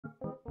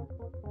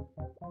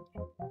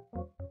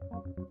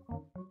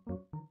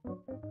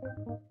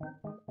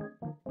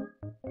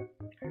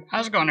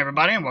How's it going,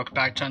 everybody, and welcome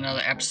back to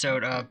another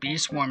episode of Bee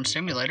Swarm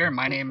Simulator.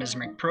 My name is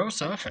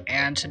McProseph,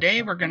 and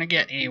today we're going to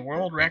get a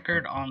world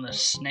record on the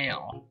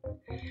snail.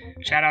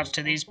 Shoutouts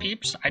to these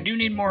peeps. I do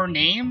need more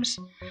names,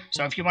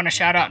 so if you want to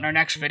shout out in our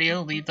next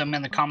video, leave them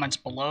in the comments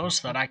below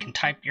so that I can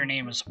type your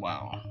name as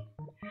well.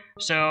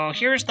 So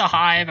here's the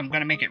hive. I'm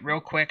going to make it real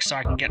quick so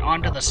I can get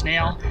onto the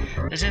snail.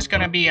 This is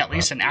going to be at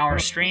least an hour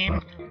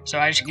stream. So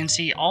as you can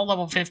see, all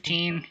level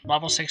 15,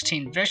 level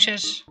 16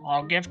 vicious,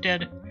 all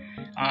gifted.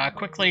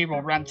 Quickly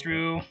we'll run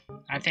through.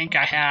 I think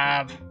I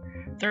have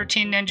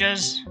 13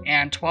 ninjas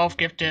and 12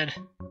 gifted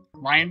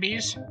lion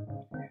bees.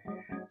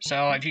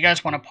 So if you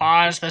guys want to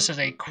pause, this is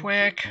a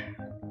quick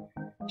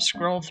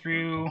scroll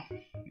through,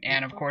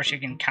 and of course you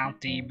can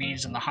count the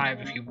bees in the hive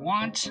if you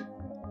want.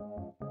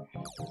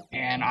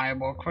 And I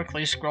will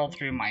quickly scroll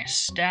through my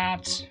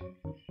stats,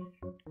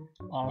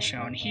 all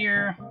shown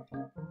here.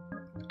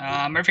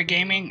 Murphy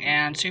Gaming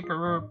and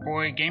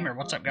Superboy Gamer,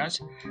 what's up, guys?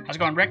 How's it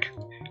going, Rick?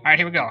 Alright,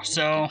 here we go.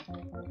 So,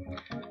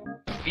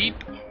 beep.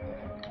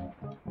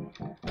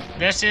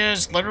 This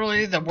is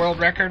literally the world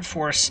record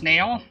for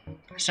snail,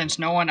 since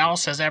no one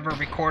else has ever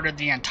recorded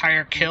the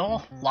entire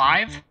kill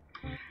live.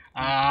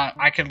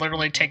 I could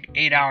literally take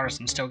 8 hours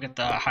and still get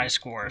the high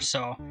score.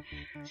 So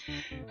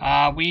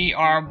we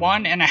are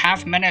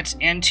 1.5 minutes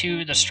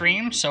into the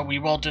stream, so we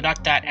will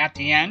deduct that at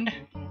the end.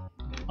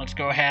 Let's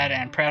go ahead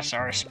and press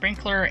our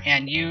sprinkler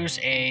and use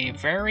a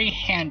very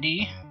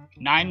handy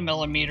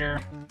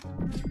 9mm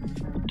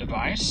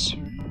device.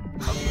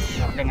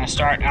 We're gonna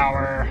start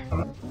our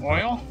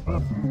oil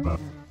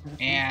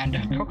and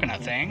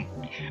coconut thing.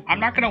 I'm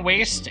not gonna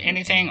waste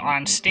anything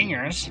on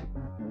stingers.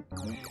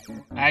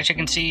 As you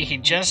can see, he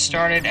just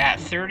started at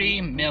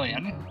 30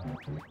 million.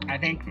 I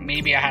think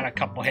maybe I had a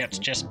couple hits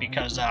just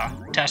because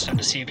testing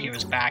to see if he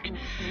was back.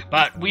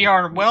 But we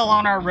are well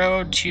on our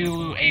road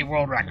to a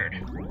world record.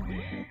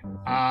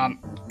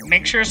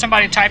 Make sure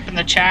somebody type in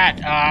the chat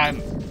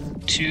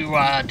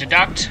to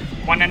deduct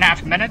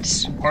 1.5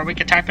 minutes, or we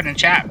could type it in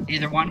chat,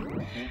 either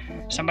one.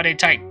 Somebody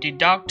type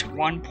deduct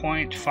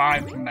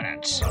 1.5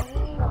 minutes.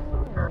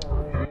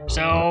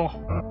 So,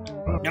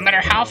 no matter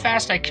how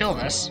fast I kill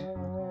this,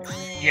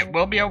 it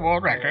will be a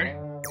world record,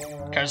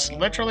 because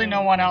literally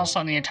no one else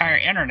on the entire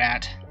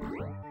internet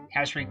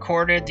has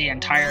recorded the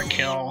entire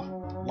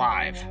kill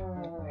live.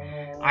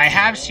 I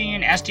have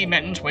seen SD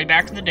Mittens way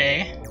back in the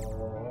day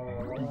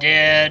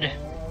did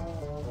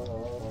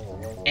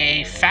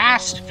a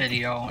fast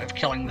video of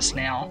killing the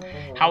snail.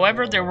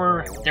 However, there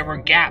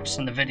were gaps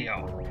in the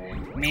video,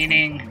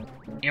 meaning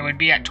it would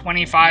be at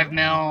 25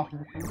 mil,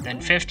 then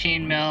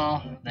 15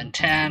 mil, then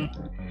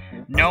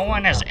 10. No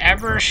one has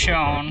ever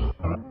shown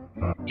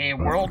a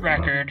world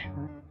record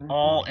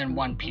all in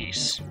one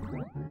piece.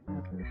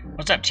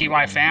 What's up,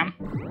 TY fam?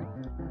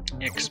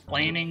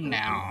 Explaining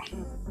now.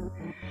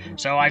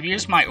 So I've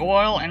used my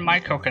oil and my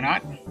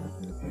coconut.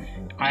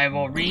 I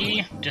will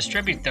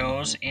redistribute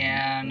those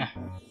in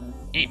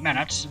 8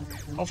 minutes.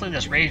 Hopefully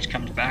this rage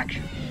comes back.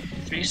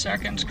 3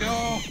 seconds,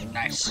 go.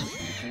 Nice.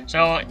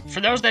 So for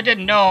those that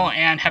didn't know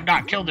and have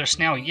not killed their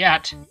snail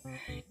yet,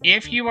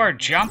 if you are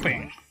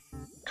jumping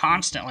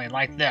constantly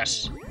like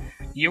this,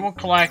 you will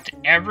collect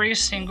every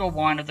single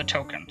one of the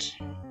tokens.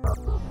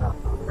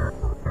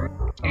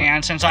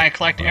 And since I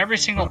collect every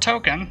single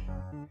token,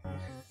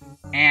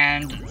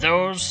 and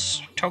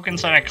those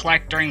tokens that I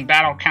collect during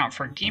battle count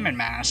for Demon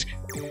Mask,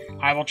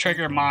 I will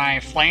trigger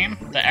my flame,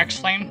 the X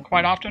flame,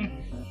 quite often.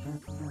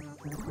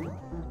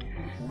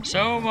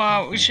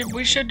 So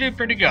we should do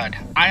pretty good.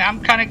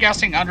 I'm kind of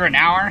guessing under an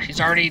hour.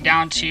 He's already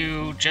down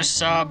to just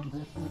sub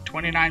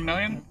 29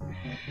 million.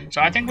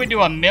 So I think we do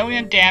 1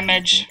 million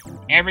damage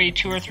every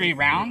 2 or 3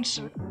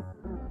 rounds,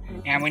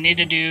 and we need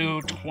to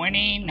do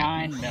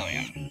 29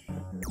 million.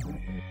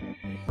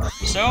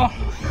 So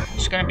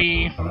it's gonna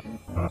be,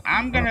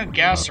 I'm gonna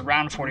guess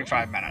around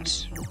 45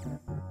 minutes.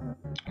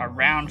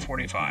 Around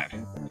 45.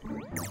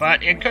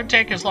 But it could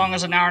take as long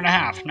as an hour and a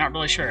half, not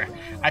really sure.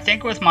 I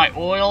think with my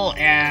oil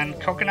and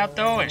coconut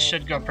though, it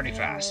should go pretty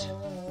fast.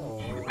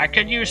 I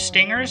could use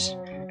stingers,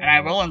 and I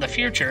will in the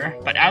future,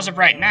 but as of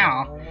right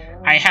now,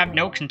 I have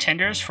no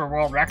contenders for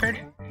world record.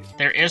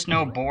 There is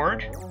no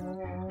board.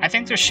 I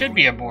think there should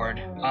be a board.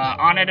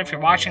 On it, if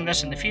you're watching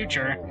this in the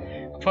future,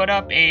 put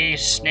up a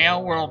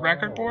snail world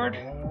record board.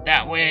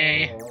 That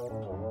way,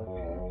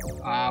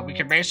 we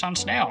could race on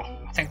snail.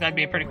 I think that'd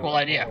be a pretty cool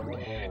idea.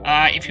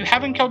 If you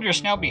haven't killed your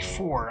snail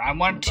before, I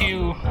want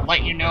to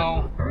let you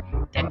know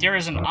that there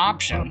is an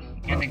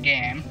option in the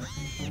game.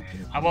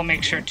 I will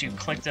make sure to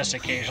click this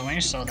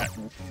occasionally so that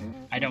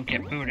I don't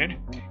get booted.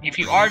 If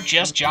you are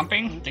just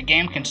jumping, the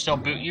game can still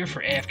boot you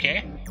for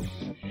AFK.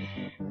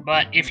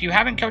 But if you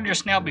haven't killed your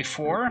snail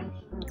before,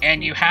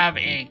 and you have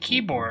a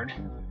keyboard,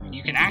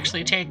 you can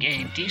actually take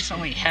a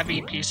decently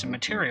heavy piece of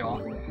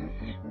material,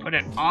 put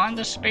it on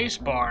the space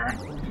bar,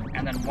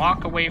 and then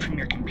walk away from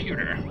your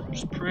computer.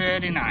 It's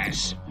pretty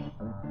nice.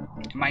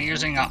 Am I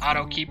using an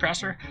auto key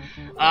presser?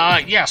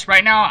 Yes,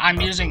 right now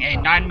I'm using a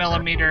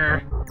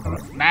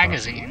 9mm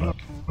magazine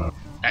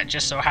that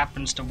just so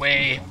happens to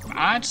weigh,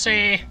 I'd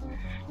say,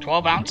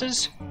 12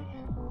 ounces.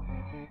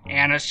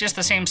 And it's just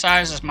the same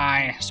size as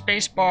my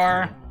space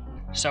bar,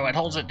 so it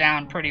holds it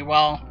down pretty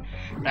well.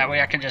 That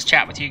way I can just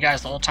chat with you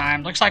guys the whole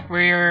time. Looks like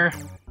we're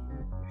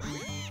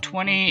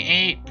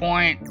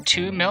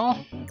 28.2 mil.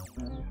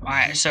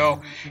 Alright,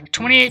 so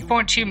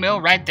 28.2 mil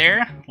right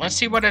there. Let's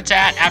see what it's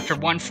at after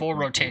one full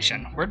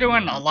rotation. We're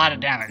doing a lot of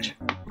damage.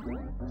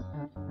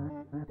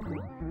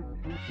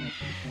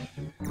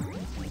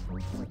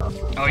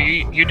 Oh,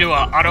 you do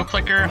a auto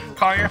clicker,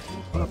 Collier?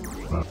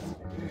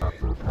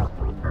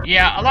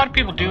 Yeah, a lot of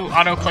people do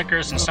auto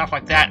clickers and stuff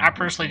like that. I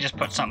personally just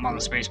put something on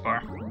the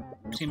spacebar.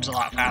 Seems a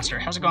lot faster.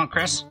 How's it going,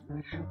 Chris?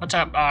 What's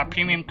up,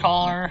 Premium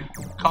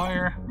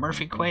Collier,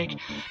 Murphy Quake?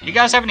 Do you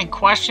guys have any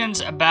questions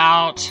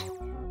about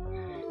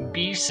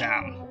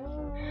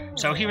BSAM?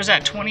 So he was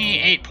at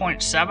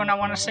 28.7, I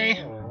want to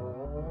say.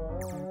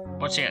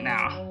 What's he at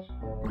now?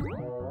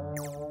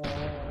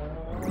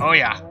 Oh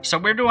yeah, so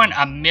we're doing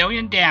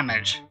 1,000,000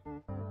 damage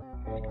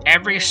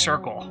every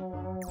circle.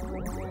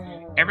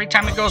 Every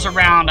time it goes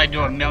around, I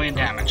do 1,000,000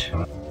 damage.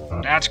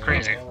 That's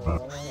crazy.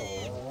 So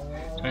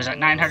he's at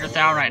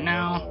 900,000 right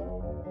now.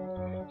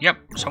 Yep,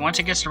 so once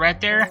it gets to right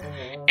there,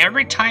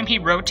 every time he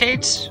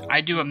rotates,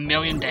 I do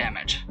 1,000,000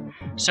 damage.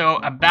 So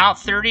about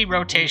 30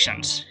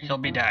 rotations, he'll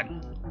be dead.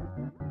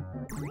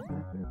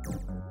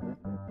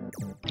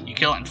 You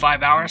kill it in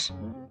 5 hours?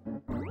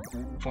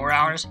 4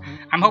 hours?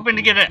 I'm hoping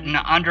to get it in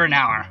under an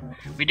hour.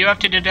 We do have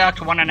to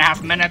deduct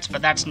 1.5 minutes,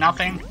 but that's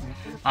nothing.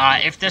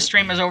 If this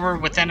stream is over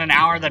within an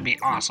hour, that'd be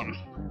awesome.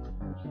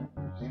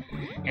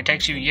 It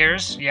takes you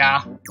years,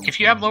 yeah. If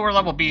you have lower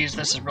level bees,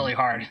 this is really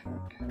hard.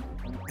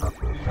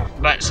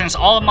 But since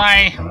all of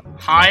my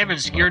hive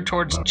is geared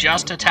towards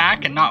just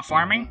attack and not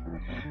farming,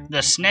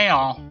 the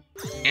snail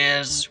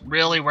is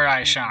really where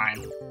I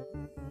shine.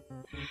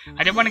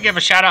 I did want to give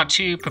a shout out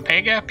to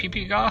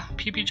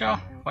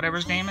Pipijaw, whatever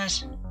his name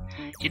is.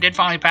 He did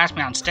finally pass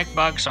me on stick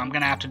bug, so I'm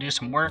going to have to do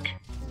some work.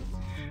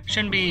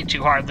 Shouldn't be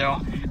too hard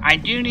though. I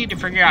do need to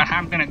figure out how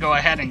I'm going to go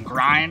ahead and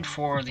grind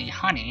for the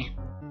honey.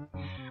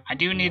 I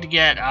do need to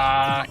get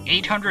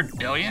 800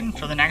 billion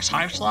for the next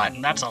hive slot,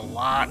 and that's a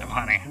lot of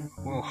honey.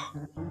 Ooh.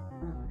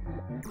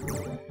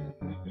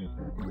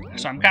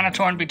 So I'm kind of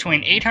torn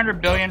between 800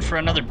 billion for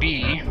another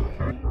bee,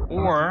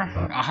 or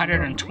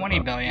 120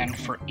 billion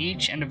for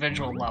each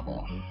individual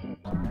level.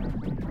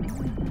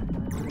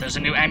 There's a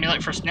new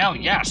amulet for snail,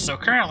 yes. So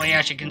currently,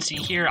 as you can see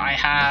here, I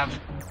have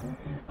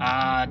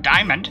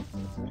diamond,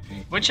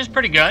 which is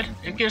pretty good.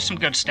 It gives some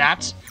good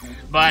stats.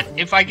 But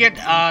if I get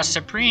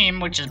Supreme,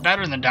 which is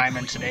better than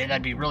Diamond today,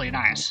 that'd be really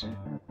nice.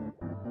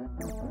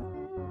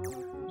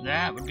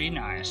 That would be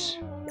nice.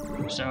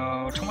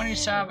 So,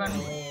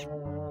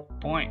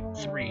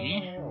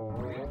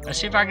 27.3. Let's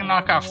see if I can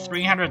knock off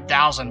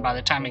 300,000 by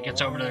the time it gets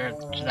over there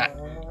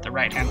to the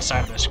right-hand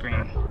side of the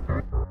screen.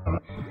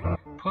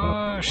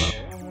 Push.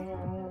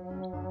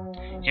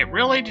 It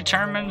really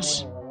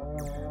determines...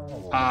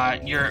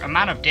 your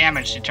amount of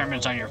damage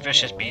determines on your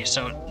Vicious Bee.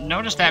 So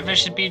notice that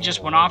Vicious Bee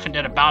just went off and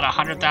did about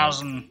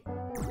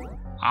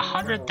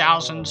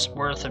 100,000's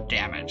worth of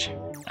damage.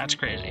 That's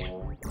crazy.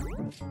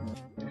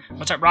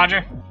 What's up,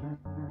 Roger?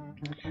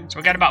 So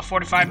we got about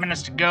 45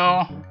 minutes to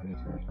go.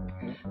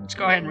 Let's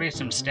go ahead and read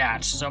some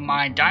stats. So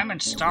my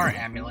Diamond Star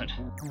Amulet,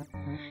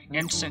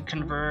 instant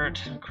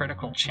convert,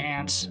 critical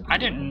chance. I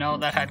didn't know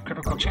that had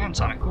critical chance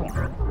on it. Cool.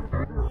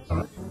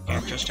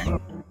 Interesting.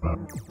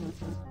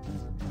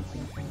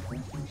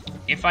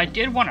 If I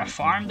did want to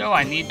farm, though,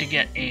 I need to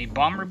get a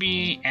Bomber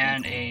Bee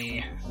and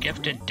a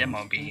Gifted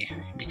Demo Bee.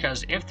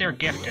 Because if they're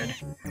gifted,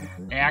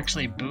 they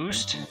actually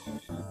boost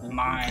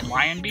my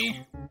Lion Bee.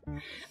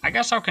 I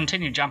guess I'll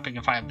continue jumping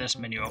if I have this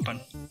menu open.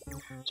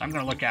 So I'm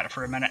going to look at it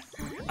for a minute.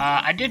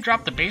 I did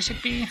drop the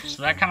Basic Bee,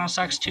 so that kind of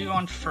sucks too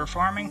for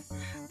farming.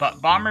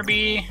 But Bomber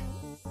Bee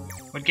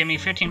would give me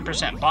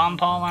 15% Bomb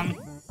Pollen.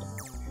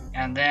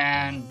 And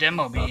then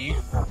Demo Bee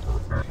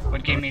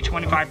would give me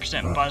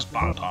 25% Buzz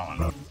Bomb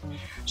Pollen.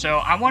 So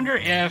I wonder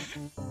if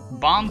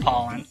Bomb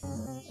Pollen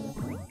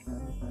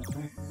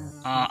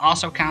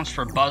also counts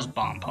for Buzz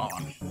Bomb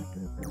Pollen.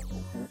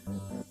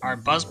 Are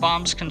Buzz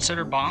Bombs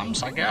considered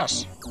bombs? I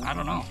guess. I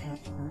don't know.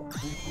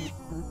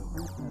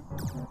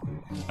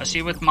 Let's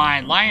see, with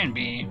my Lion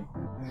Bee,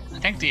 I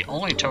think the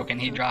only token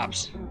he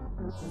drops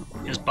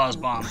is Buzz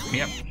Bomb.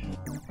 Yep.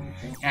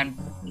 And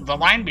the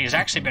Lion Bee has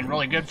actually been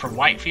really good for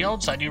white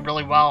fields. I do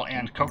really well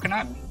in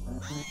Coconut,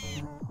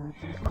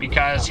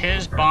 because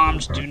his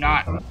bombs do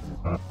not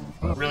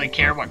really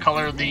care what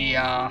color the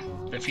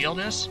field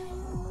is.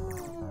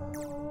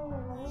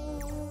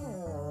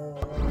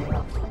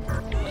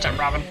 What's up,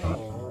 Robin?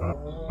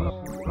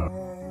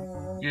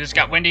 You just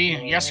got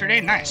windy yesterday?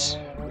 Nice.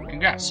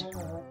 Congrats.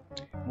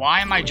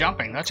 Why am I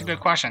jumping? That's a good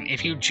question.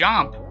 If you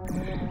jump,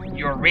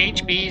 your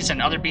rage bees and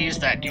other bees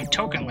that do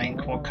token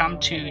link will come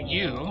to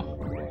you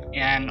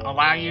and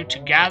allow you to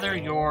gather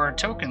your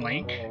token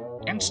link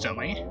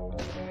instantly,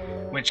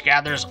 which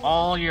gathers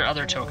all your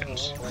other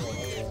tokens.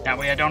 That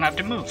way I don't have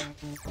to move.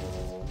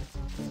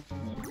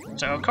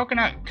 So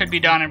Coconut could be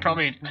done in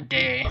probably a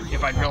day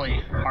if I'd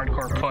really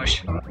hardcore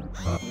push.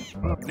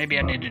 Maybe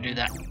I need to do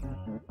that.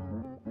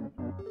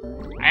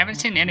 I haven't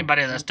seen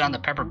anybody that's done the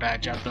pepper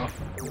badge yet, though.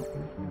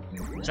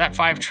 Is that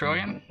 5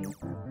 trillion?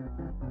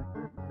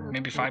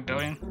 Maybe 5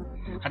 billion?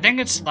 I think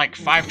it's like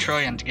 5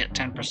 trillion to get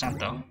 10%,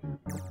 though.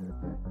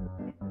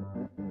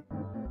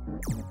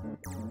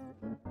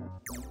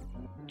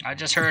 I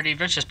just heard a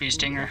vicious bee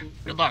stinger.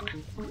 Good luck.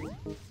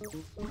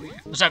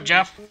 What's up,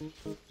 Jeff?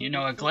 You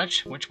know a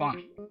glitch? Which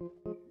one?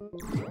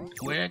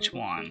 Which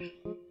one?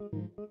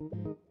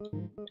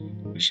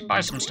 We should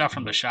buy some stuff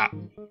from the shop.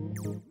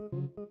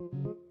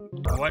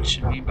 What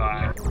should we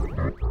buy?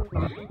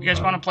 You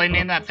guys want to play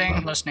Name That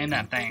Thing? Let's name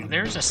that thing.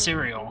 There's a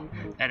cereal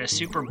that is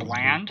super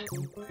bland.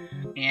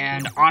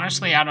 And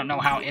honestly, I don't know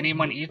how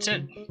anyone eats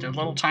it. They're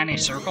little tiny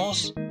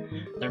circles.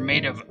 They're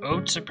made of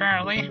oats,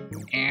 apparently.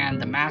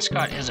 And the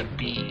mascot is a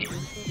bee.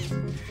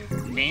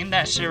 Name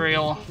that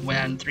cereal,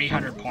 win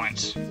 300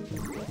 points.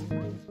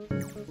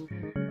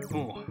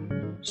 Ooh.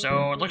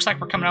 So it looks like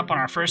we're coming up on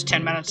our first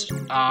 10 minutes.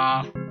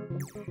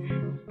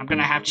 I'm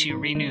gonna have to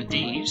renew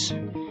these.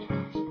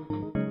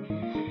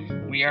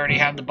 We already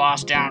have the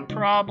boss down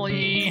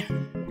probably,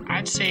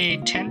 I'd say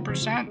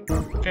 10%,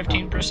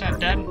 15%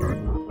 dead.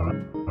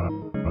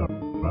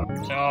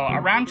 So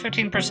around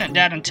 15%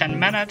 dead in 10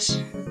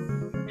 minutes.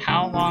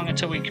 How long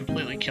until we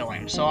completely kill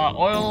him? So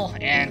oil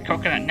and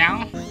coconut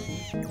now.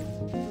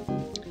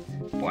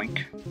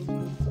 Boink.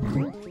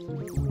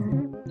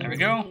 There we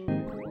go.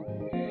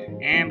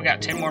 And we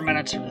got 10 more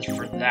minutes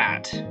for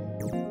that.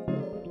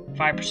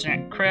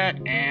 5%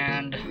 crit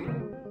and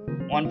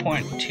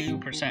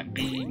 1.2%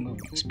 B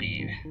movement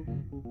speed.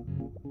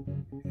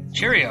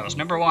 Cheerios,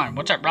 number 1.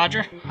 What's up,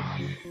 Roger?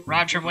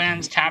 Roger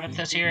wins.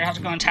 Tabitha's here. How's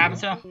it going,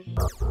 Tabitha?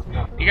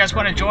 If you guys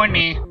want to join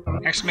me,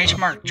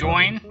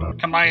 !join.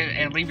 Come by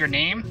and leave your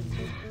name.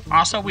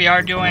 Also, we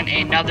are doing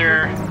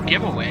another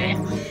giveaway.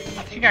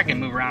 I think I can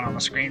move around on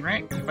the screen,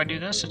 right? If I do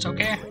this, it's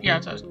okay? Yeah,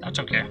 that's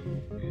okay.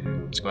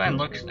 Let's go ahead and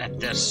look at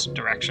this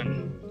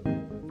direction.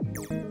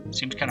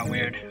 Seems kind of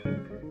weird.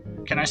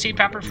 Can I see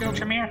Pepperfield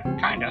from here?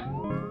 Kinda.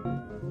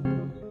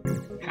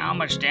 How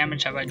much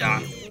damage have I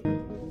done?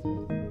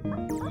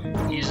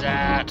 He's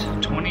at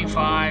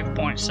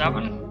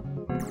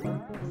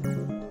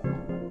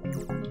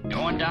 25.7.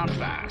 Going down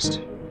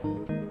fast.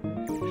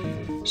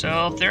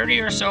 So 30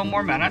 or so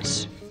more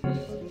minutes.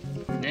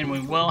 Then we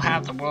will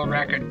have the world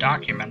record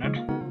documented.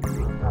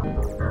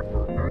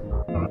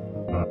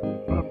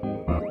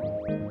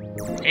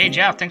 Hey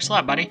Jeff, thanks a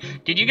lot, buddy.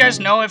 Did you guys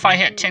know if I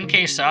hit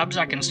 10k subs,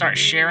 I can start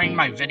sharing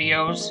my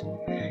videos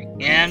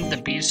in the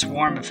Bee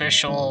Swarm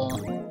official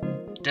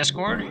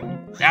Discord?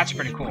 That's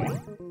pretty cool.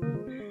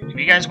 If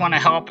you guys want to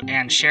help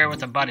and share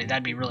with a buddy,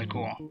 that'd be really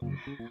cool.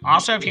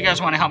 Also, if you guys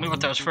want to help me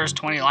with those first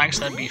 20 likes,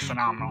 that'd be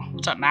phenomenal.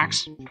 What's up,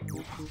 Max?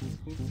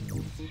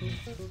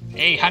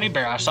 Hey, Honey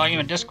Bear, I saw you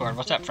in Discord.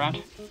 What's up,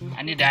 friend?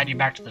 I need to add you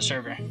back to the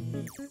server.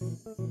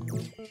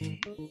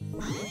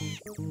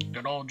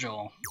 Good old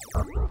Joel.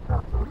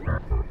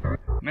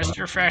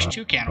 Mr. Fresh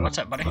Toucan, what's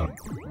up, buddy?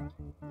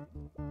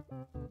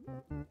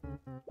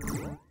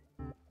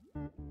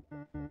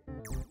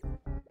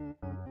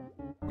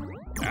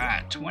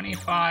 Alright,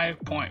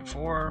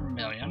 25.4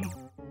 million.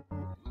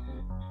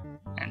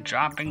 And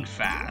dropping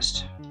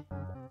fast.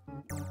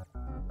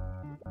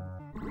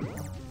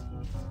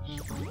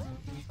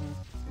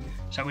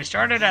 So we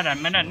started at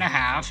 1.5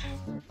 minutes.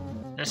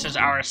 This is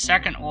our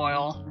second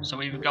oil, so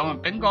we've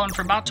been going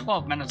for about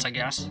 12 minutes, I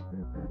guess.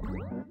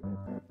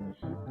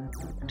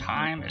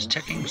 Time is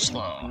ticking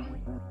slow.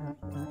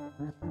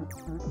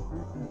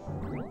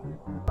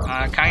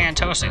 Cayenne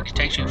toast, it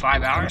takes you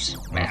 5 hours?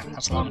 Man,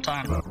 that's a long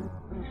time.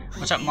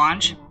 What's up,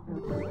 Monge?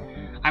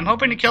 I'm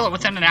hoping to kill it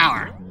within an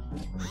hour.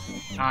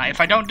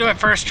 If I don't do it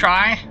first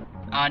try,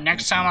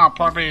 next time I'll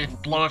probably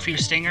blow a few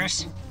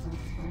stingers.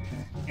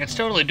 It's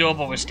totally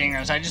doable with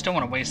stingers, I just don't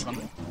want to waste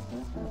them.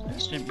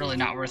 It's really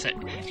not worth it.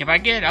 If I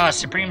get a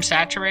Supreme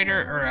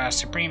Saturator or a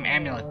Supreme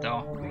Amulet,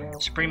 though,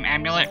 Supreme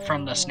Amulet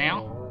from the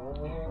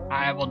SNAIL,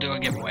 I will do a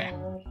giveaway.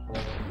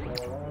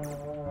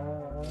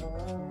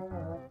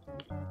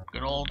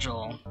 Good old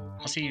Joel.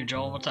 I'll see you,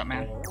 Joel. What's up,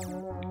 man?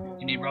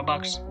 You need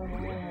Robux?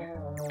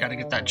 Gotta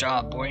get that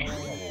job, boy.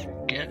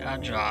 Get a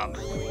job.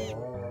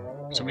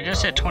 So we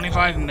just hit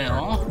 25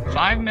 mil.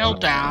 5 mil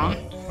down.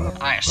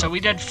 Alright, so we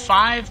did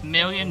 5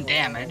 million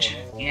damage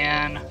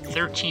in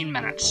 13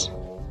 minutes.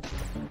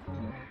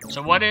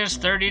 So what is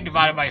 30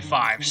 divided by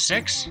 5?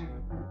 6?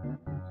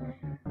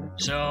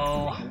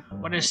 So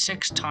what is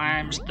 6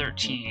 times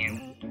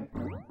 13?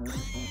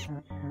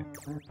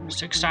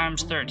 6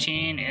 times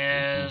 13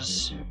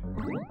 is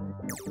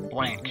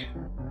blank.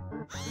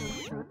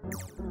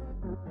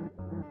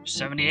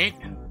 78?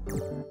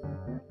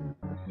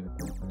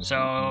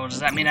 So does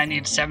that mean I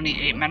need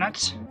 78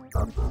 minutes?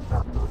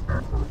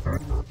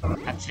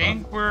 I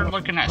think we're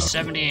looking at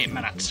 78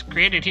 minutes.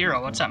 Created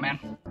Hero, what's up, man?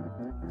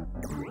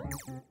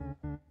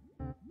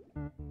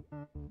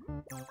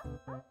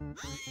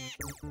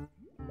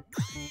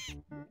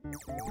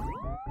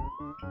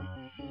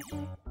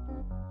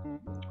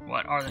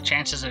 What are the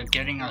chances of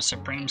getting a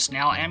Supreme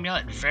SNAIL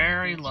Amulet?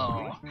 Very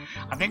low.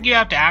 I think you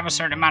have to have a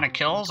certain amount of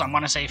kills. I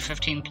want to say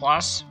 15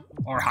 plus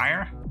or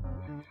higher.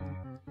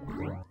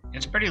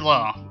 It's pretty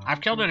low.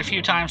 I've killed it a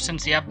few times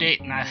since the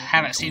update, and I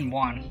haven't seen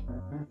one.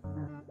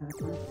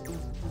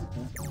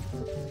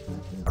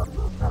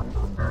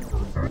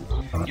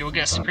 You will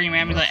get Supreme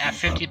Amulet at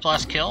 50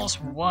 plus kills?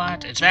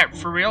 What? Is that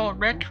for real,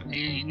 Rick?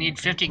 You need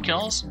 50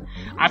 kills?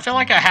 I feel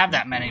like I have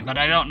that many, but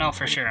I don't know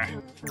for sure.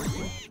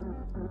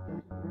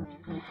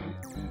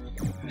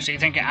 So you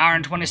think an hour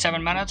and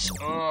 27 minutes?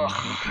 Ugh,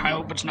 I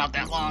hope it's not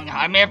that long.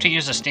 I may have to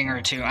use a stinger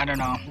or two, I don't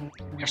know.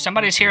 If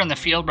somebody's here in the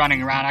field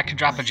running around, I could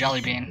drop a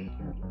jelly bean.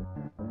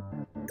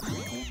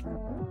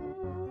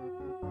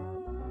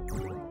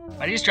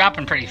 But he's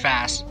dropping pretty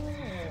fast.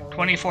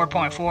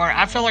 24.4.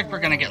 I feel like we're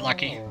gonna get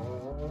lucky.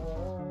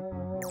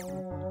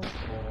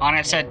 On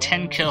it said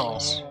 10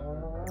 kills.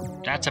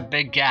 That's a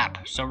big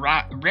gap. So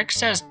Rick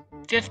says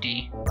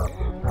 50.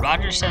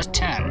 Roger says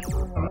 10.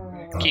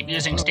 Keep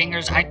using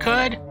stingers. I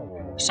could.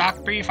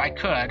 Sock brief, I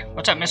could.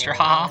 What's up, Mr.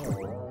 Haha?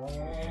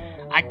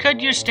 I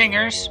could use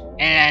stingers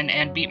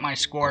and beat my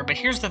score, but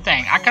here's the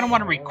thing. I kind of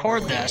want to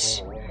record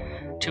this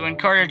to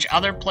encourage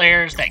other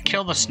players that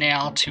kill the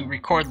snail to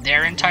record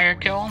their entire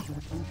kill.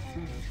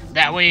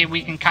 That way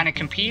we can kind of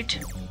compete,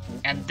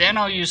 and then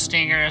I'll use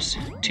stingers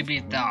to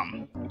beat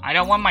them. I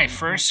don't want my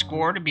first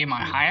score to be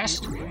my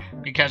highest,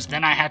 because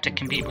then I have to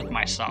compete with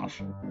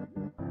myself.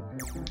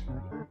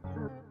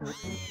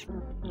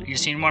 You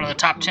seen one of the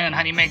top 10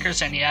 honey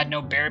makers and you had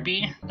no bear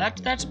bee?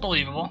 That's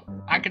believable.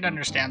 I could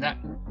understand that.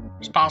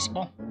 It's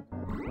possible.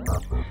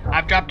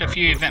 I've dropped a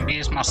few event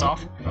bees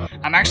myself.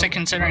 I'm actually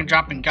considering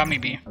dropping gummy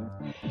bee.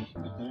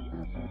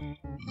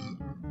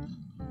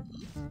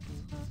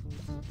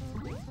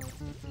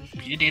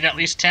 You need at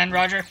least 10,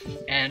 Roger?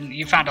 And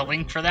you found a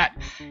link for that?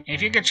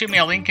 If you could shoot me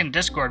a link in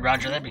Discord,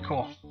 Roger, that'd be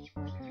cool.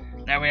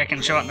 That way I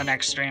can show it in the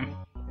next stream.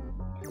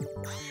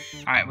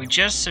 Alright, we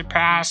just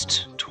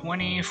surpassed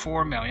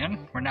 24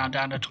 million. We're now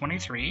down to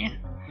 23.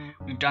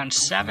 We've done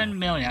 7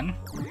 million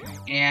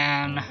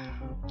in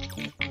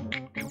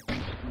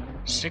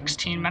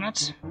 16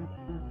 minutes.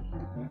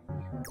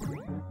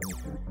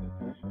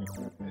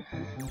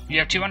 You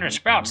have 200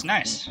 sprouts,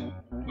 nice.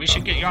 We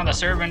should get you on the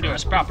server and do a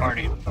sprout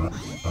party.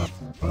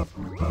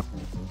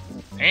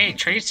 Hey,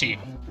 Tracy.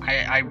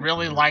 I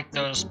really like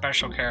those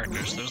special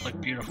characters. Those look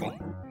beautiful.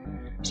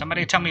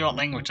 Somebody tell me what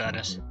language that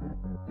is.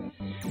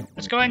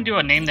 Let's go ahead and do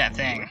a name that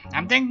thing.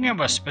 I'm thinking of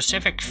a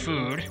specific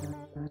food.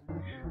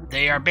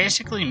 They are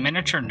basically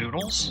miniature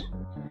noodles.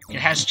 It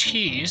has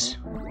cheese.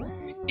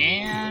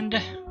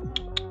 And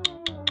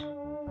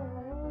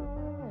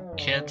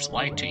kids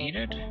like to eat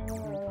it.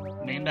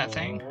 Name that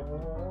thing.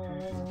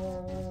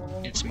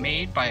 It's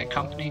made by a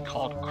company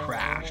called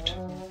Kraft.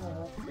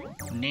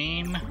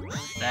 Name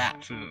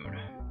that food.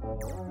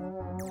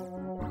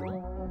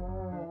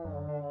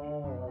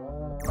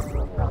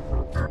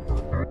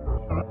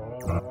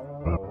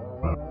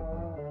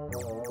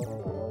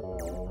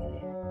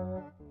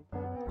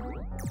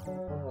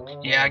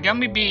 Yeah,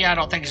 Gummy Bee I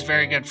don't think is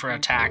very good for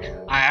attack.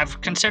 I've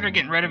considered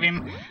getting rid of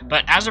him,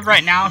 but as of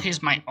right now,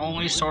 he's my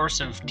only source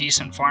of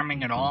decent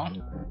farming at all.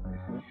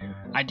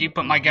 I do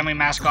put my Gummy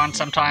Mask on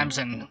sometimes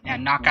and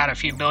knock out a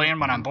few billion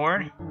when I'm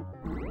bored.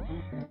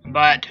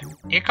 But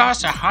it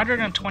costs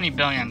 120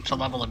 billion to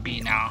level a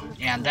bee now,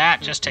 and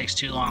that just takes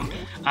too long.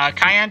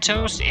 Cayenne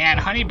Toast and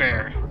Honey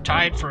Bear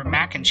tied for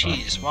mac and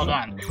cheese. Well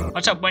done.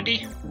 What's up,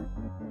 Wendy?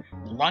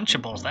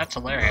 Lunchables, that's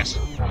hilarious.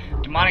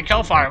 Demonic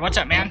Hellfire, what's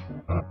up, man?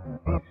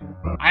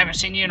 I haven't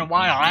seen you in a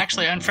while. I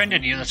actually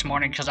unfriended you this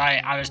morning because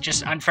I was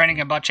just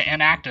unfriending a bunch of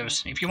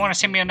inactives. If you want to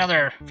send me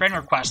another friend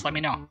request, let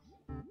me know.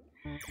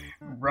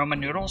 Roman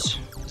noodles?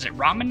 Is it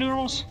ramen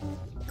noodles?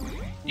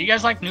 You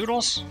guys like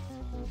noodles?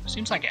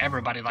 Seems like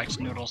everybody likes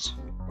noodles.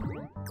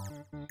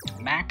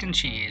 Mac and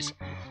cheese.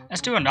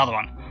 Let's do another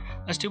one.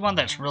 Let's do one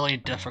that's really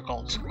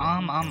difficult.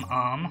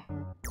 I'm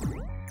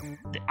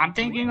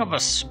thinking of a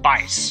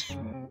spice.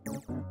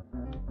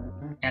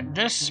 And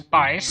this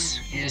spice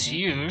is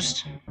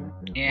used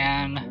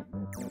in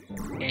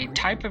a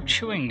type of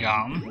chewing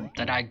gum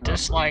that I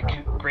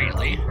dislike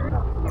greatly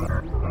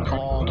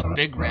called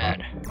Big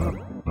Red.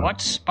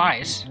 What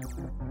spice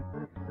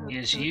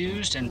is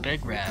used in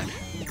Big Red?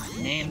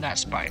 Name that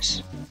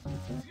spice.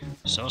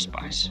 So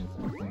spice.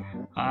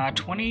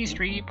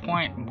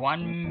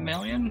 23.1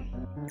 million?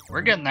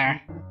 We're getting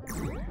there.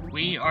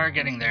 We are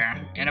getting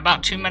there. In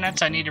about 2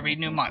 minutes, I need to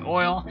renew my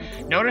oil.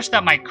 Notice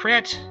that my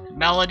crit,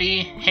 melody,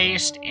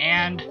 haste,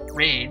 and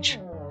rage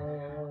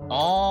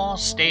all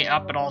stay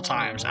up at all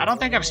times. I don't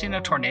think I've seen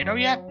a tornado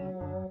yet.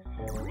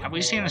 Have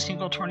we seen a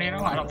single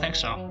tornado? I don't think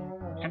so.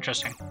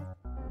 Interesting.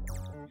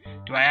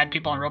 Do I add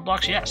people on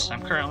Roblox? Yes.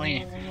 I'm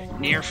currently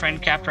near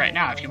friend capped right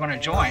now. If you want to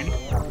join,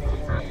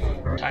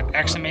 type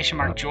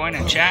 !join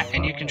in chat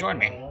and you can join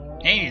me.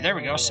 Hey, there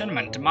we go.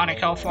 Cinnamon, Demonic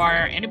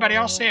Hellfire. Anybody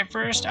else say it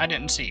first? I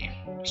didn't see.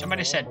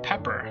 Somebody said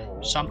pepper.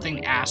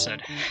 Something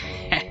acid.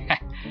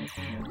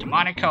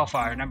 Demonic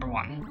Hellfire, number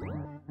 1.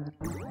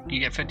 You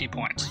get 50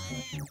 points.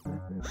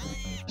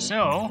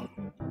 So,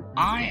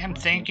 I am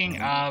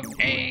thinking of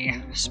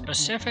a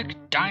specific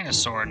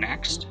dinosaur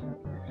next.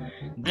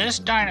 This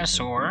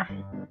dinosaur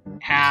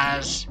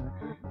has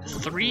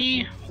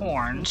 3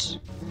 horns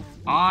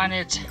on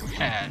its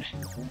head.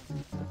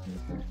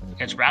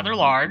 It's rather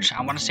large.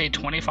 I want to say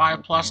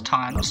 25 plus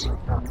tons.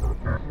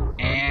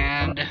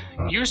 And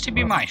used to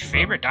be my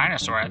favorite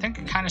dinosaur. I think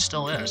it kind of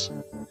still is.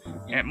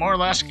 It more or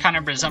less kind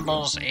of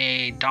resembles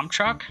a dump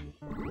truck.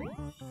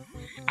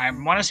 I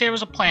want to say it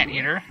was a plant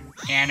eater,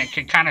 and it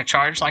could kind of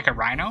charge like a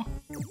rhino.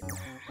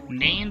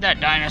 Name that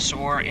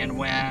dinosaur and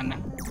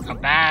win a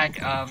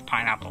bag of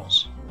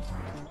pineapples.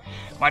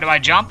 Why do I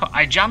jump?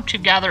 I jump to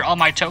gather all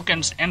my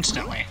tokens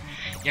instantly.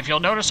 If you'll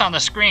notice on the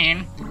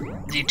screen,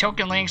 the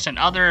token links and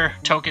other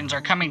tokens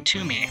are coming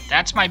to me.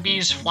 That's my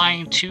bees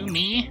flying to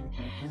me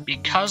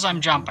because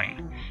I'm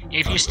jumping.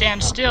 If you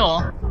stand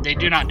still, they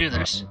do not do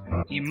this.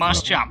 You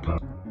must jump.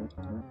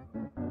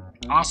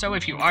 Also,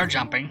 if you are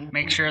jumping,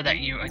 make sure that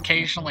you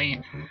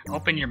occasionally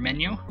open your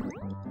menu.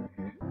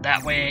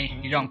 That way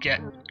you don't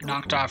get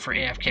knocked off for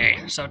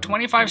AFK. So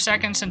 25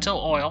 seconds until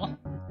oil.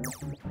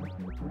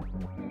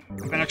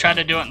 I'm gonna try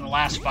to do it in the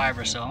last 5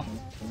 or so.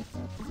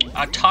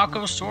 A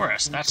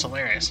Tacosaurus, that's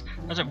hilarious.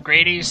 What's up,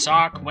 Grady,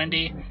 Sock,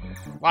 Wendy?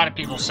 A lot of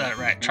people said it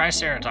right.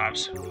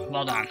 Triceratops.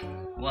 Well done.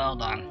 Well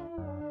done.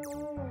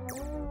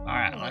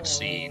 Alright, let's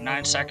see.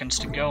 9 seconds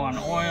to go on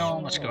oil.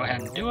 Let's go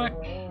ahead and do it.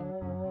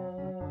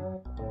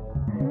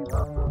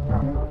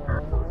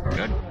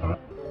 Good.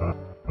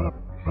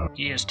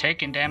 He is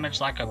taking damage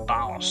like a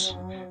boss.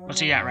 What's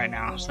he at right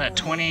now? Is that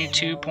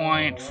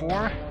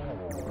 22.4?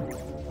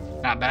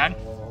 Not bad.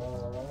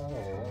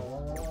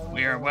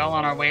 We are well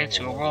on our way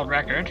to a world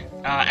record.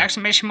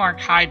 Exclamation mark,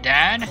 hi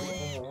dad.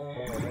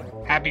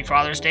 Happy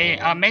Father's Day.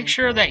 Make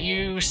sure that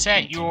you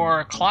set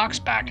your clocks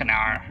back an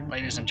hour,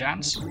 ladies and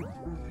gents.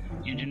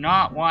 You do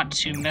not want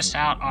to miss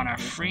out on a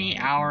free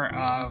hour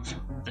of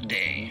the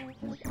day.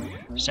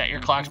 Set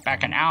your clocks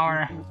back an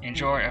hour.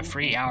 Enjoy a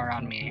free hour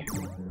on me.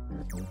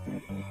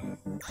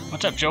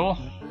 What's up, Joel?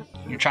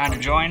 You're trying to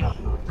join?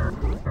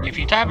 If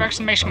you type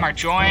exclamation mark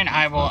join,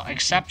 I will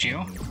accept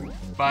you.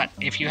 But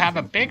if you have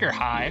a bigger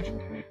hive,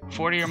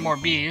 40 or more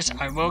bees,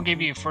 I will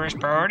give you first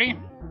priority.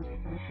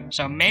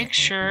 So make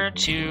sure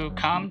to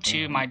come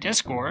to my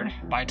Discord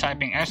by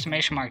typing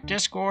exclamation mark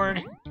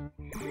Discord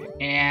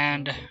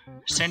and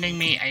sending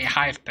me a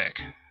hive pic.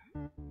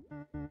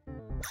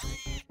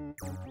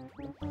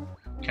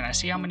 Can I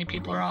see how many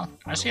people are on?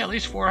 I see at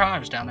least 4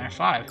 hives down there.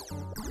 5.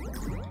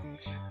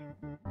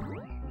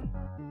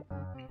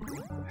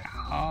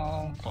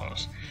 How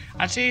close?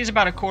 I'd say he's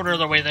about a quarter of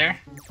the way there.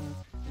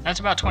 That's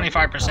about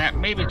 25%,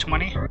 maybe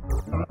 20.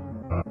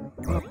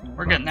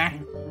 We're getting there.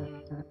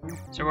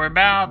 So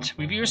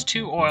we've used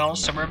 2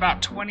 oils, so we're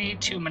about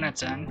 22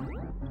 minutes in.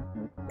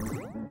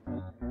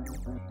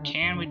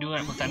 Can we do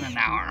it within an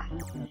hour?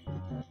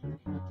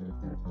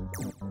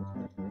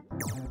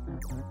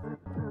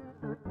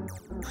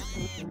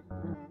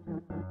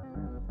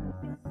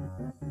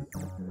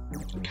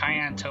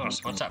 Cayenne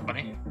Toast, what's up,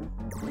 buddy?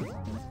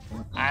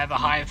 I have a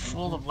hive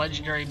full of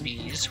legendary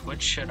bees.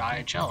 Which should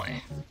I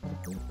jelly?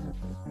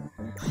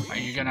 Are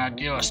you gonna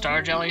do a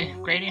star jelly,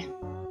 Grady?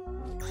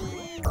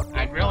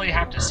 I'd really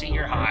have to see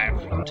your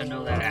hive to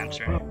know that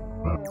answer.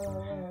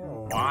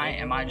 Why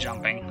am I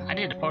jumping? I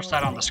need to post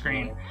that on the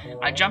screen.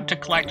 I jump to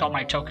collect all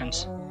my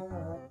tokens.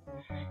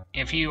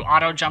 If you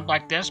auto jump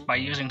like this by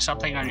using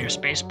something on your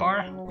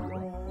spacebar,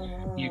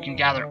 you can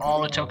gather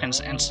all the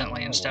tokens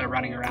instantly instead of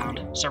running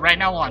around. So right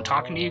now while I'm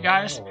talking to you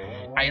guys,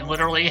 I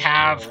literally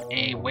have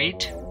a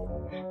weight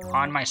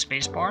on my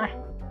spacebar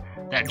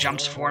that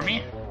jumps for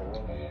me.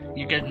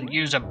 You can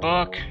use a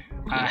book,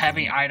 a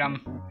heavy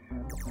item,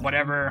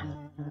 whatever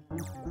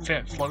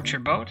floats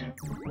your boat,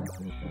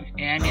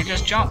 and you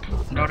just jump.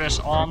 Notice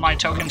all my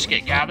tokens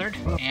get gathered,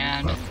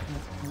 and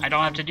I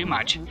don't have to do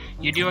much.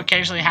 You do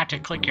occasionally have to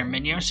click your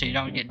menu so you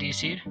don't get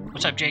DC'd.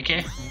 What's up,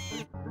 JK?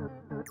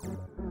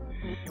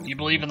 You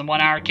believe in the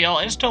 1 hour kill?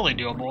 It's totally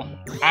doable.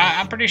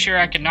 I'm pretty sure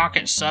I could knock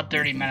it sub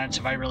 30 minutes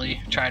if I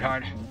really tried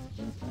hard.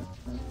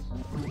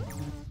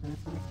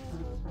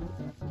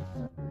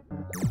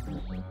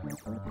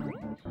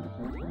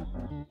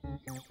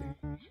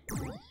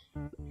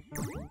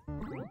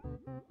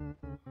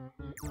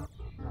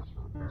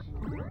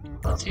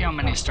 Let's see how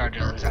many star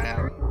jellies I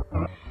have.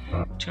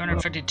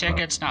 250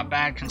 tickets, not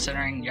bad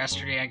considering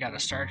yesterday I got a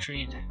star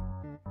treat.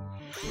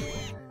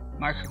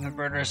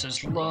 Microconverters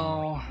is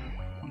low.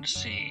 Let's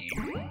see.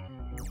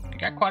 I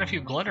got quite a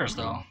few glitters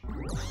though.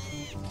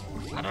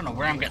 I don't know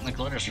where I'm getting the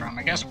glitters from.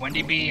 I guess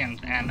Wendy Bee and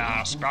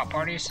Sprout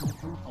Parties.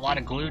 A lot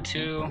of glue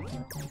too.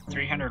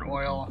 300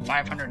 oil,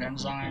 500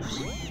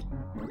 enzymes.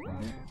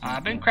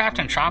 I've been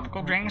crafting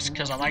tropical drinks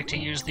because I like to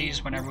use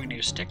these whenever we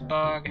do stick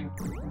bug.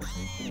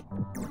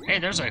 Hey,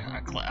 there's a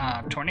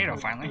tornado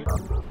finally.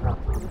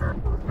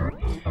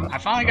 I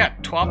finally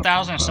got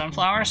 12,000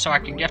 sunflowers, so I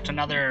can gift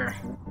another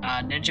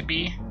ninja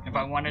bee if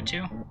I wanted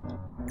to.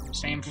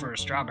 Same for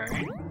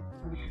strawberry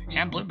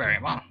and blueberry.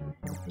 Wow.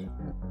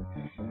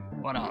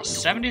 What else?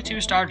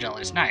 72 star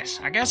jellies. Nice.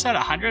 I guess at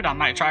 100 I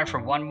might try for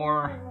one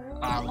more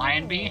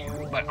lion bee,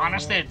 but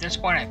honestly at this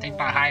point I think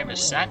my hive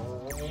is set.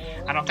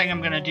 I don't think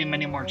I'm gonna do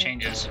many more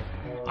changes.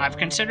 I've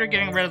considered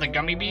getting rid of the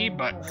gummy bee,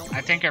 but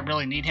I think I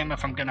really need him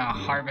if I'm gonna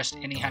harvest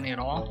any honey at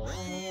all.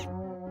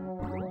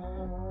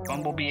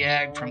 Bumblebee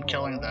egg from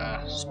killing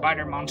the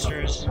spider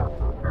monsters.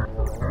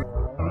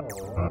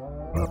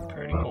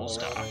 Pretty cool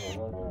stuff.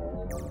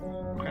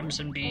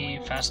 Crimson bee,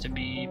 Festa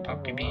bee,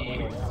 puppy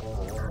bee.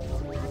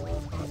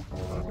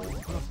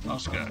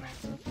 Most good.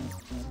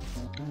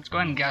 Let's go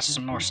ahead and guess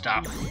some more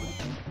stuff.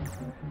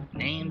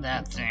 Name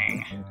that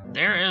thing.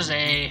 There is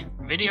a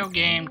video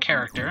game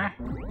character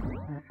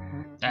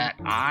that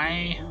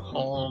I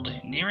hold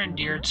near and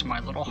dear to my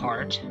little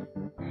heart,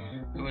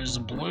 who is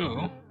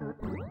blue,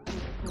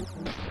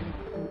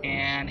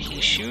 and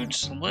he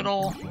shoots a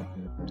little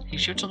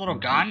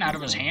gun out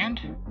of his hand,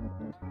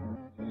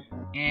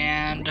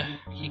 and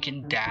he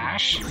can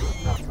dash,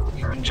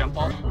 he can jump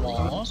off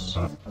walls,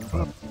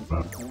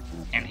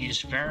 and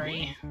he's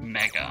very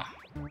mega.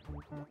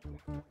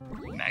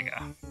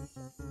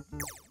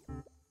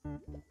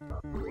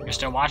 You're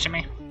still watching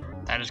me?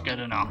 That is good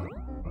to know.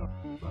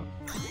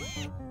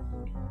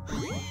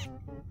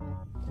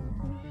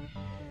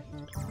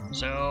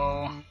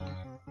 So,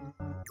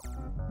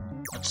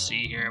 let's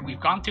see here. We've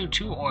gone through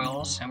 2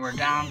 oils, and we're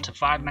down to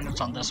 5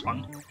 minutes on this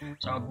one.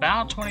 So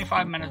about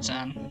 25 minutes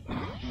in.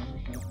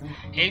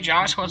 Hey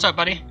Josh, what's up,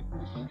 buddy?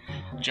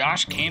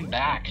 Josh came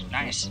back.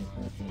 Nice.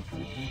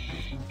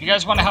 If you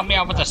guys want to help me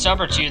out with a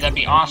sub or two, that'd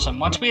be awesome.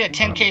 Once we hit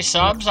 10k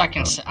subs, I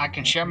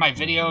can share my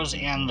videos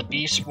in the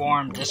Bee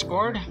Swarm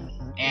Discord,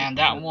 and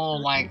that will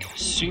like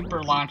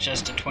super launch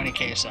us to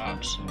 20k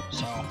subs.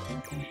 So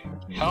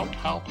help.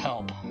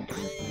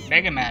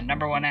 Mega Man,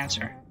 #1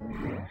 answer.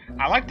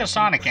 I like the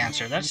Sonic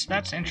answer.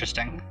 That's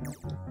interesting.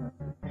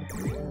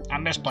 I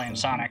miss playing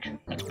Sonic.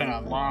 It's been a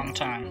long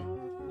time.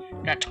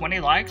 Got 20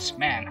 likes?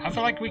 Man, I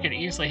feel like we could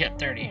easily hit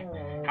 30.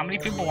 How many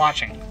people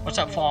watching? What's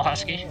up, Fall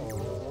Husky?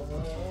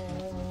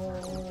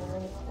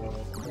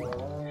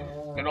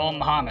 Good old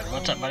Muhammad.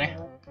 What's up, buddy?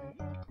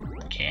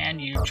 Can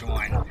you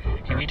join?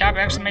 If you type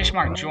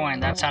 !join,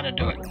 that's how to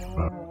do it.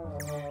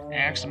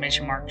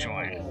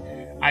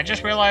 !join. I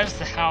just realized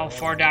how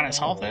far down his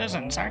health is,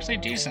 and it's actually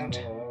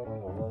decent.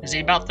 Is he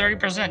about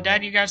 30%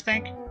 dead, you guys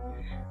think?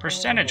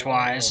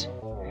 Percentage-wise,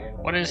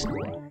 what is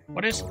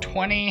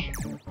 20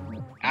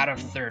 out of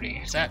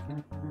 30? Is that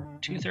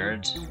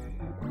 2/3?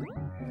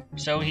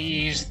 So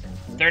he's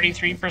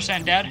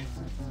 33% dead?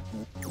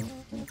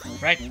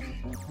 Right?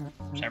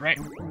 Is that right?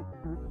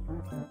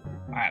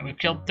 Alright, we've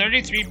killed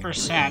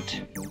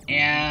 33%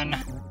 in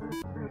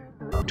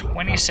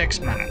 26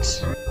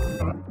 minutes.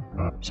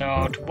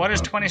 So, what is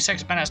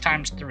 26 minutes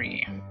times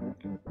 3?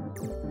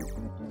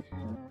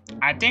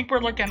 I think we're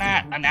looking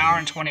at 1 hour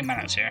and 20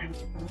 minutes here.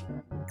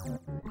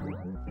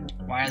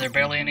 Why are there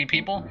barely any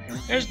people?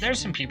 There's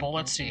some people,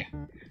 let's see.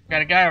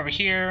 Got a guy over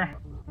here,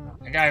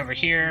 a guy over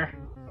here,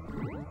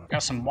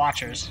 got some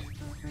watchers.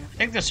 I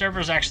think the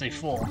server's actually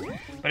full,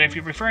 but if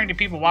you're referring to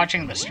people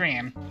watching the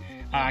stream,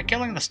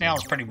 killing the snail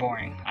is pretty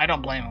boring. I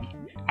don't blame them.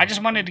 I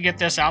just wanted to get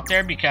this out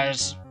there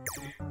because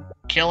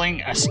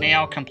killing a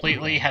snail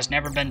completely has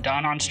never been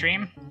done on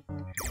stream,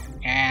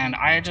 and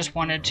I just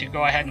wanted to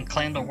go ahead and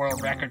claim the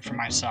world record for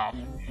myself.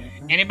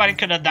 Anybody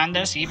could have done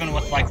this, even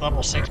with like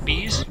level 6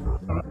 bees,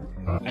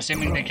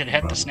 assuming they could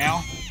hit the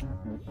snail.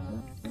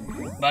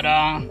 But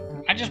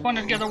I just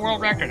wanted to get the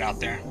world record out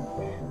there.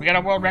 We got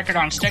a world record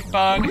on stick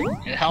bug.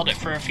 It held it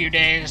for a few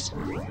days.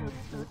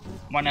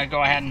 Want to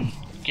go ahead and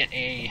get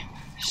a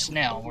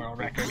snail world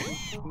record.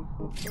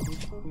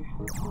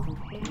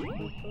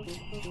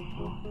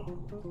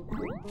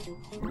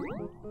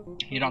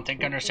 You don't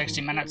think under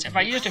 60 minutes? If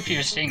I used a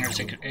few stingers,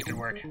 it could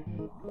work.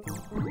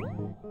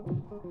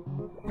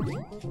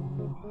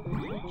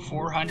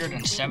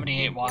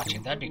 478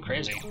 watching. That'd be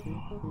crazy.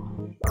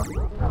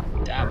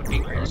 That would be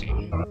crazy.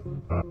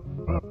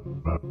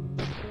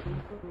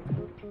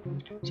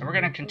 So we're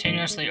gonna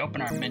continuously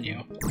open our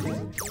menu.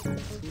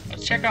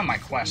 Let's check out my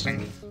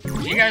questing.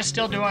 You guys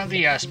still doing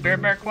the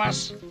Spirit Bear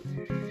quests?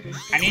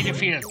 I need to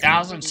feed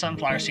 1,000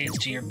 sunflower seeds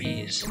to your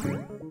bees.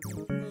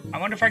 I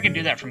wonder if I could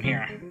do that from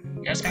here.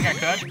 You guys think I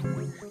could?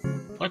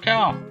 Look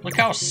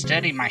how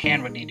steady my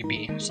hand would need to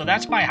be. So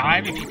that's my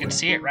hive, if you can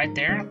see it right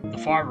there, the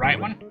far right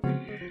one.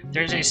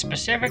 There's a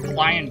specific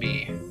lion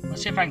bee.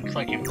 Let's see if I can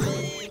click him.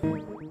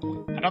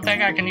 I don't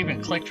think I can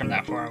even click from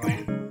that far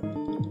away.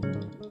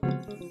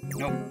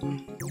 Nope,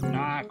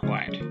 not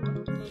quite.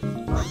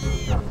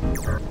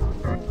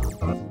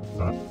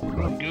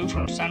 Dew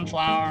from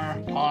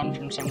sunflower, pollen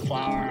from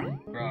sunflower.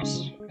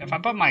 Gross. If I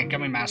put my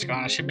gummy mask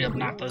on, I should be able to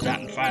knock those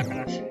out in 5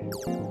 minutes.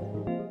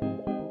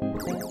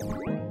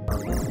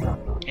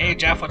 Hey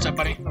Jeff, what's up,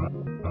 buddy?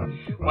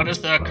 What is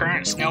the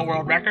current snail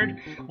world record?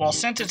 Well,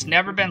 since it's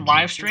never been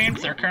live streamed,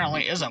 there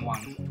currently isn't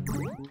one.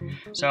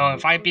 So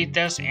if I beat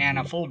this in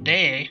a full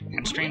day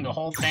and stream the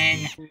whole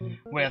thing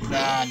with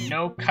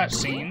no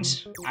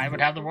cutscenes, I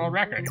would have the world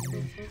record.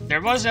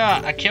 There was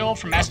a kill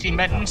from SD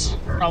Mittens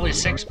probably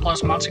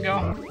 6+ months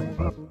ago,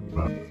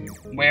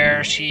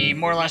 where she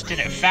more or less did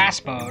it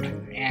fast mode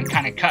and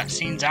kind of cut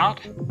scenes out.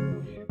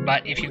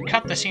 But if you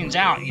cut the scenes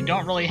out, you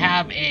don't really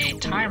have a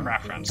time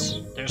reference.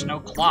 There's no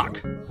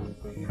clock.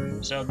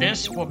 So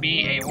this will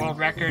be a world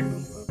record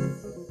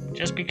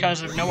just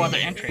because of no other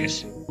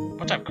entries.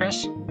 What's up,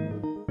 Chris?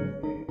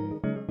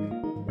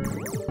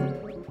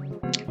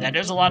 That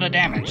is a lot of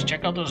damage.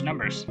 Check out those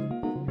numbers.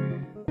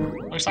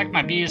 Looks like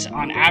my bees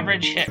on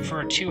average hit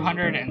for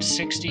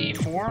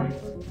 264.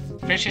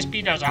 Vicious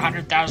Bee does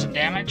 100,000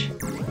 damage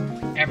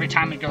every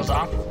time it goes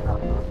off.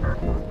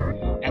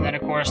 And then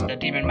of course the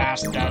Demon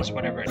Mask does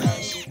whatever it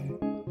does.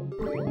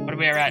 What are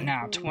we at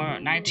now?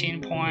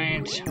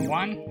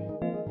 19.1?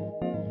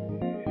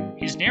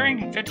 He's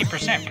nearing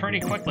 50% pretty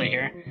quickly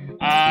here.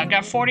 I've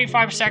got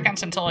 45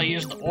 seconds until I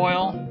use the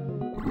oil.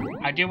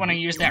 I do want to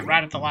use that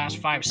right at the last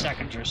 5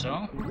 seconds or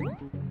so.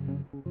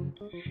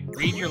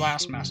 Read your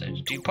last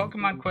message. Do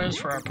Pokemon quiz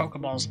for our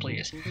Pokeballs,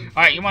 please.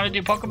 Alright, you want to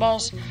do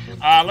Pokeballs?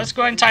 Let's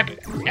go ahead and type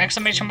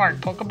exclamation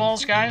mark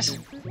Pokeballs, guys.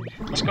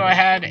 Let's go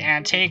ahead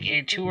and take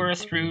a tour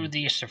through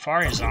the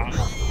Safari Zone.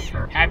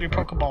 Have your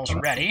Pokeballs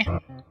ready.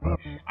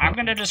 I'm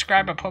going to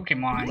describe a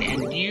Pokemon,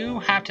 and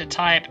you have to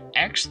type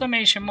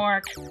exclamation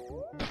mark,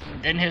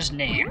 then his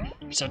name.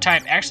 So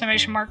type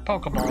exclamation mark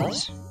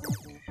Pokeballs.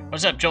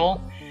 What's up, Joel?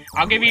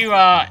 I'll give you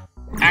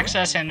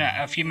access in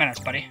a few minutes,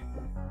 buddy.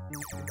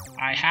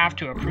 I have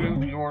to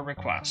approve your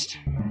request.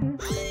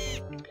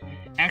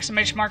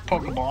 Exclamation mark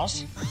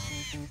Pokeballs.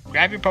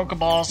 Grab your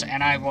Pokeballs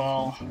and I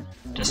will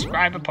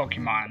describe a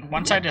Pokemon.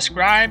 Once I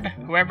describe,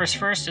 whoever's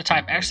first to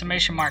type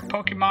exclamation mark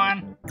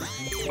Pokemon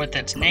with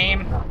its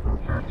name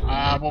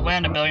will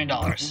win $1 million.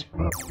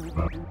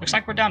 Looks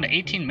like we're down to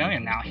 18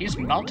 million now. He's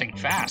melting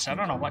fast. I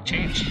don't know what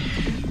changed.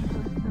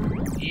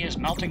 He is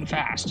melting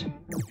fast.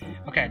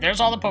 Okay, there's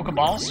all the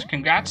Pokeballs.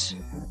 Congrats.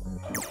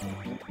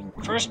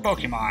 First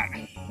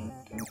Pokemon.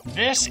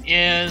 This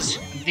is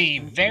the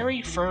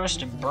very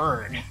first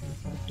bird.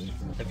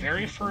 The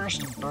very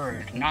first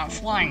bird. Not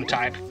flying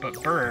type,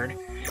 but bird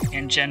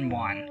in Gen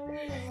 1.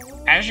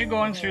 As you're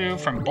going through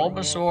from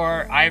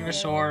Bulbasaur,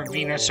 Ivysaur,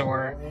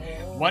 Venusaur,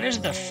 what is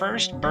the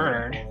first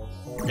bird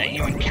that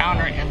you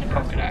encounter in the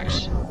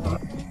Pokedex?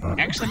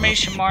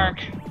 Exclamation mark,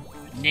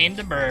 name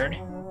the bird,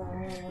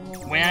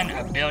 win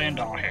 $1 billion.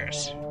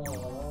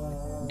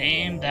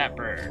 Name that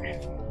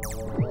bird.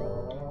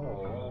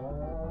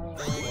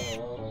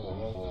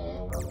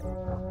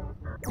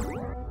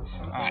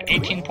 Alright,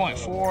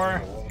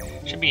 18.4.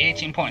 Should be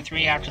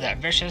 18.3 after that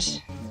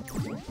Vicious.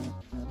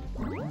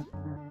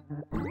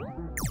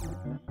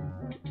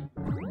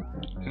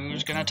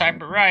 Who's gonna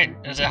type it right?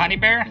 Is it Honey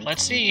Bear?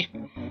 Let's see.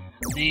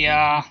 The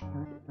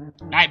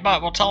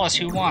Nightbot will tell us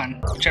who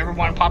won. Whichever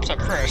one pops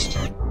up first.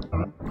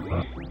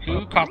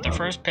 Who caught the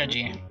first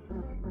Pidgey?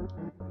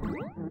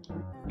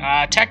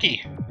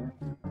 Techie.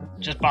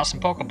 Just bought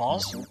some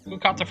Pokeballs. Who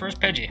caught the first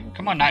Pidgey?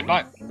 Come on,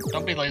 Nightbot.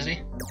 Don't be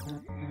lazy.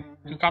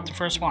 Who caught the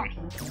first one?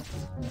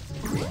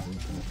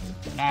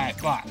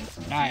 Nightbot.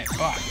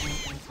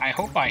 Nightbot. I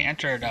hope I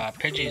entered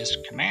Pidgey's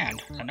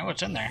command. I know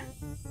it's in there.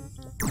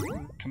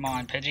 Come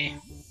on, Pidgey.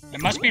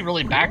 It must be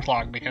really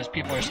backlogged because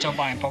people are still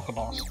buying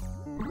Pokeballs.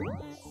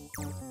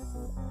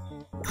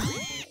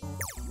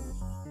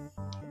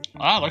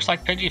 Well, looks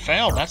like Pidgey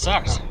failed. That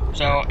sucks.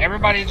 So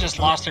everybody just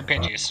lost their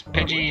Pidgeys.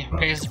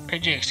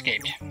 Pidgey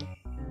escaped.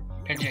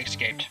 Pidgey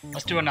escaped.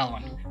 Let's do another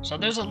one. So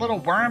there's a little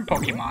worm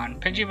Pokemon.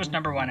 Pidgey was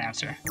 #1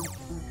 answer.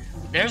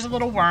 There's a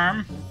little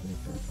worm.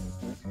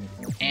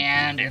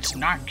 And it's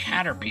not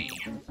Caterpie.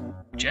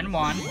 Gen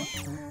 1.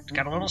 It's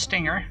got a little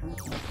stinger.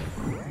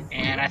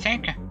 And I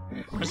think...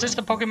 Was this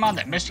the Pokemon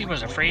that Misty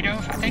was afraid of?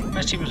 I think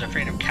Misty was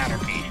afraid of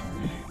Caterpie.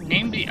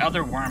 Name the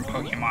other worm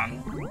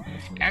Pokemon.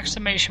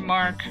 Exclamation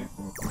mark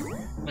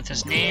with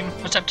his name.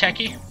 What's up,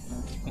 Techie?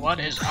 What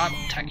is up,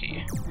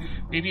 Techie?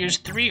 We've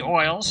used 3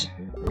 oils,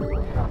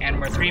 and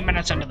we're 3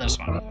 minutes into this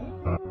one.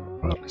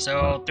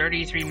 So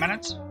 33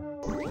 minutes,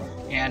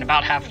 and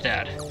about half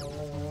dead.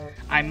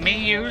 I may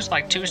use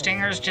like 2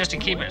 stingers just to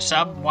keep it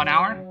sub 1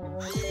 hour.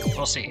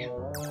 We'll see.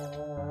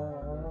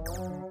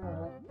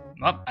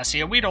 Oh, I see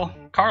a Weedle.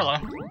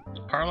 Carla.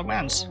 Carla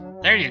wins.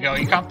 There you go,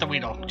 you caught the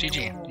Weedle.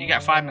 GG. You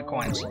got 5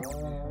 McCoins.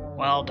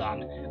 Well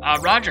done.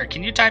 Roger,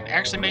 can you type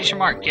exclamation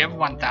mark give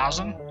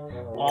 1000?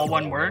 All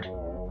one word.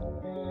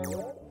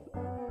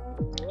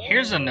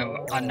 Here's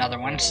another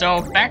one.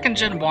 So back in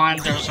Gen 1,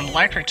 there was an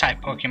electric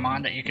type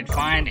Pokemon that you could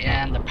find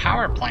in the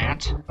power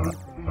plant.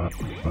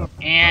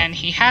 And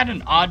he had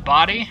an odd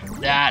body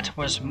that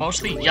was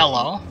mostly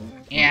yellow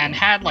and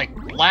had like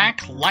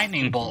black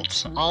lightning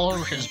bolts all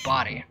over his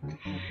body.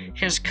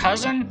 His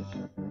cousin,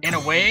 in a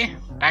way,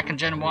 back in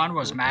Gen 1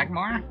 was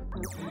Magmar.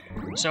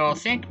 So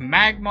think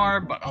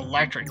Magmar, but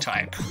electric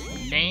type.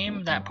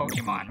 Name that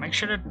Pokemon. Make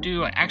sure to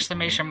do an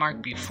exclamation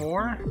mark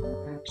before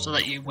so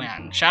that you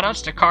win.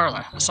 Shoutouts to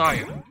Carla. I saw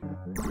you.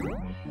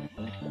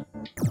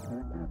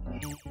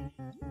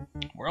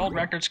 World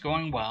record's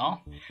going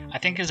well. I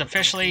think is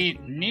officially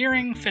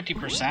nearing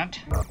 50%.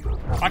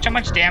 Watch how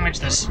much damage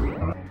this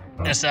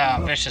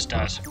Vicious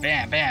does.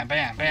 Bam, bam,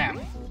 bam, bam.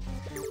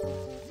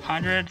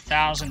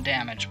 100,000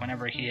 damage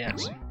whenever he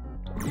hits.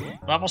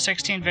 Level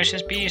 16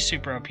 Vicious Bee,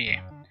 super OP.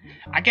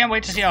 I can't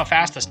wait to see how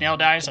fast the snail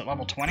dies at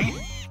level 20.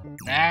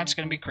 That's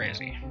gonna be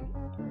crazy.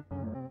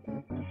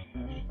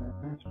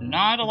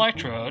 Not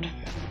Electrode.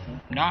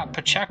 Not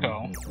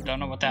Pacheco. Don't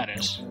know what that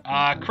is.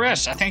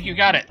 Chris, I think you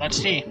got it. Let's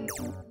see.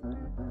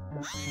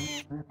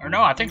 Or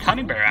no, I think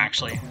Honeybear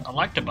actually.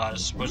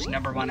 Electabuzz was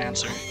 #1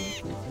 answer.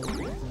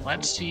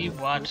 Let's see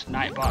what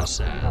Nightbot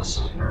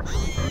says.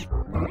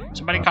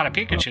 Somebody caught a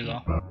Pikachu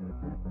though.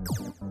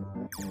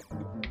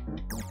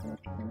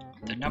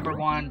 The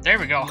 #1, there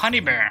we go,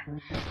 Honeybear.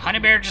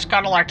 Honeybear just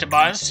got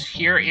Electabuzz.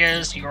 Here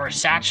is your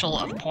satchel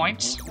of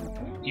points.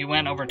 You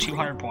win over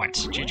 200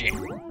 points. GG.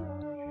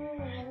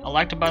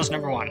 Electabuzz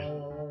 #1.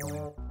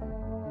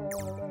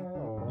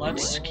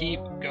 Let's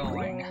keep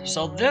going.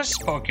 So this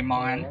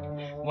Pokemon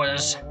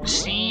was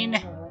seen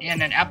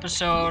in an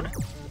episode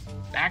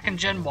back in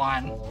Gen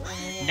 1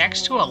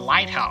 next to a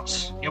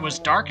lighthouse. It was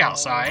dark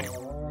outside,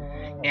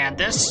 and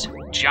this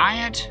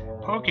giant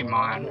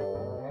Pokemon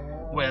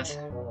with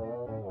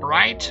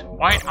bright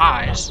white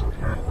eyes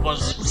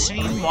was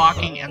seen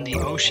walking in the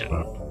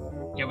ocean.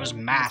 It was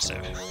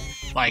massive,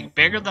 like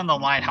bigger than the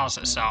lighthouse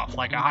itself,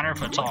 like 100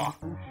 foot tall.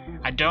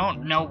 I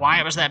don't know why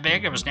it was that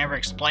big, it was never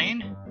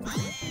explained,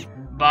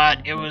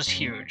 but it was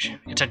huge.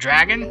 It's a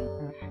dragon,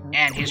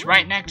 and he's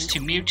right next to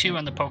Mewtwo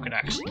in the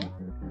Pokedex.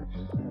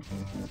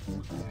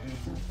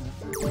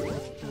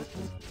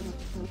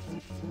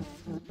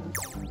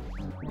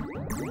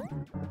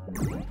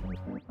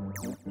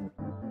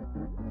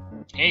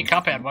 Hey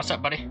Cuphead, what's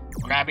up buddy?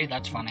 Krabby,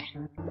 that's funny.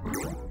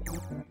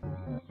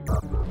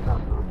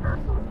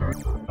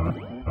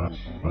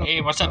 Hey,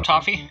 what's up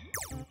Toffee?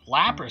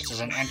 Lapras is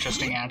an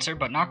interesting answer,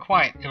 but not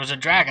quite. It was a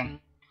dragon.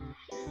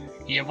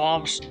 He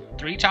evolves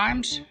 3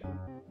 times?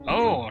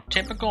 Oh,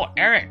 typical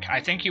Eric. I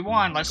think you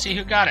won. Let's see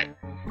who got it.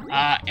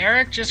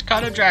 Eric just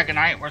caught a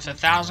Dragonite worth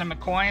 1,000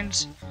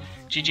 McCoins.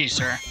 GG,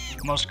 sir.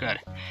 Most good.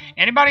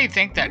 Anybody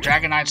think that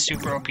Dragonite's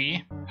super OP?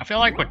 I feel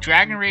like with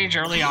Dragon Rage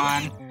early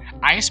on,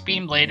 Ice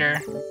Beam later,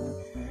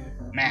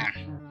 man,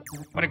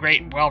 what a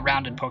great,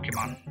 well-rounded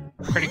Pokemon.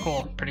 Pretty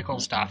cool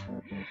stuff.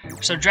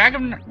 So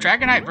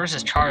Dragonite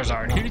versus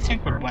Charizard, who do you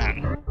think would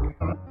win?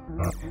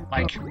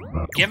 Like,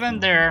 given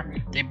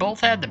they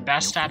both had the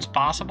best stats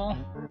possible,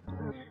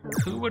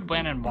 who would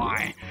win and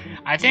why?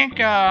 I think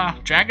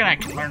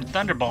Dragonite can learn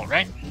Thunderbolt,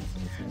 right?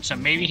 So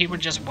maybe he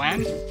would just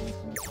win?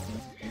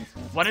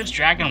 What is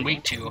Dragon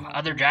weak to?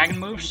 Other dragon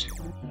moves?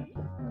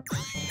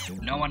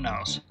 No one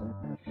knows.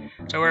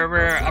 So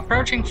we're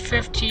approaching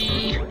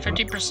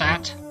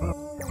 50%.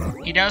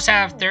 He does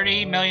have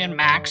 30 million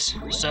max,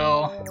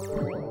 so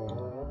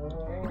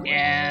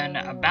in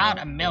about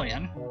a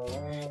million,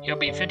 he'll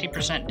be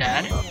 50%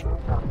 dead.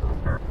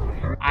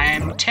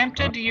 I'm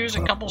tempted to use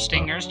a couple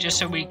stingers just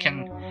so we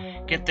can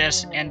get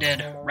this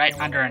ended right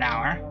under an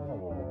hour.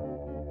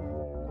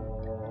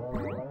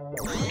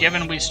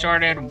 Given we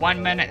started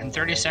 1 minute and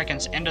 30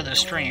 seconds into the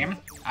stream,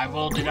 I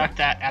will deduct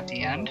that at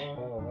the end.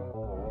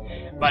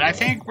 But I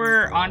think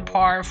we're on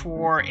par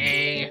for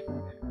a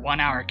 1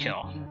 hour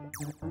kill.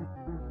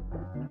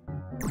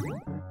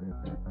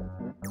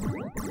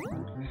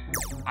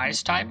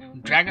 Ice type?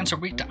 Dragons are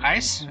weak to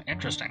ice?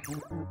 Interesting.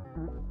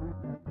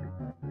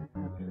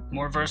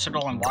 More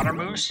versatile in water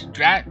moves?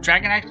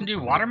 Dragonite can do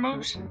water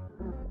moves?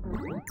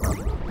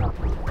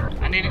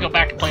 I need to go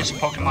back and play some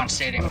Pokemon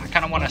Stadium. I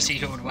kind of want to see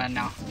who would win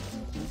now.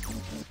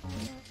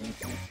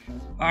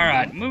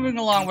 Alright, moving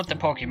along with the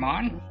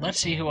Pokemon. Let's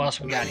see who else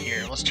we got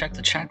here. Let's check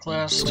the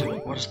checklist.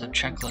 What does the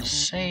checklist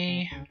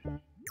say?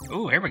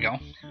 Ooh, here we go.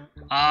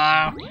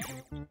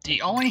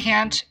 The only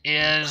hint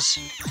is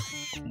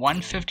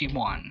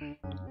 151.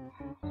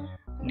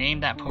 Name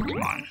that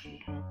Pokemon.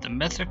 The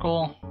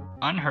mythical,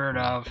 unheard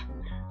of,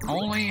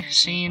 only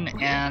seen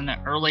in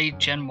early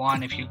Gen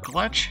 1 if you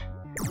glitch.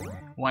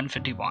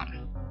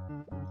 151.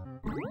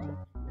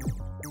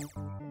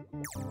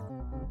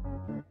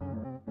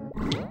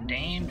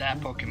 Name that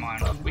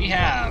Pokemon. We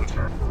have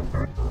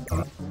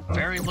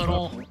very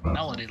little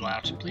Melody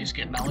left. Please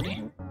get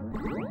Melody.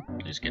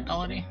 Please get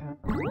Melody.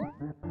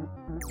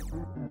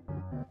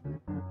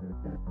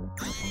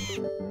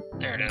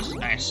 There it is.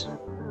 Nice.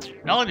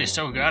 Melody's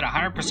so good.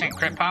 100%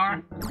 crit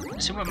power.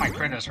 Let's see what my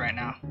crit is right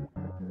now.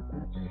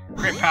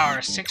 Crit power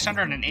is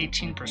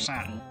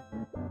 618%.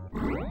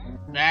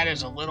 That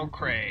is a little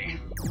cray.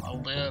 A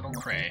little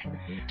cray.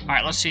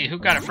 Alright, let's see. Who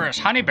got it first?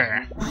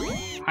 Honeybear.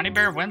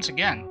 Honeybear wins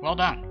again. Well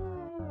done.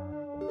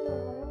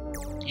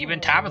 Even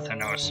Tabitha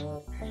knows.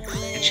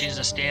 And she's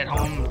a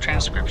stay-at-home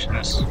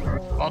transcriptionist.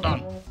 Well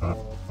done.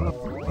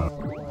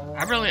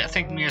 I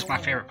think Mew is my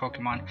favorite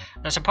Pokemon.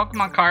 There's a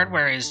Pokemon card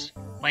where he's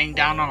laying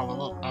down on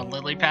a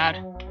lily pad.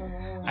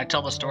 I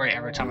tell the story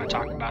every time I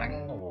talk about him.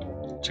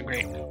 It's a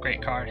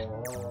great card.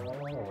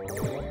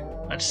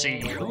 Let's see,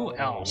 who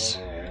else?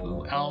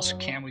 Who else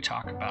can we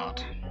talk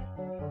about?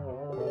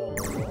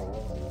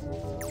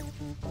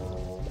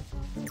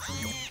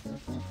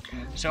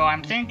 So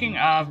I'm thinking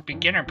of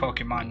beginner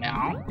Pokemon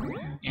now,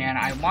 and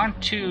I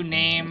want to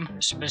name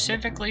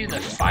specifically the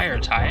fire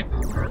type.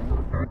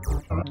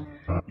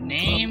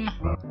 Name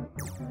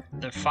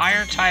the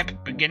fire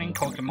type beginning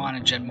Pokemon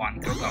in Gen 1.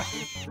 Go.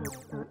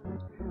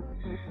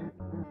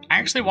 I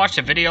actually watched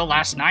a video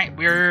last night.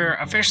 We're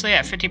officially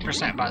at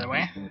 50%, by the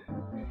way.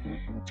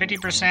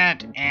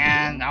 50%,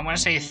 and I want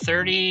to say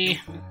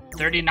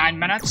 39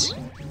 minutes.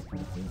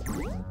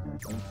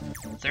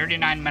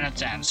 39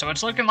 minutes in. So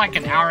it's looking like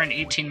an hour and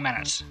 18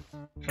 minutes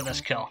for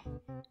this kill.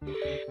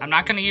 I'm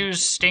not going to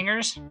use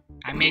stingers.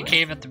 I may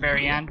cave at the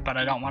very end, but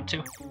I don't want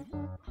to.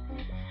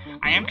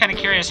 I am kind of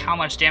curious how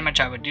much damage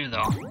I would do,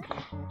 though,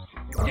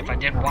 if I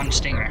did one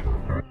stinger.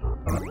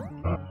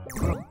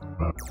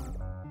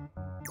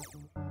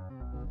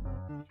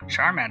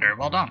 Charmander,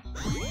 well done.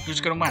 Who's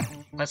going to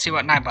win? Let's see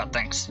what Nightbot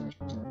thinks.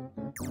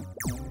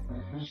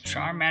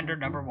 Charmander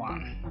number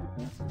 1.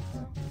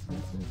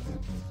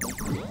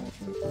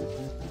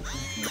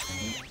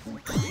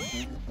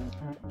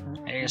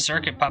 Hey,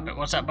 Circuit Puppet,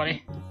 what's up,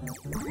 buddy?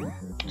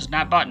 Does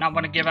Nightbot not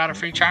want to give out a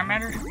free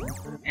Charmander?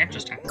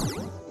 Interesting.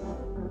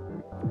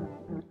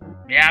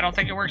 Yeah, I don't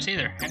think it works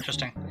either.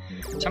 Interesting.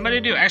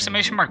 Somebody do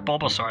exclamation mark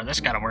Bulbasaur.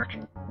 This gotta work.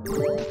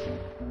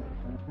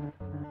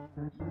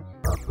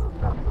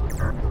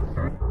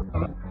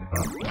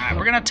 Alright,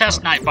 we're gonna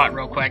test Nightbot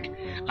real quick.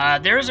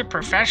 There is a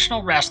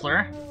professional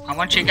wrestler. I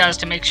want you guys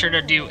to make sure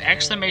to do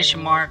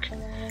exclamation mark,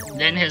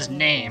 then his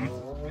name,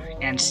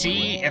 and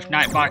see if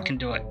Nightbot can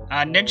do it.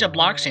 Ninja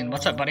Blockscene,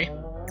 what's up, buddy?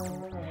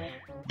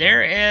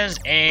 There is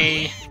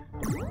a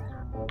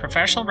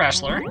professional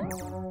wrestler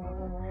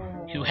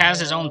who has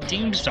his own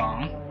theme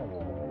song,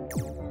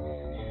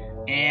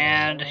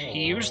 and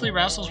he usually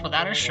wrestles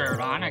without his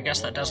shirt on. I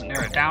guess that doesn't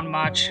narrow it down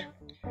much.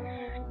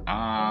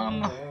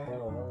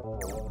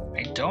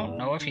 I don't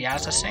know if he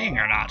has a saying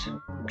or not.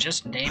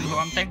 Just name who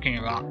I'm thinking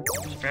about.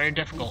 It's very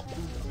difficult.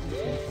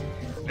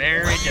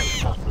 Very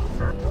difficult.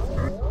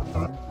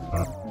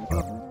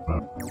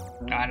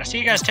 Alright, I see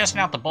you guys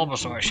testing out the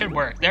Bulbasaur. It should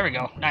work. There we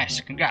go.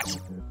 Nice. Congrats.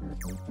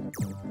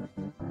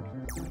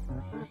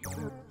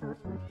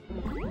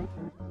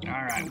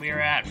 Alright, we are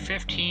at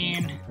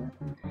 15.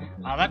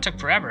 Wow, that took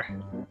forever.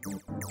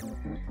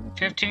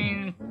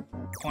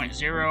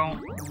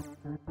 15.0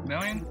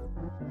 million.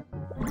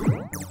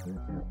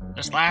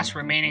 This last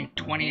remaining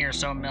 20 or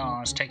so mil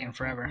is taking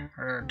forever.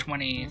 Or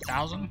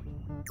 20,000.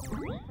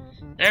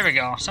 There we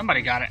go.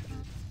 Somebody got it.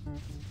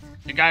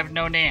 The guy with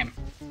no name.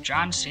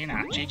 John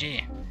Cena.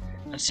 GG.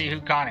 Let's see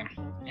who caught him.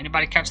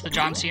 Anybody catch the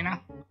John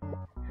Cena?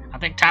 I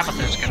think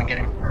Tabitha's gonna get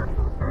him.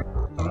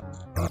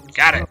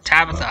 Got it.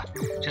 Tabitha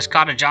just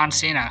caught a John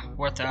Cena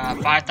worth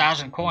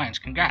 5,000 coins.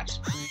 Congrats.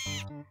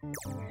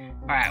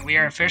 Alright, we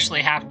are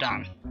officially half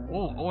done.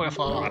 Ooh, oil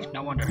fell off.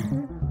 No wonder.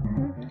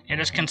 It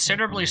is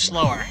considerably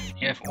slower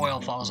if oil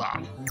falls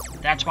off.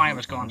 That's why it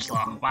was going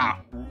slow. Wow.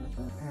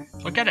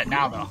 Look at it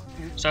now, though.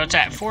 So it's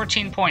at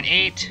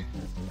 14.8.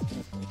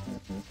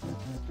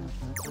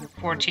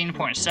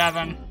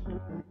 14.7.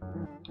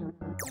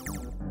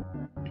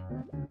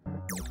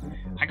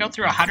 I go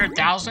through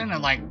 100,000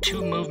 in like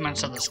 2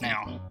 movements of the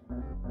snail.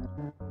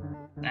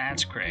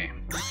 That's great.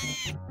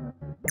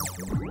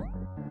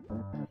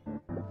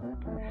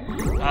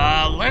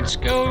 Let's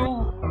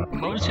go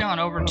mosey on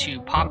over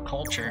to pop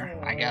culture.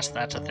 I guess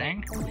that's a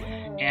thing.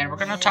 And we're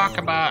gonna talk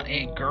about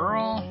a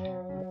girl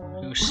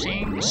who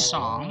sings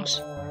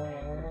songs.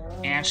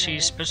 And she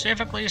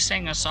specifically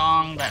sang a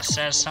song that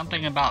says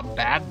something about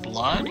bad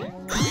blood.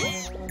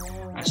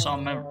 I saw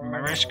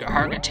Mariska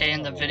Hargitay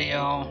in the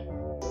video.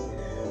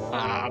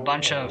 A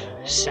bunch of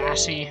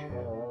sassy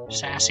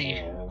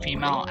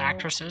female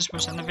actresses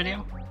was in the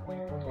video.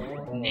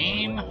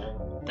 Name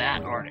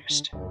that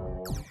artist.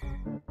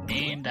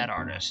 Name that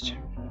artist.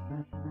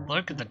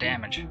 Look at the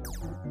damage.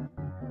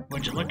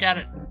 Would you look at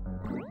it?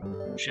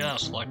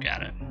 Just look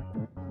at it.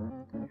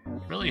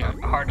 Really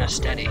hard to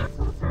steady.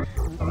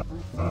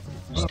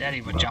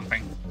 Steady with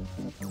jumping.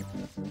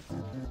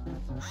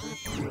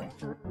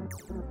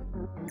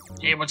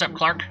 Hey, what's up,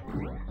 Clark?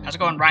 How's it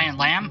going, Ryan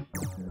Lamb?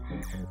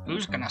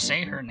 Who's gonna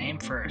say her name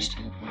first?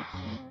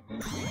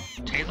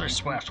 Taylor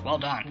Swift, well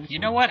done. You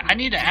know what? I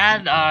need to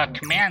add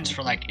commands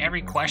for like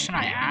every question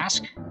I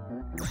ask.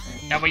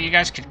 That way you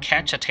guys could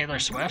catch a Taylor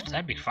Swift.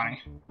 That'd be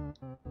funny.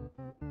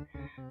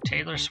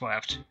 Taylor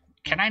Swift.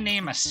 Can I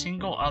name a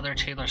single other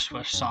Taylor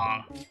Swift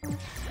song?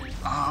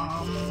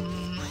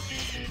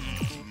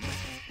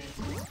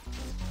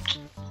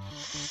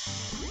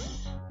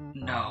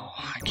 No,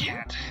 I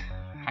can't.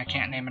 I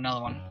can't name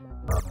another one.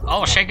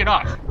 Oh, Shake It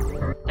Off.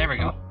 There we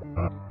go.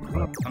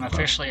 I'm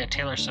officially a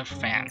Taylor Swift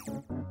fan.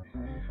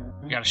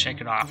 We gotta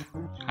shake it off.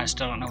 I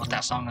still don't know what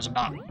that song is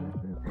about.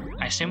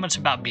 I assume it's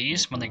about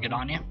bees when they get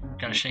on you.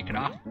 Gotta shake it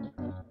off.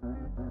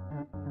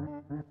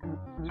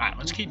 Alright,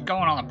 let's keep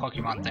going on the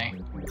Pokemon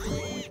thing.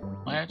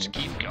 Let's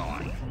keep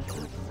going.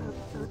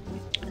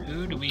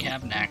 Who do we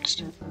have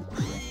next?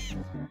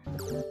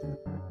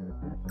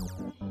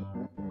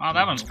 Oh,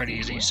 that one's pretty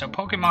easy. So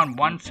Pokemon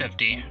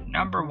 150,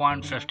 number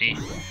 150,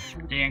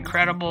 the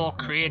incredible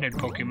created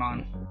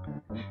Pokemon.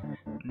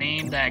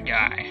 Name that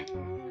guy.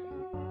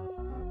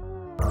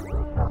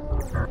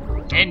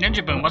 Hey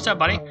Ninja Boom, what's up,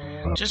 buddy?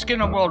 Just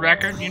getting a world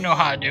record, you know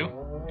how I do.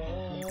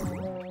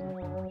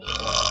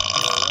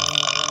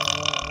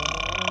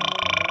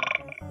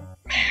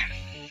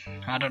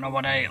 Man, I don't know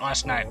what I ate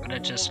last night, but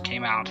it just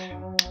came out.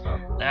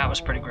 That was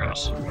pretty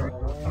gross.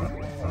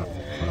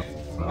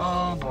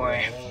 Oh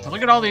boy.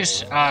 Look at all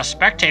these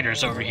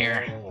spectators over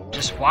here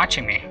just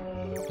watching me.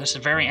 This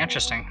is very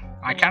interesting.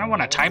 I kind of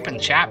want to type in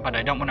chat, but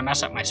I don't want to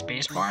mess up my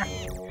spacebar.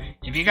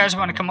 If you guys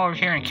want to come over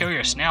here and kill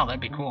your snail,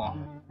 that'd be cool.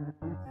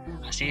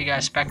 I see you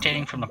guys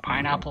spectating from the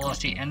pineapple. I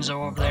see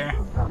Enzo over there.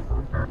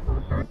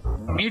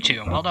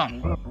 Mewtwo, well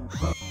done.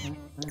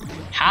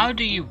 How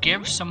do you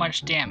give so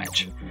much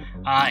damage?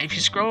 If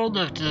you scroll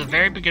to the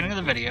very beginning of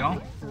the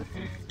video,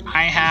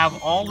 I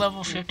have all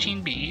level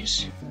 15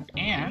 bees,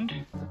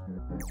 and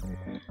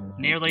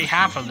nearly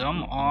half of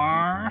them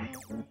are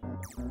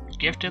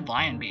gifted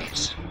lion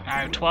bees.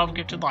 I have 12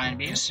 gifted lion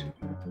bees.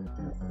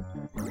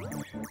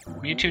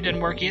 Mewtwo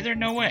didn't work either?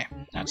 No way.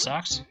 That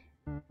sucks.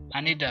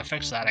 I need to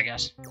fix that, I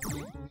guess.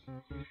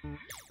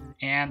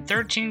 And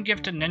 13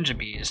 gifted ninja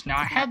bees. Now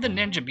I have the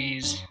ninja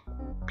bees.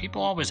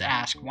 People always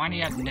ask, why do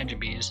you have the ninja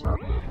bees?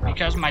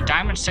 Because my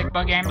diamond stick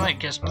bug amulet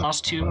gives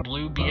 +2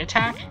 blue bee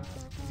attack.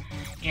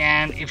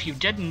 And if you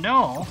didn't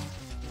know,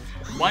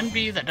 one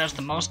bee that does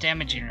the most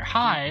damage in your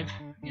hive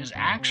is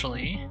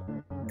actually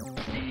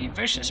the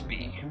vicious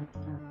bee.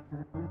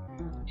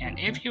 And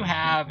if you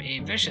have a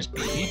vicious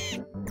bee,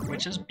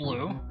 which is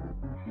blue,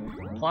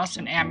 plus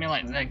an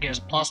amulet that gives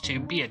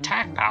 +2 bee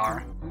attack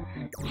power,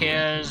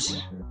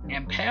 his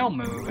Impale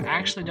move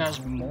actually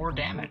does more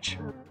damage.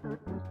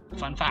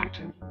 Fun fact.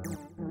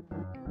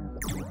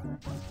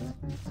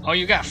 Oh,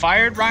 you got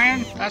fired,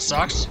 Ryan? That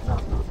sucks.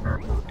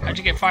 How'd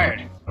you get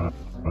fired?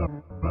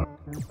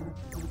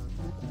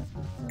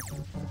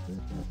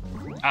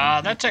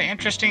 That's an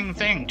interesting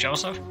thing,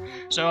 Joseph.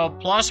 So,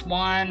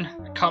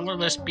 +1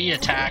 colorless bee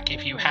attack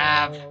if you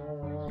have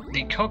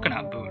the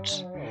coconut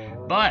boots.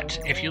 But,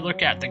 if you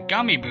look at the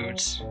gummy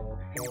boots,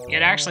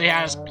 it actually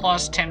has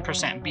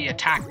 +10% bee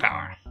attack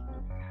power.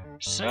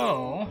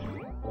 So,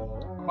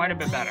 quite a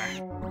bit better.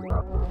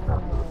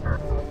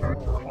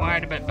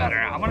 Quite a bit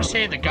better. I want to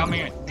say the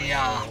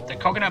the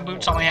coconut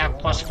boots only have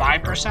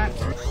 +5%.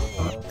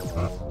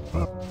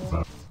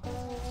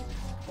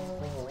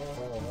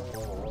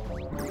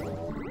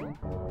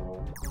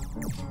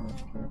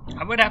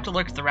 I would have to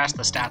look at the rest of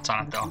the stats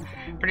on it though.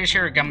 Pretty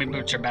sure gummy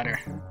boots are better.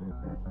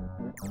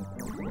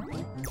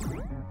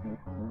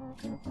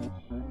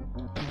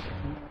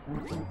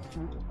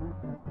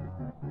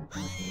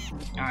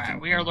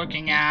 Alright, we are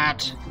looking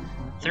at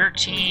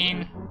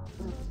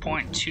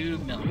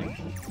 13.2 million.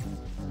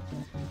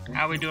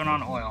 How are we doing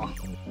on oil?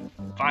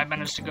 5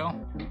 minutes to go.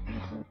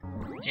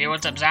 Hey,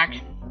 what's up, Zach?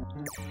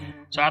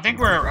 So I think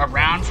we're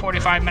around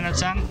 45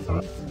 minutes in.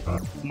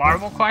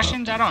 Marvel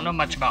questions? I don't know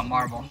much about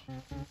Marvel.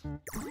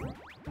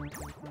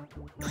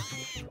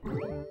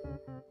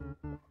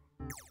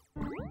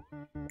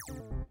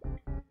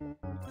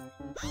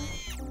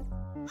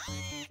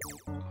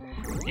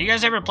 You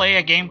guys ever play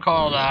a game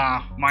called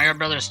Mario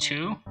Brothers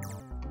 2?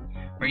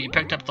 Where you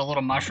picked up the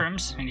little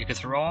mushrooms and you could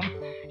throw them,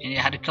 and you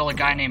had to kill a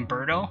guy named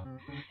Birdo?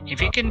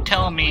 If you can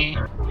tell me,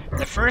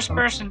 the first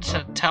person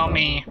to tell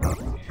me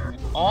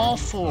all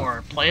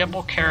 4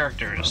 playable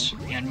characters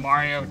in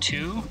Mario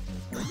 2,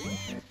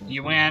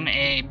 you win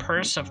a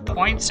purse of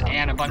points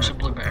and a bunch of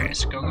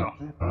blueberries. Go, go.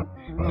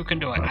 Who can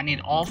do it? I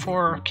need all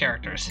 4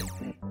 characters.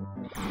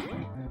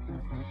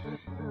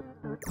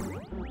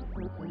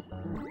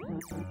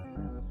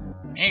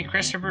 Hey,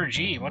 Christopher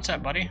G. What's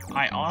up, buddy?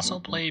 I also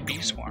play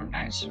Bee Swarm.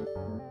 Nice.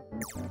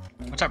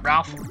 What's up,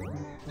 Ralph?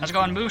 How's it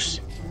going, Moose?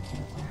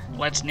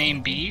 Let's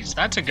name bees.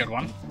 That's a good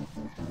one.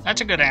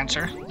 That's a good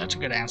answer. That's a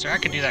good answer. I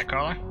could do that,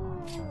 Carla.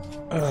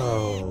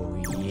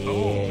 Oh, yeah.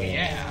 Oh,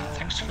 yeah.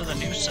 Thanks for the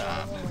new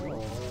sub.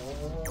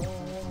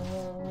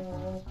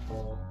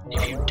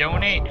 If you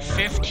donate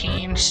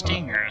 15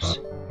 stingers,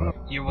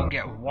 you will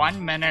get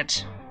 1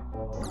 minute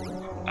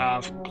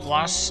of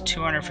plus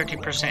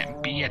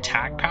 250% bee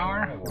attack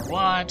power?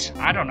 What?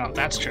 I don't know if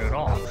that's true at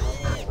all.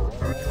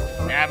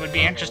 That would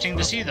be interesting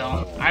to see,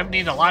 though. I would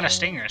need a lot of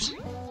stingers.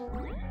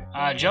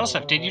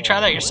 Joseph, did you try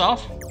that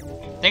yourself?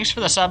 Thanks for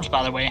the subs,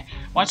 by the way.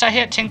 Once I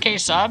hit 10k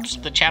subs,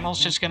 the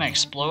channel's just gonna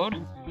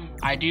explode.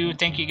 I do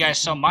thank you guys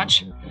so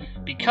much,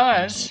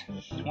 because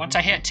once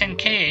I hit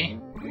 10k,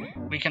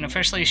 we can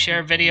officially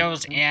share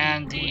videos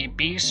in the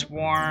Bee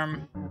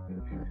Swarm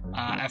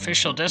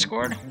official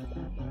Discord.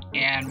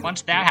 And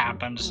once that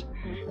happens,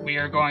 we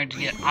are going to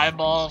get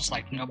eyeballs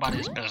like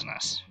nobody's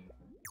business.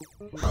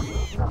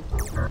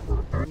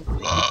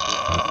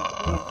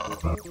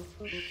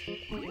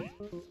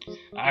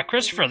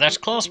 Christopher, that's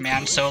close,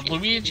 man. So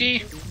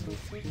Luigi,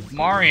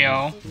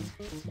 Mario,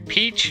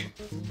 Peach,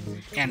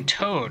 and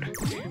Toad.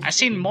 I've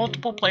seen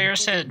multiple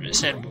players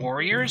said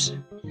warriors.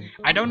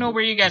 I don't know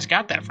where you guys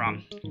got that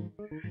from.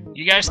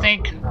 You guys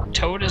think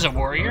Toad is a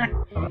warrior?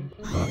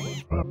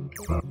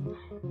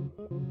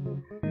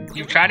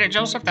 You've tried it,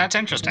 Joseph? That's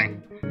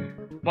interesting.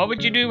 What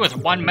would you do with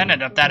 1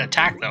 minute of that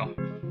attack, though?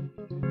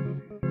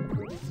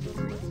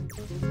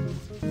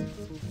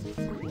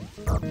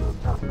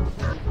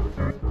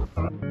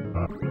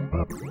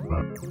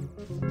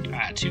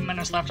 Alright, 2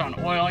 minutes left on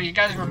oil. You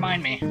guys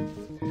remind me.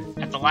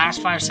 At the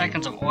last 5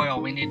 seconds of oil,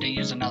 we need to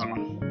use another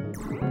one.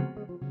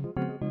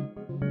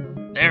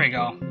 There we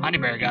go. Honey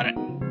Bear got it.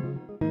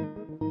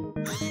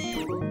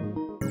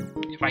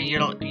 if I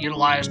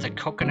utilize the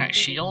coconut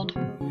shield.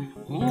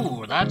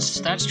 Ooh,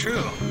 that's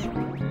true.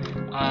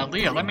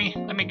 Leah, let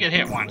me get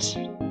hit once.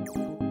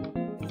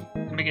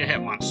 Let me get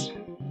hit once.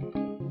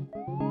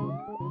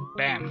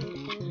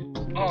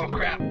 Bam. Oh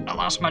crap, I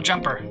lost my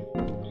jumper.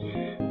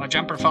 My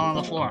jumper fell on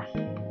the floor.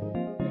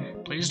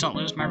 Please don't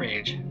lose my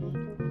rage.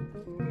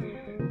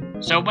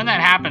 So when that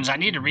happens, I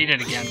need to read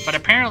it again, but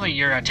apparently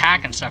your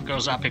attack and stuff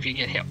goes up if you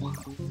get hit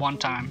one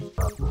time.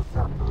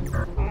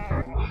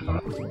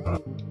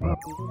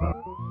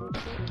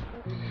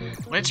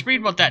 Let's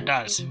read what that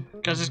does,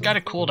 because it's got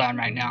a cooldown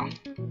right now.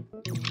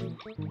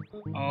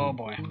 Oh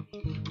boy.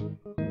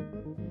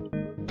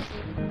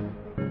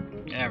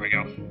 There we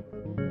go.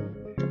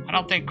 I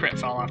don't think crit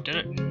fell off, did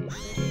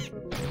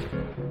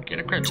it? Get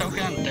a crit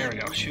token? There we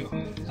go. Shoo.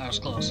 That was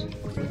close.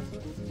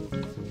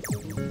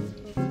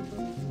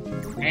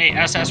 Hey,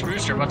 SS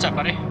Rooster, what's up,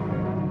 buddy?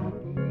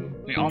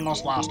 We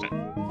almost lost it.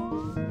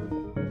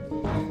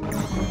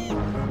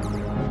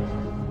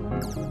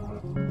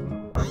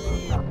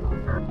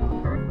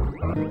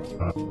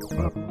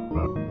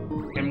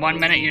 In 1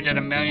 minute, you did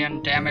 1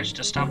 million damage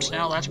to Stump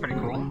Snail. That's pretty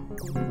cool.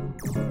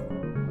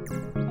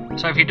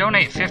 So if you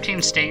donate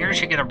 15 stingers,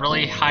 you get a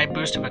really high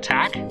boost of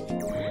attack.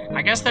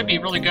 I guess that'd be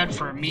really good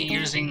for me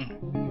using,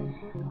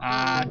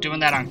 doing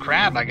that on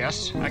Crab, I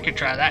guess. I could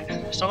try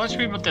that. So let's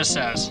read what this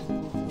says.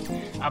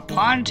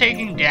 Upon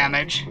taking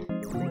damage,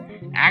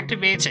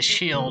 activates a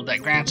shield that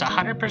grants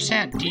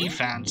 100%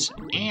 defense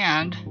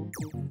and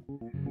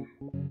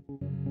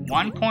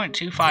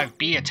 1.25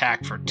 B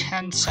attack for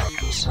 10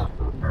 seconds.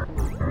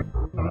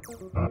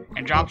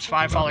 And drops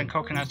 5 falling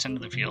coconuts into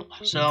the field.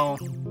 So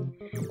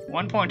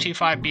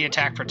 1.25 B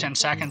attack for 10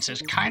 seconds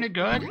is kind of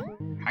good.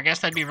 I guess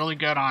that'd be really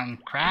good on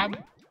Crab.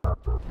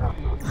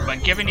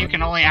 But given you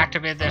can only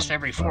activate this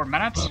every 4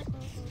 minutes,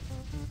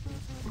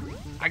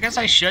 I guess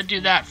I should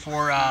do that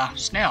for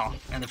Snail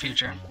in the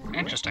future.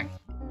 Interesting.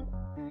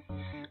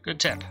 Good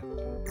tip.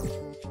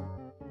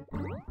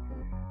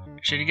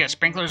 Should you get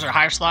sprinklers or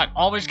hive slot?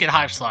 Always get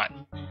hive slot.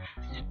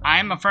 I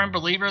am a firm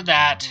believer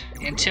that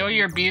until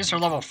your bees are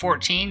level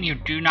 14, you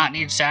do not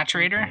need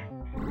saturator.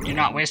 Do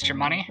not waste your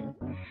money.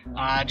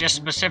 Just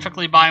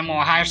specifically buy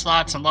more hive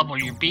slots and level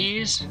your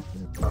bees.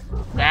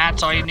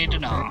 That's all you need to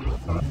know.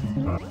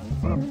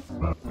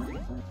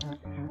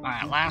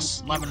 Alright,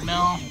 last 11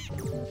 mil.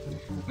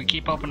 We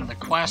keep opening the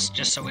quest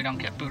just so we don't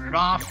get booted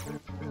off.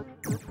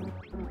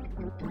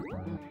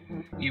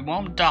 You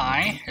won't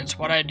die. It's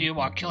what I do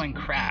while killing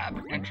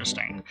Crab.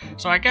 Interesting.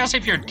 So I guess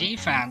if your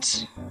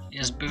defense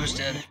is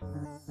boosted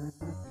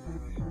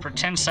for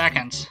 10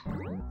 seconds,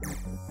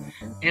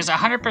 is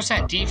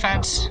 100%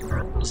 defense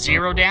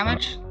 0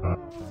 damage?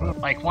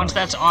 Like once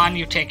that's on,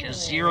 you take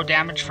 0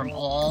 damage from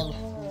all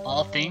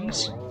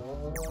things?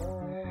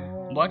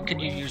 What could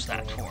you use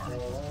that for?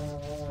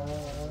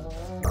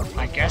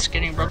 I guess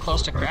getting real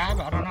close to Crab?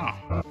 I don't know.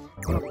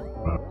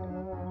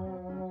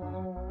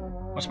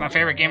 What's my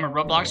favorite game of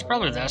Roblox?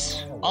 Probably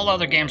this. All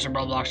other games in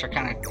Roblox are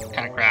kind of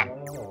crap.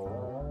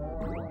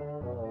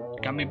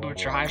 Gummy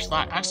boots or hive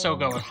slot? I'd still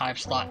go with hive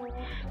slot.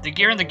 The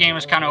gear in the game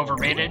is kind of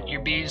overrated.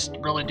 Your bees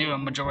really do a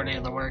majority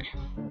of the work.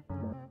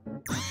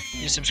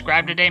 You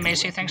subscribed today,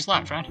 Macy? Thanks a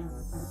lot, friend.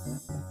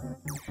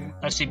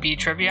 Let's see, bee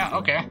trivia?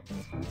 Okay.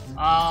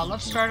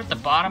 Let's start at the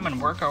bottom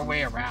and work our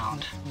way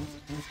around.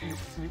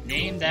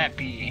 Name that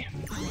bee.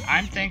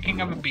 I'm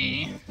thinking of a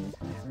bee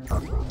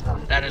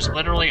that is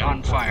literally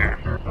on fire.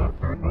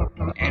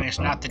 And it's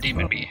not the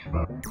demon bee.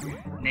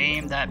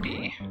 Name that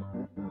bee.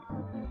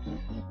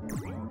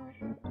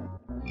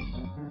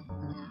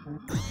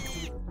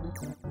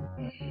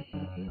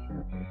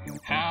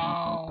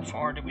 How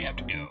far do we have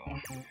to go?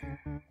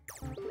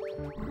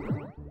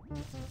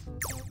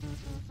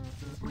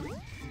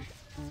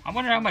 I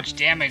wonder how much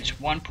damage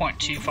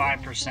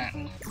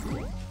 1.25%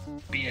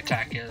 bee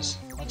attack is.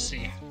 Let's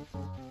see.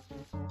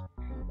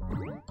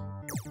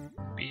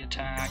 Bee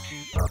attack.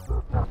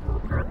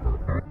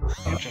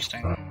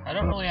 Interesting. I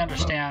don't really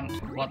understand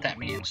what that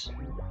means.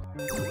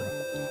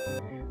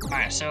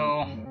 Alright,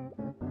 so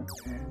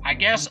I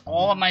guess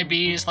all of my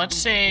bees, let's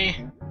say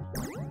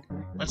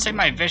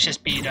my vicious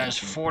bee does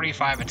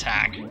 45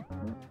 attack.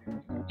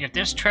 If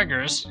this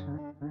triggers,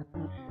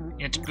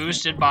 it's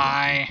boosted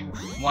by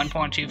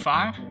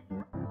 1.25,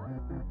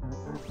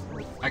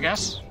 I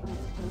guess.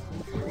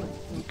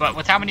 But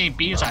with how many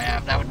bees I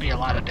have, that would be a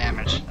lot of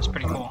damage. That's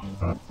pretty cool.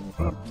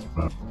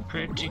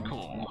 Pretty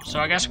cool. So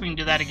I guess we can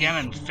do that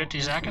again in 50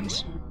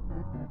 seconds.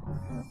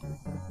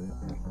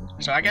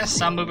 So I guess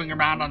some moving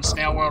around on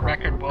Snail World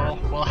Record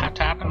will have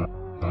to happen.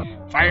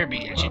 Fire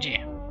bee,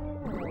 GG.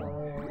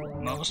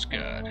 Most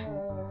good.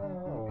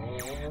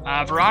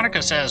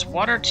 Veronica says,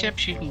 what are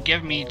tips you can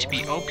give me to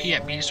be OP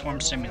at Bee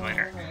Swarm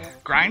Simulator?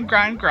 Grind,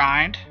 grind,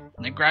 grind,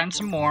 and then grind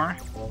some more.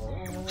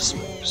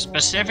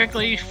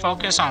 Specifically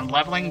focus on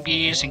leveling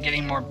bees and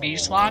getting more bee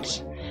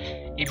slots.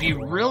 If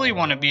you really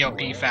want to be OP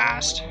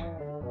fast,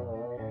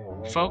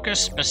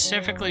 focus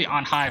specifically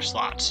on hive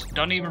slots.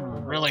 Don't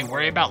even really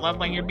worry about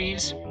leveling your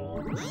bees.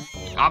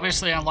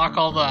 Obviously unlock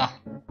all the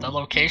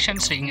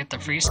locations so you can get the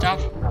free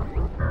stuff.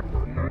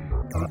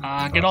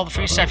 Get all the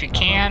free stuff you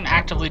can.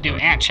 Actively do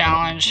ant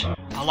challenge.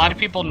 A lot of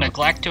people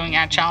neglect doing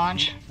ant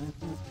challenge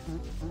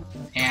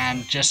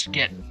and just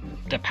get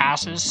the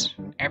passes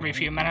every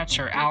few minutes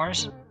or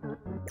hours.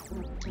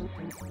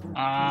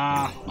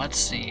 Let's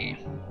see.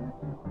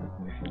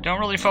 Don't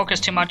really focus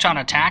too much on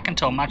attack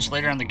until much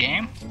later in the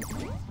game.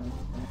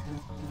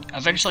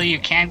 Eventually you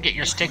can get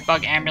your stick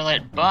bug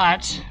amulet,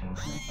 but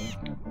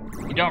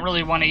you don't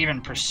really want to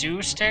even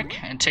pursue stick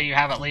until you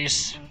have at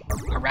least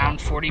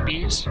around 40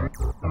 bees,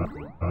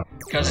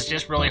 because it's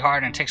just really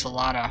hard and it takes a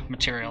lot of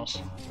materials.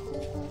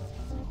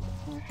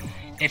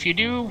 If you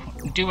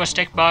do a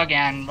stick bug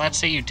and let's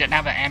say you didn't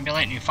have an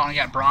amulet and you finally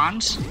got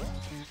bronze,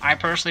 I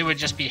personally would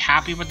just be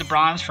happy with the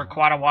bronze for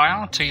quite a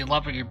while until you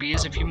level your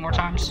bees a few more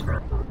times.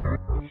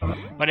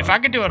 But if I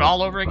could do it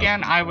all over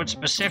again, I would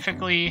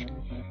specifically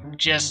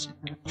just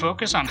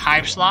focus on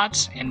hive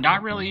slots and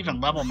not really even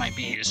level my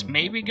bees.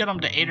 Maybe get them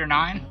to 8 or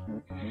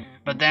 9,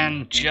 but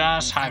then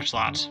just hive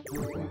slots.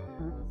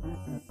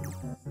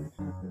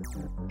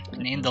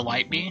 Name the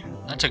light bee.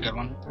 That's a good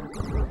one.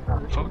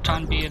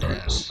 Photon bee it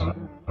is.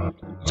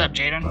 What's up,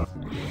 Jaden?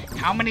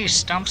 How many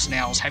stump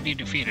snails have you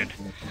defeated?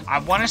 I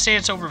want to say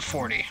it's over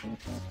 40.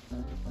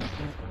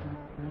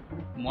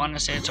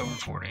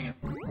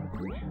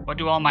 What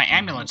do all my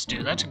amulets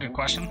do? That's a good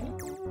question.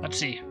 Let's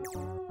see.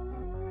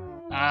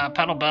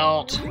 Petal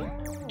belt.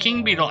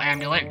 King beetle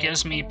amulet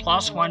gives me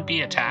 +1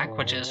 bee attack,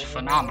 which is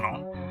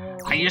phenomenal.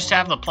 I used to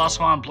have the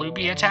 +1 blue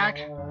bee attack,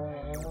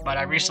 but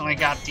I recently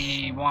got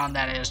the one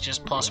that is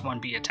just +1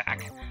 bee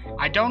attack.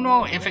 I don't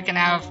know if it can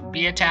have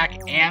bee attack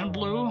and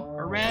blue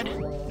or red.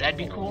 That'd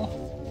be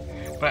cool.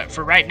 But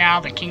for right now,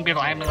 the king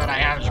beetle amulet I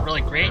have is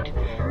really great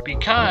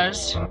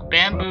because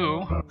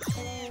bamboo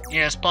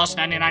is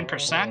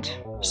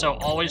 +99%, so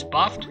always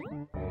buffed.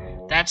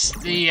 That's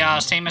the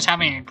same as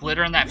having a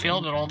glitter in that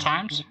field at all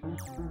times.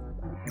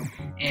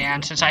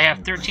 And since I have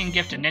 13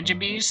 gifted ninja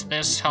bees,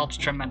 this helps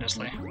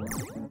tremendously.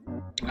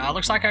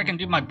 Looks like I can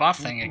do my buff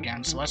thing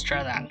again, so let's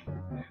try that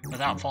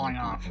without falling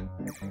off.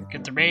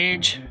 Get the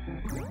rage.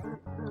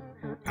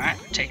 Alright,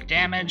 take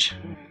damage.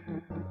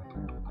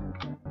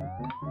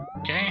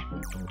 Okay.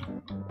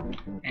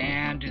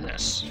 And do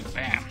this.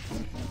 Bam.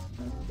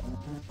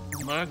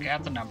 Look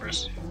at the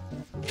numbers.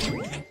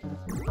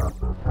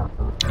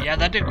 Yeah,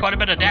 that did quite a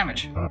bit of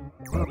damage.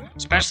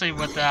 Especially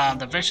with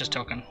the vicious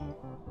token.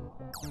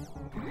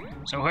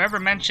 So whoever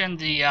mentioned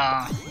the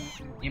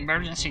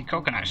emergency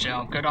coconut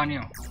shell, good on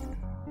you.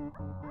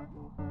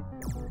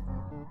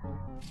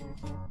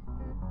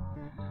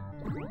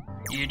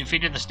 You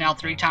defeated the snail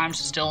 3 times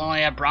and still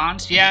only have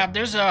bronze? Yeah,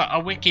 there's a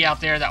wiki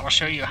out there that will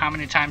show you how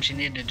many times you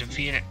need to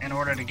defeat it in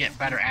order to get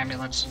better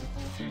amulets.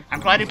 I'm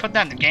glad he put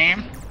that in the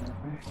game,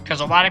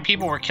 because a lot of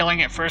people were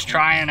killing it first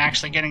try and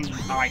actually getting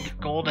like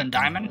gold and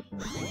diamond.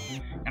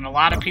 And a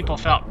lot of people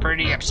felt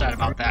pretty upset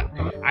about that.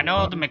 I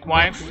know the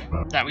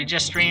McWife that we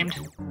just streamed,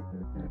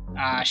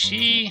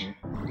 she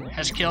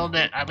has killed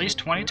it at least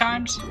 20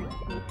 times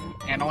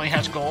and only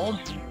has gold.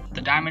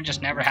 The diamond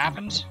just never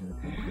happens.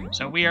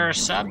 So we are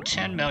sub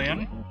 10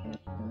 million.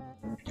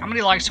 How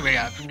many likes do we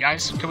have,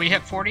 guys? Can we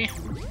hit 40?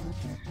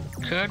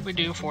 Could we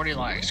do 40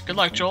 likes? Good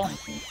luck, Joel.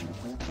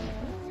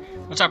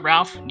 What's up,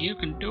 Ralph? You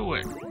can do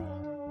it.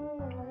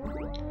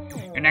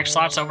 Your next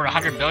slot's over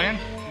 100 billion.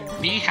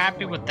 Be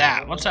happy with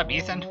that. What's up,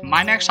 Ethan?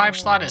 My next hive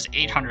slot is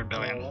 800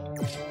 billion.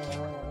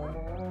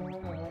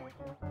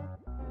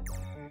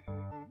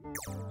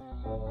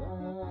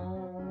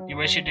 You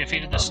wish you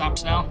defeated the stump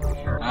snail?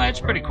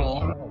 It's pretty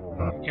cool.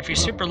 If you're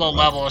super low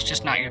level, it's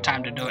just not your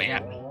time to do it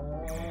yet.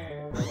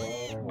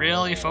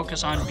 Really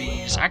focus on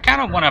bees. I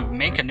kind of want to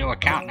make a new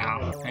account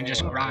now and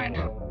just grind.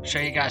 Show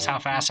you guys how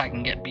fast I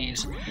can get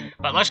bees.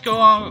 But let's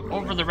go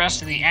over the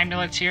rest of the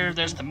amulets here.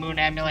 There's the moon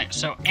amulet.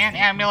 So ant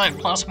amulet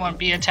 +1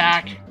 bee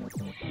attack.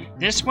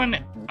 This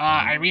one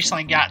I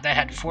recently got that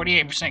had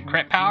 48%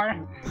 crit power.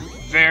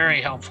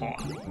 Very helpful.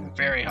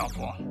 Very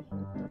helpful.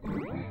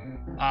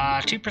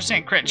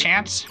 2% crit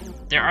chance.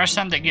 There are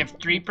some that give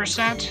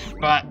 3%,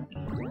 but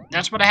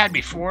that's what I had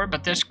before,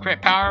 but this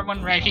crit power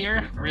one right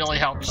here really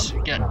helps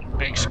get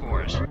big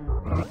scores.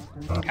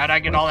 How'd I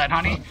get all that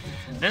honey?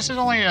 This is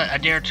only a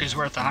day or two's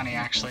worth of honey,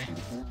 actually.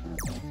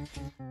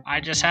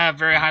 I just have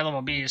very high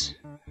level bees.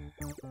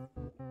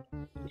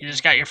 You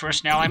just got your first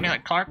snail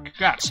amulet, Clark?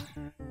 Congrats.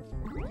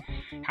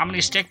 How many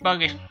stick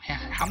bugs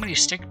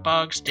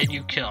did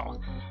you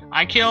kill?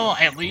 I kill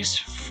at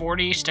least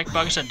 40 stick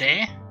bugs a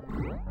day.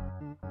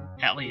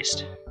 At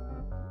least.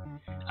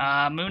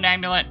 Moon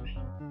amulet.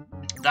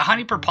 The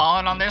honey per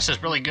pollen on this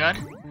is really good.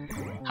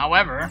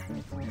 However,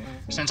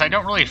 since I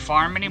don't really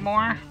farm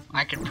anymore,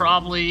 I could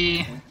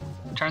probably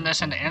turn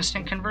this into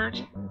instant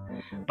convert.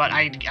 But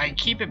I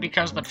keep it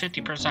because of the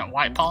 50%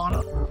 white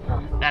pollen.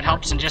 That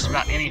helps in just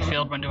about any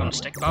field when doing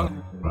stick bug.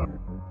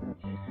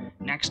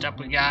 Next up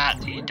we got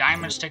the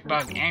diamond stick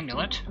bug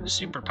amulet.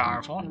 Super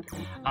powerful.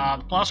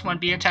 The +1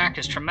 bee attack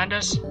is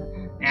tremendous.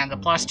 And the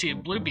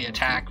 +2 blue bee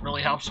attack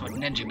really helps with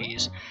ninja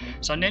bees.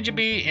 So ninja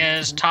bee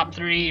is top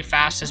 3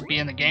 fastest bee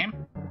in the game.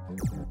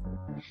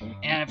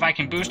 And if I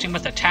can boost him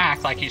with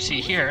attack like you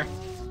see here,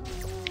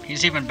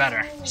 he's even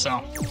better.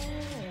 So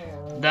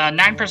the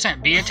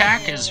 9% B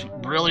attack is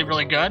really,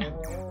 really good.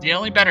 The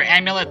only better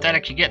amulet that I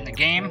could get in the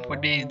game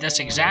would be this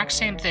exact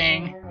same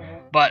thing,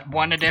 but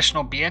 1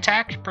 additional B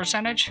attack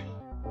percentage.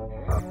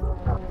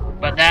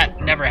 But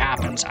that never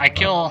happens. I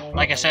kill,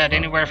 like I said,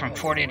 anywhere from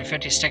 40 to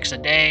 50 sticks a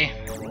day.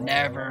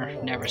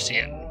 Never see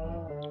it.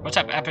 What's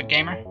up, Epic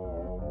Gamer?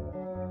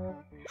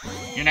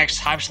 Your next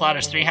hive slot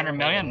is 300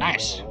 million?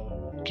 Nice.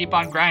 Keep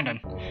on grinding.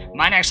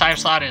 My next hive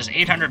slot is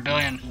 800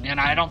 billion, and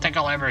I don't think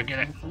I'll ever get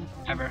it.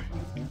 Ever.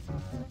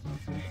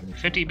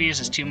 50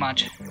 Bs is too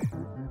much.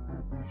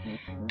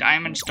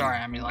 Diamond Star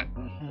Amulet.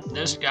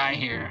 This guy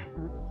here.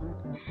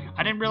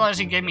 I didn't realize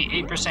he gave me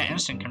 8%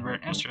 instant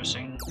convert.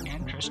 Interesting.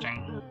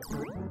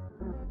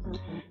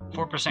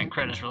 4%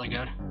 crit is really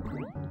good.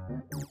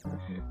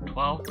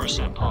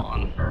 12%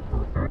 pollen.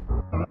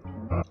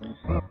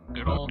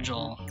 Good old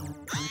Joel.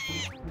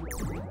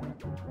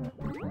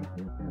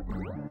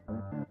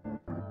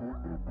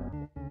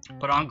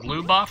 Put on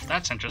glue buff?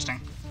 That's interesting.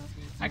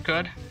 I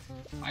could.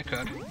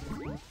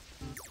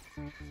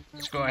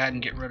 Let's go ahead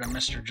and get rid of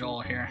Mr.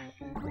 Joel here.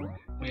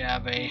 We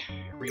have a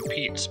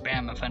repeat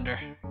spam offender.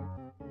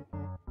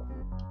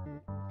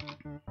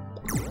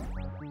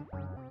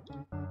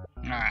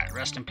 Alright,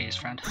 rest in peace,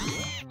 friend.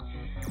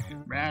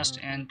 Rest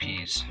in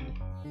peace.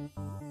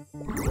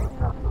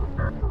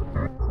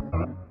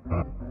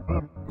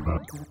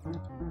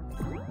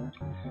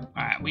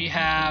 Alright, we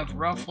have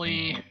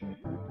roughly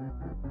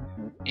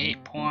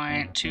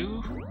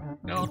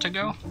 8.2 mil to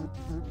go.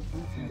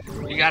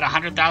 You got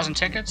 100,000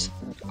 tickets?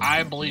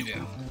 I believe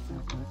you.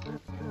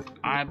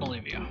 I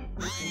believe you.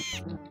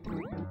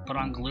 Put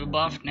on glue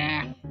buff?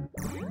 Nah.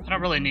 I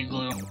don't really need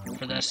glue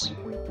for this.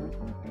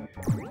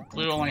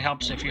 Glue only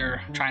helps if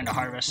you're trying to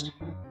harvest.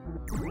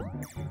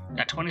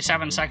 Got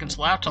 27 seconds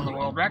left on the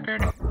world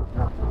record.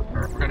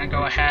 We're gonna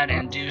go ahead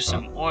and do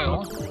some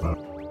oil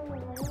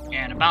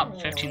in about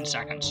 15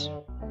 seconds.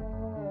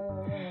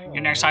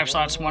 Your next hive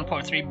slot is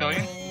 1.3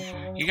 billion.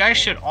 You guys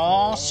should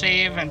all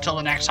save until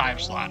the next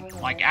hive slot.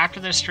 Like after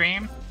this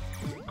stream,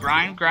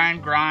 grind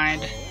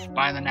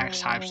by the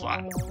next hive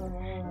slot.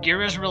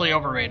 Gear is really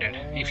overrated.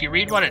 If you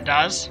read what it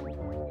does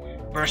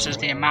versus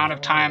the amount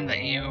of time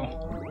that you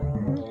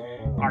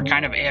are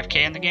kind of AFK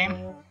in the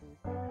game,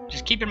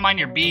 just keep in mind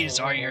your bees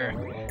are your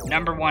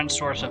 #1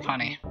 source of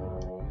honey.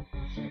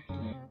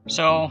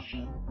 So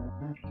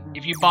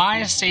if you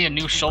buy, say, a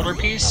new shoulder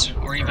piece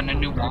or even a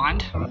new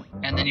wand,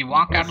 and then you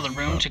walk out of the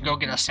room to go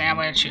get a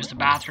sandwich, use the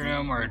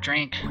bathroom, or a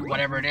drink,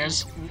 whatever it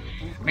is,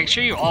 make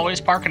sure you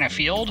always park in a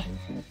field.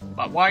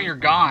 But while you're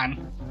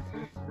gone,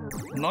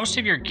 most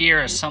of your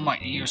gear is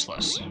somewhat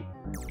useless.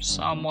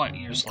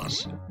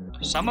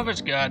 Some of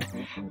it's good,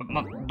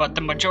 but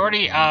the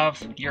majority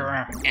of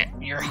your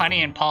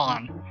honey and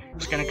pollen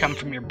is going to come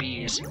from your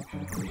bees.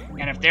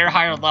 And if they're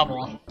higher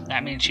level,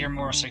 that means you're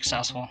more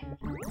successful.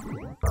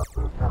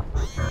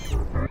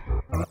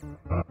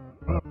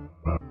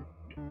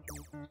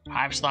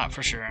 Hive slot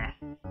for sure.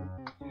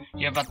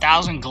 You have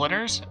 1,000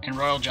 glitters and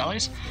royal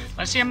jellies?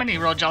 Let's see how many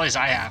royal jellies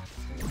I have.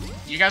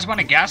 You guys want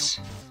to guess?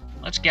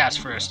 Let's guess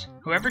first.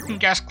 Whoever can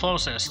guess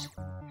closest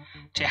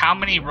to how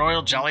many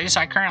royal jellies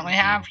I currently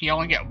have, you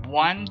only get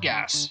one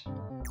guess.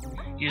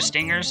 Use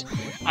stingers.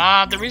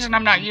 The reason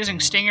I'm not using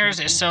stingers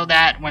is so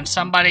that when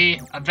somebody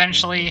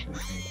eventually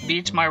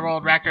beats my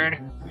world record,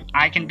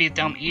 I can beat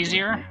them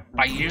easier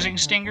by using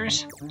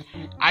stingers.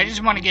 I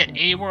just want to get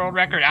a world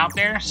record out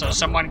there so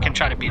someone can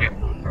try to beat it.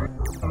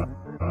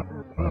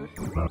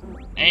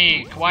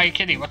 Hey, Kawaii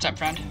Kitty, what's up,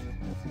 friend?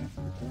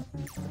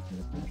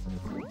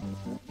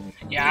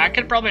 Yeah, I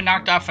could probably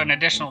knock off an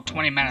additional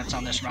 20 minutes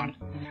on this run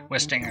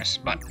with stingers,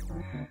 but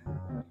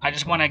I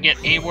just want to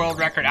get a world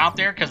record out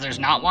there because there's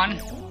not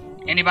one.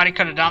 Anybody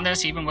could have done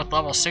this even with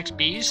level 6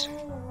 bees,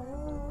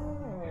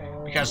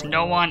 because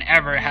no one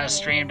ever has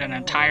streamed an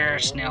entire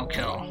snail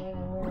kill.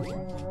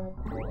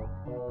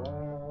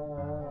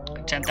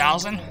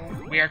 10,000.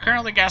 We are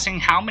currently guessing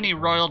how many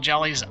royal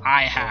jellies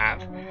I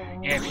have.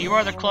 If you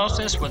are the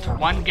closest with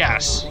one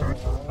guess,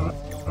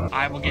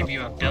 I will give you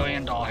 $1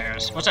 billion.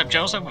 What's up,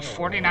 Joseph? With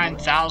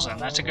 49,000.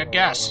 That's a good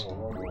guess.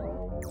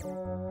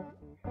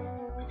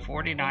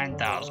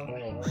 49,000.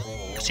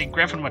 I see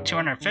Griffin with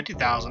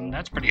 250,000.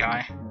 That's pretty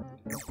high.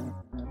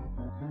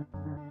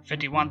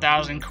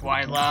 51,000.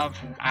 Kawaii Love.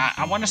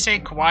 I want to say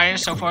Kawaii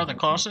is so far the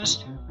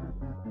closest.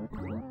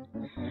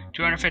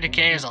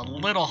 250k is a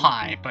little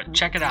high, but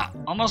check it out.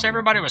 Almost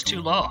everybody was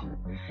too low.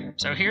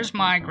 So here's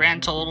my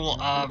grand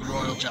total of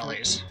royal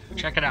jellies.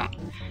 Check it out.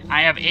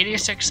 I have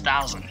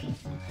 86,000.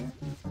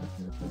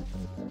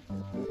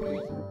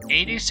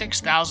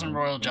 86,000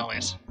 royal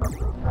jellies.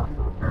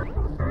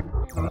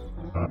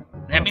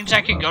 That means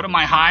I can go to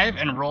my hive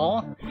and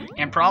roll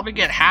and probably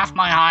get half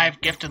my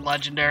hive gifted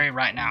legendary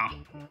right now.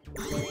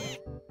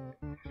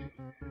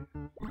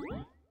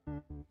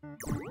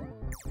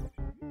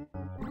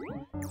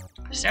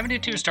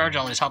 $72 star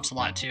jellies helps a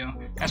lot too.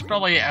 That's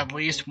probably at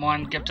least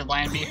one gifted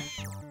land bee.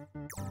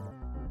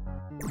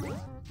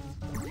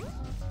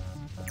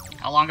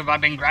 How long have I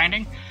been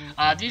grinding?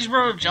 These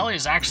royal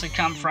jellies actually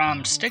come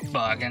from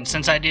Stickbug, and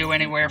since I do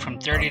anywhere from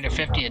 30 to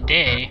 50 a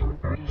day,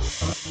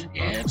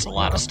 it's a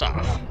lot of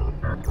stuff.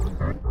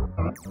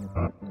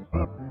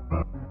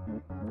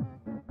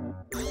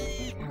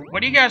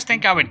 What do you guys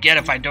think I would get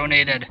if I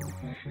donated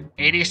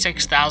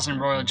 86,000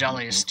 royal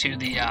jellies to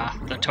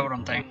the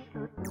totem thing?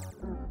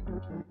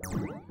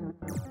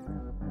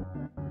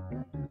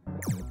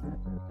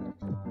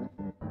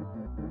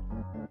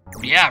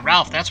 Yeah,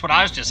 Ralph, that's what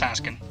I was just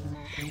asking.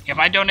 If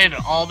I donated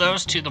all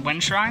those to the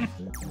Wind Shrine,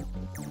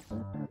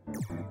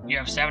 you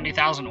have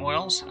 70,000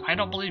 oils? I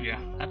don't believe you.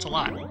 That's a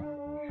lot.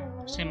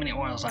 Let's see how many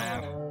oils I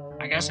have.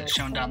 I guess it's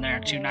shown down there,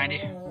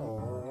 290.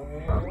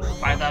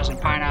 5,000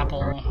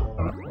 pineapple.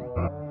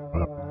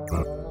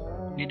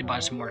 Need to buy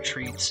some more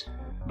treats,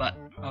 but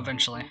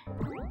eventually.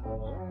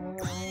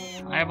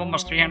 I have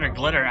almost 300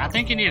 glitter. I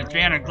think you need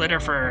 300 glitter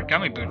for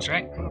gummy boots,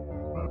 right?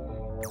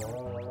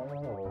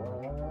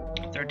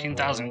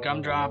 13,000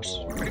 gumdrops.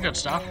 Pretty good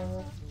stuff.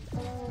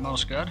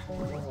 Most good.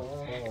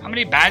 How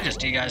many badges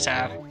do you guys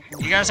have?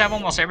 You guys have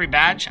almost every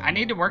badge. I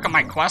need to work on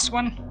my quest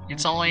one.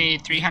 It's only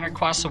 300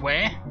 quests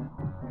away.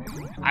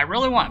 I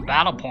really want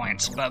battle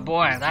points, but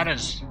boy, that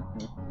is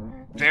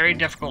very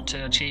difficult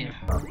to achieve.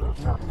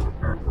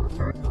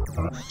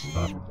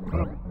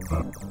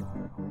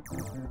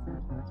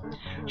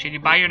 Should you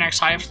buy your next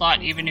hive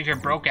slot even if you're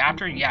broke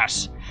after?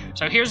 Yes.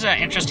 So here's an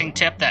interesting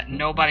tip that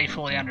nobody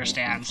fully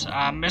understands.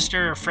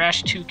 Mr.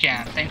 Fresh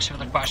Toucan, thanks for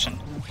the question.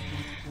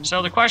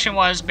 So the question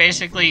was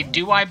basically,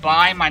 do I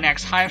buy my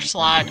next hive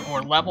slot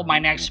or level my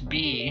next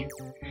bee,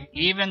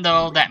 even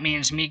though that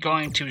means me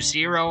going to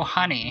 0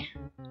 honey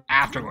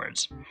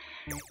afterwards?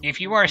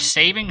 If you are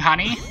saving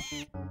honey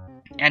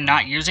and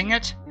not using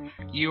it,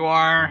 you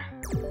are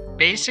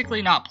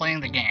basically not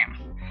playing the game.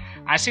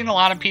 I've seen a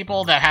lot of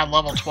people that had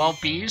level 12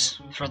 bees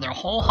for their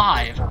whole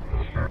hive,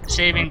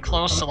 saving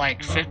close to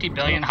like 50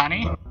 billion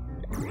honey,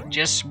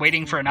 just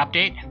waiting for an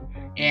update,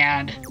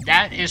 and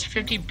that is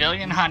 50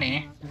 billion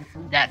honey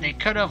that they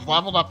could have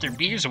leveled up their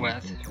bees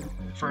with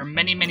for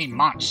many, many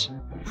months.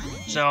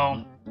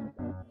 So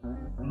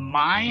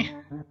my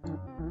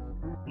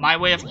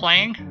way of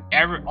playing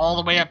all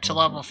the way up to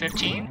level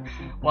 15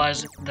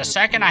 was the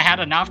second I had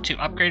enough to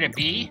upgrade a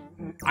bee,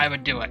 I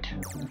would do it.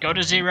 Go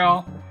to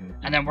 0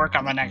 and then work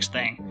on the next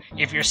thing.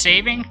 If you're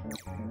saving,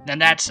 then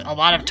that's a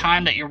lot of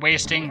time that you're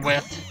wasting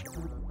with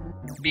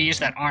bees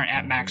that aren't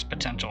at max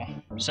potential.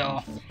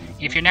 So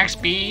if your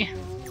next bee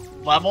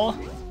level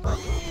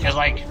is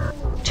like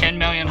 10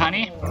 million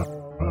honey,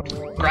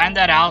 grind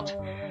that out,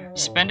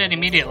 spend it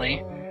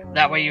immediately.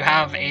 That way you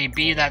have a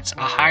bee that's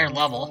a higher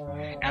level,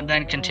 and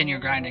then continue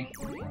grinding.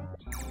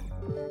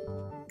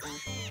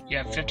 You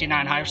have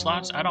 59 hive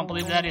slots? I don't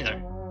believe that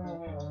either.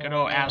 Good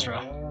old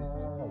Azra.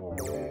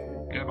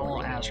 Good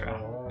old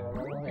Azra.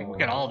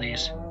 Look at all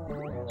these.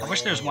 I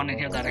wish there was one in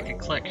here that I could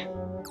click.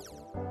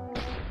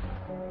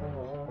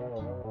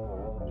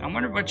 I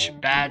wonder which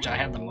badge I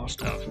have the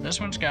most of. This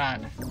one's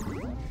got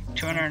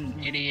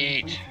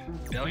 288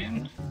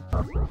 billion?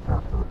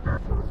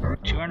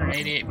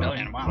 288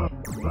 billion, wow.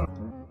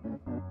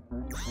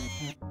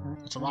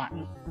 That's a lot.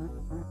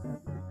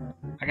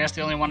 I guess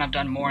the only one I've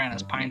done more in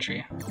is Pine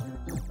Tree.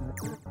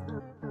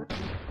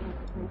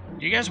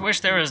 Do you guys wish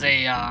there was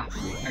a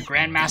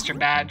Grandmaster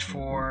badge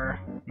for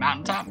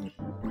Mountaintop?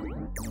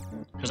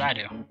 Because I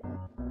do.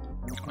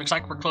 Looks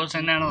like we're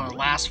closing in on the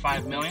last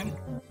 5 million.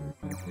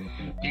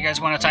 Do you guys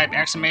want to type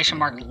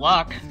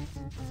 !luck?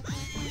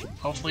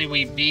 Hopefully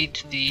we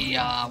beat the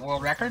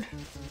world record.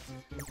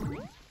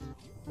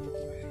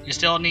 You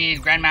still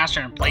need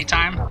Grandmaster and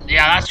playtime?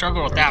 Yeah, I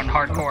struggled with that in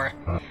hardcore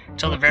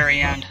till the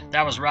very end.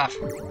 That was rough.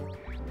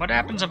 What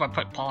happens if I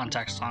put pollen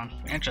text on?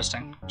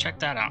 Interesting. Check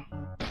that out.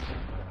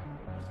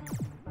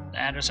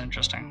 That is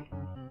interesting.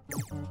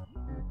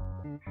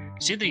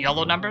 See the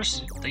yellow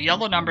numbers? The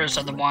yellow numbers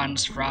are the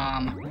ones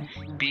from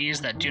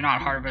bees that do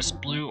not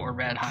harvest blue or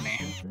red honey.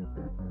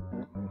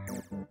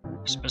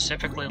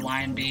 Specifically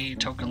lion bee,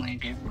 token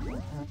link,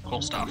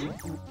 cool stuff.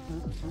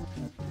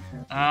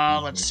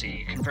 Let's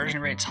see.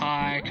 Conversion rate's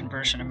high,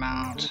 conversion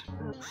amount,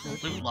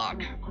 loot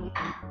log.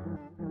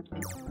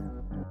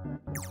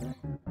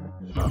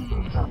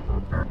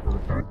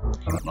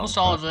 Most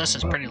all of this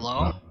is pretty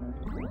low.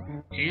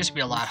 It used to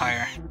be a lot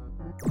higher.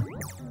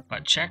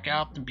 But check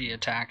out the bee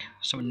attack.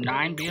 So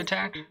 9 bee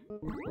attack?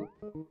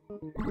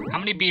 How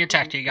many bee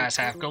attack do you guys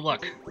have? Go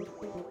look.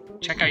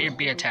 Check out your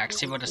bee attack,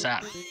 see what it's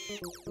at.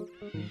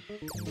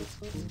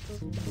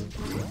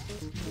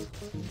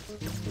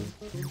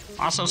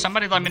 Also,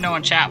 somebody let me know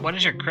in chat, what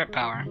is your crit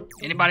power?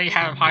 Anybody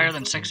have higher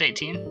than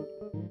 618?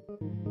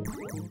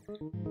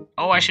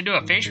 Oh, I should do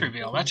a face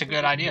reveal. That's a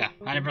good idea.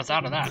 I never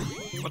thought of that.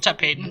 What's up,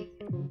 Peyton?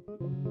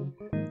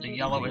 The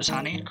yellow is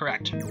honey?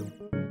 Correct.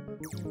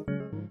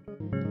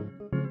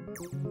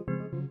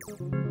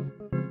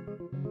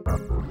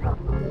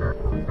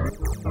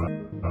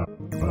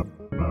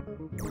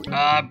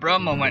 Bro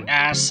Moment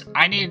asks,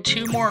 I need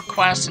 2 more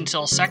quests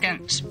until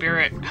second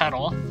spirit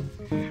petal.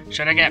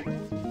 Should I get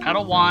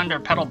petal wand or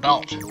petal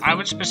belt? I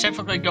would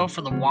specifically go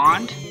for the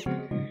wand,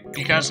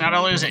 because not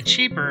only is it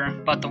cheaper,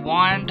 but the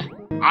wand,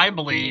 I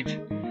believe,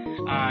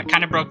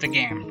 kind of broke the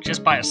game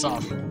just by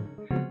itself.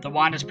 The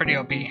wand is pretty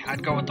OP.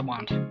 I'd go with the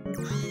wand.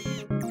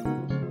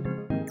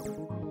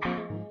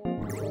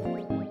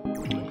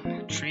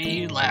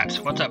 Tree-let.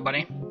 What's up,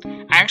 buddy?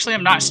 I actually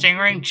am not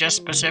stingering just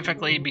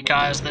specifically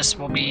because this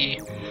will be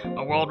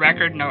a world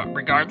record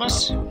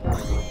regardless.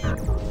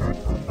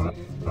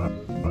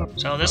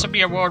 So this will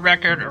be a world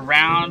record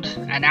around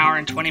an hour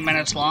and 20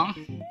 minutes long.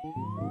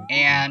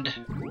 And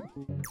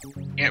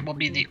it will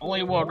be the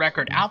only world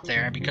record out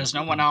there because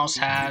no one else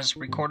has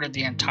recorded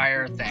the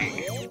entire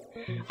thing.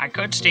 I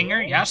could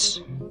stinger, yes.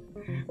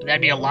 But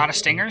that'd be a lot of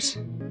stingers.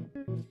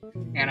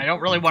 And I don't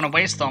really want to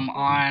waste them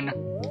on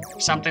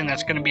something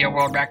that's going to be a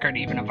world record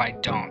even if I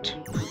don't.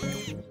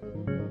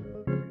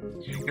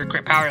 Your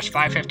crit power is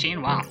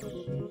 515? Wow.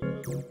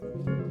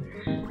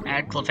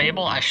 Add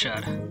Clefable? I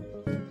should.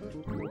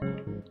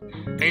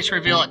 Face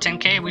reveal at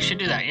 10k? We should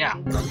do that, yeah.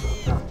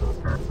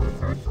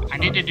 I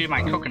need to do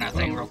my coconut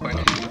thing real quick.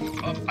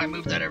 Oh, I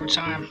move that every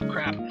time.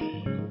 Crap.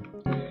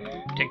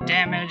 Take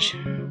damage.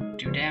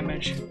 Do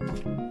damage.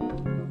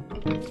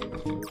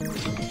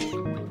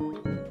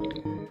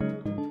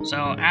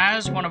 So,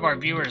 as one of our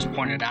viewers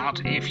pointed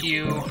out, if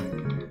you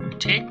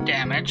take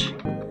damage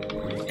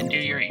and do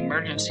your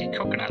emergency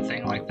coconut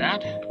thing like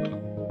that,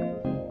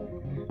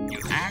 you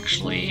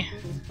actually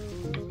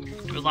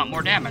do a lot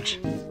more damage.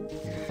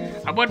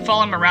 I would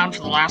follow him around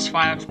for the last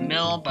 5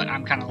 mil, but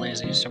I'm kind of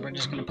lazy, so we're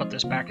just going to put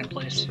this back in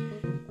place.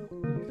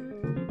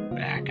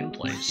 Back in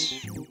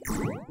place.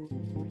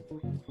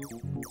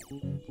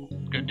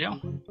 Good deal.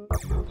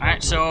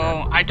 Alright,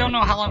 so I don't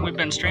know how long we've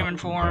been streaming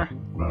for.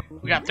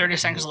 We got 30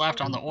 seconds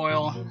left on the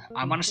oil.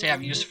 I want to say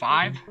I've used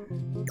 5.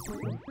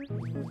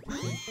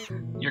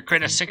 Your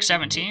crit is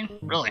 617?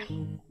 Really?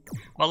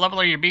 What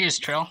level are your bees,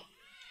 Trill?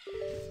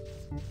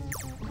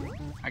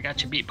 I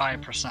got you beat by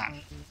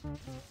 1%.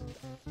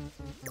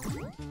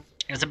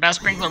 Is the best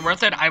sprinkler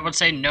worth it? I would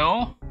say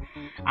no.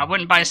 I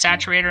wouldn't buy a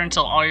saturator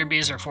until all your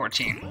bees are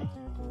 14.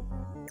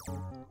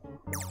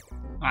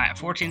 Alright,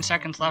 14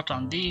 seconds left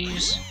on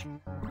these.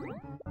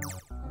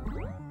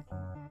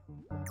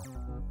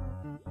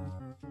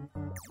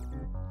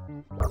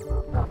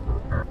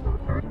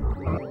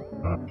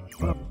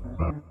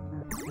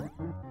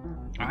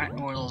 Alright,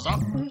 oil's up.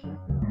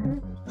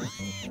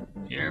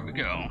 Here we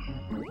go.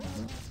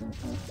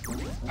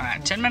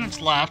 Alright, 10 minutes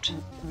left.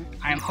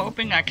 I am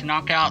hoping I can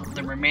knock out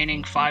the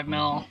remaining 5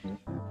 mil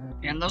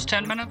in those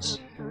 10 minutes.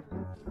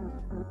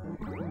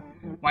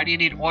 Why do you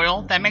need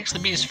oil? That makes the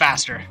bees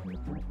faster.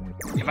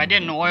 If I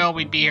didn't oil,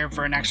 we'd be here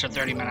for an extra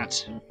 30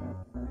 minutes.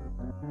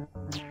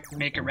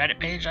 Make a Reddit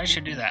page? I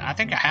should do that. I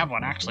think I have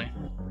one, actually.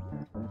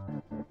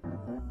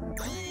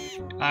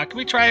 Can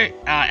we try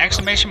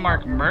exclamation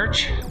mark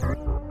merch?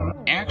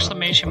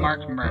 Exclamation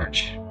mark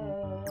merch.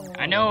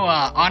 I know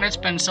Onnit's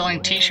been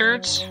selling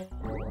t-shirts,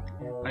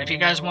 but if you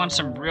guys want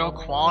some real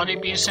quality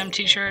BSM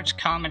t-shirts,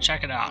 come and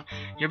check it out.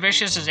 Your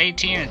Vicious is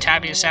 18 and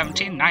Tabby is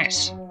 17.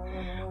 Nice.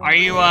 Are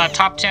you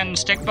top 10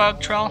 stick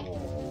bug, Trell?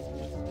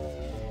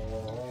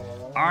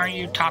 Are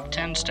you top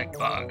 10 stick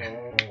bug?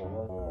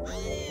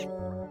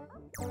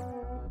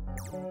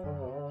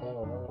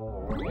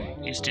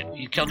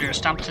 You killed your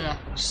stump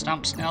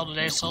snail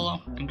today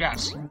solo?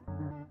 Congrats.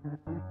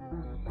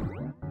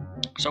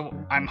 So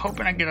I'm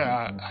hoping I get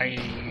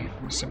a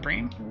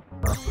Supreme,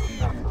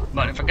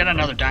 but if I get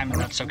another diamond,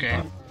 that's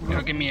okay.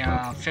 It'll give me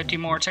 50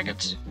 more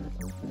tickets.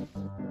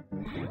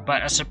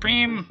 But a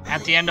Supreme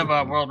at the end of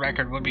a world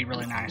record would be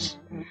really nice.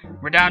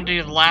 We're down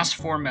to the last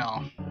 4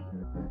 mil.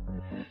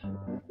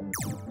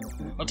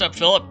 What's up,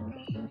 Philip?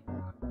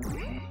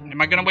 Am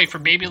I gonna wait for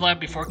Baby Lab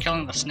before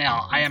killing the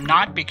snail? I am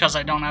not, because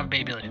I don't have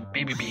Baby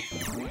Bee.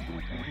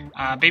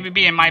 Baby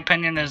Bee, in my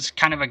opinion, is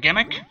kind of a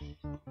gimmick.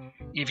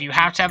 If you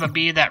have to have a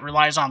bee that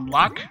relies on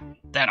luck,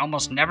 that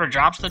almost never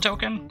drops the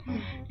token,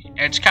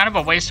 it's kind of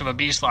a waste of a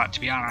bee slot, to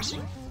be honest.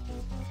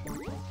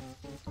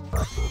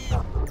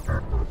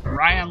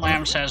 Ryan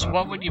Lamb says,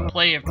 what would you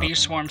play if Bee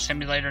Swarm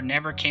Simulator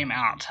never came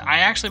out? I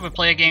actually would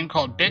play a game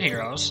called Bit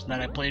Heroes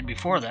that I played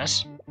before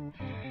this.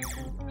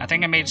 I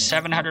think I made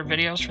 700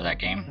 videos for that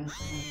game.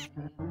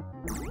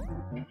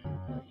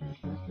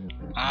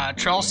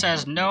 Troll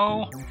says,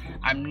 no,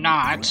 I'm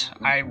not.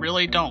 I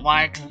really don't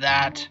like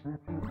that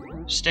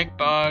stick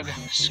bug.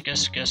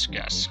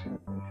 Skis.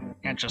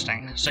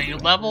 Interesting. So you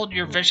leveled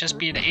your Vicious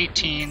Bee to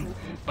 18,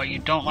 but you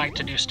don't like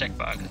to do stick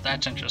bug.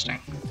 That's interesting.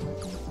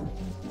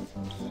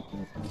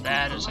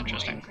 That is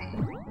interesting.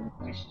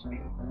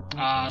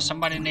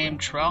 Somebody named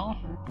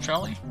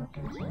Trelly?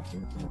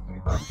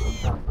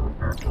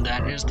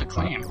 That is the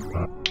claim.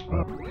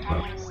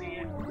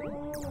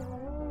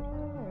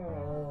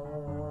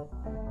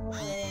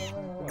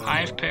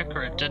 Hive pick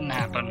or it didn't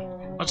happen.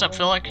 What's up,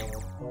 Philip?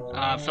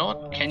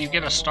 Philip, can you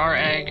get a star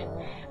egg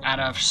out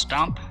of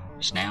stump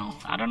snail?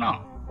 I don't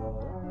know.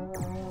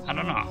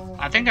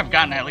 I think I've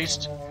gotten at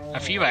least a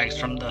few eggs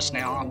from the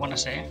snail, I want to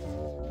say.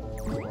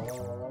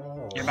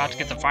 You're about to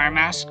get the fire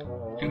mask?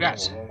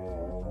 Congrats.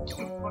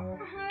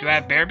 Do I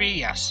have bear bee?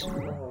 Yes.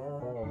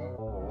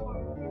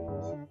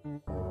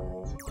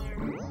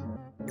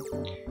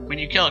 When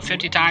you kill it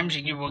 50 times,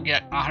 you will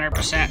get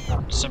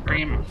 100%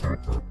 Supreme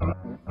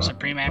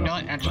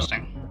Amulet.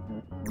 Interesting.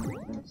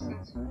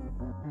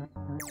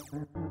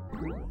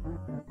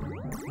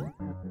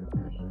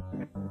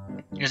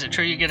 Is it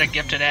true you get a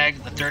gifted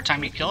egg the 3rd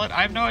time you kill it?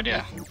 I have no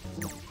idea.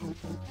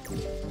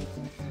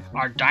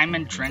 Are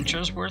diamond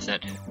drenches worth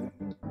it?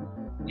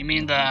 You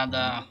mean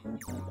the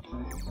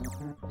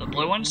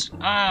blue ones?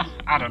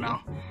 I don't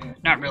know.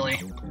 Not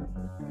really.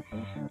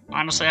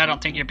 Honestly, I don't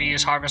think your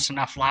bees harvest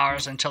enough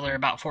flowers until they're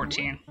about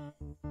 14.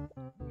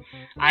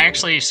 I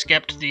actually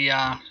skipped the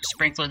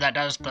sprinkler that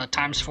does the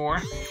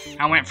 ×4.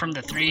 I went from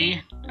the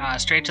 3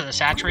 straight to the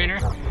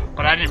saturator,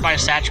 but I didn't buy a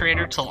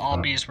saturator till all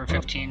bees were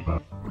 15.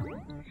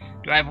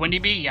 Do I have Windy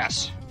Bee?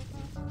 Yes.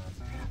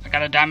 I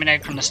got a diamond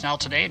egg from the SNAIL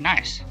today.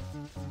 Nice.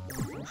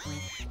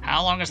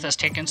 How long has this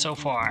taken so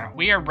far?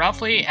 We are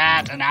roughly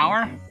at an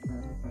hour.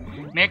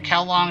 Mick,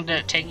 how long did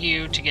it take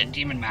you to get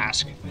Demon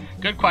Mask?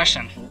 Good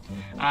question.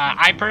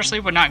 I personally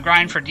would not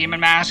grind for Demon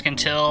Mask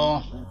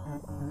until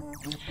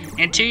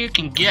you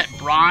can get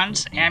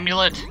Bronze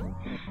Amulet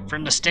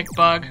from the Stick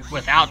Bug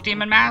without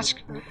Demon Mask.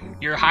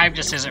 Your hive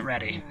just isn't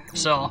ready.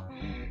 So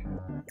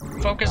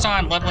focus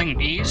on leveling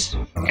bees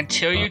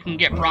until you can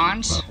get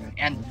Bronze,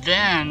 and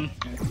then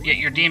get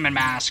your Demon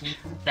Mask.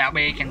 That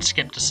way you can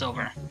skip to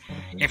Silver.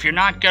 If you're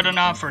not good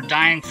enough or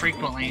dying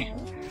frequently,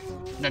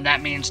 then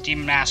that means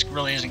Demon Mask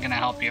really isn't going to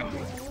help you.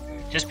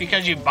 Just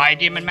because you buy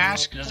Demon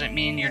Mask doesn't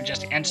mean you're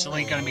just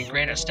instantly going to be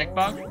great at Stick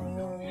Bug.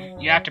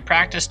 You have to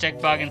practice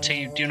Stick Bug until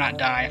you do not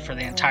die for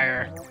the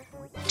entire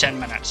 10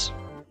 minutes.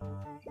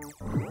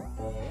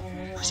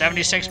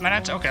 76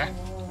 minutes? Okay.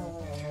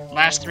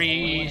 Last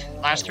three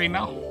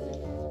mil?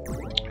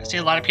 I see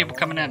a lot of people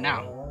coming in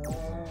now.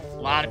 A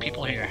lot of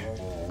people here.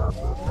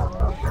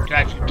 Do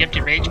I have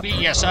Gifted Rage Bee?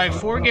 Yes, I have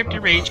 4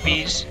 Gifted Rage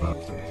Bees.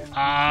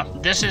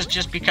 This is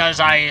just because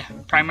I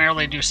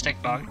primarily do Stick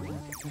Bug.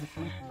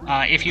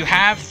 If you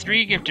have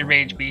 3 Gifted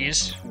Rage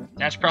Bees,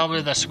 that's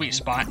probably the sweet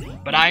spot.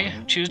 But I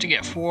choose to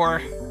get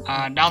 4,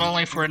 not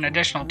only for an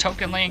additional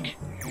token link,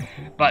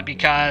 but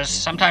because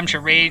sometimes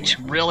your rage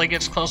really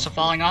gets close to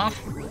falling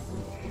off.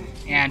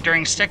 And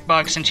during Stick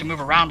Bug, since you move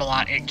around a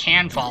lot, it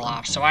can fall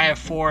off. So I have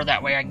 4,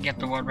 that way I can get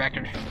the world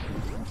record.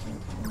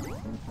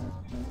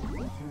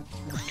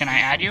 Can I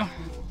add you?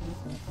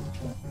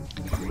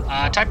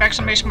 Type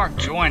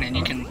 !join and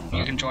you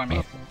can join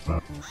me.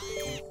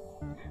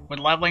 Would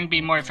leveling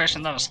be more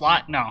efficient than a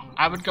slot? No,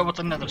 I would go with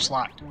another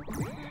slot.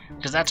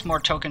 Because that's more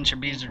tokens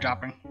your bees are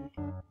dropping.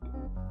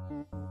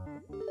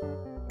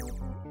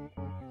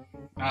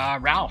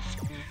 Ralph.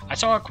 I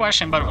saw a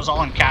question, but it was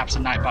all in caps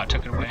and Nightbot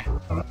took it away.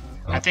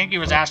 I think he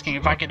was asking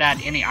if I could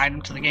add any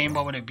item to the game,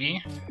 what would it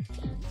be?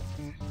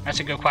 That's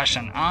a good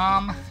question.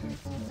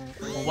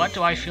 What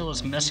do I feel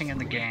is missing in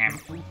the game?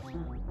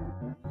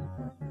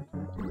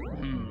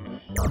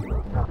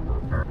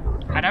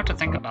 I'd have to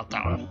think about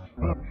that one.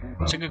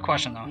 It's a good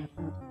question, though.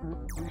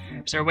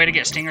 Is there a way to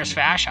get stingers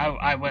fast?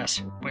 I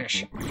wish.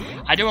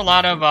 I do a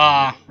lot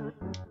of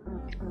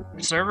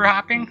server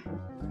hopping,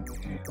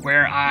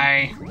 where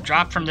I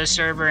drop from this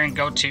server and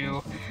go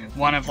to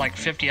one of like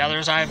 50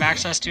 others I have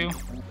access to.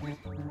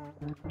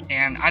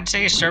 And I'd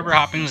say server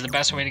hopping is the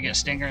best way to get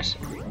stingers.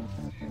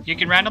 You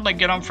can randomly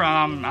get them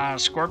from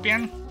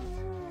Scorpion,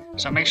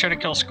 so make sure to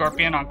kill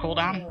Scorpion on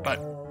cooldown, but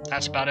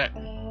that's about it.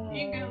 You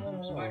can get them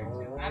from Spider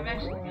too. I've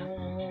actually got them.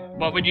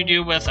 What would you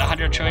do with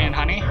 100 trillion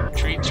honey,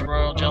 treats,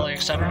 royal jelly,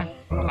 etc.?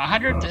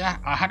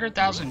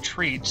 100,000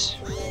 treats.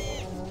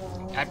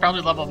 I'd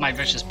probably level up my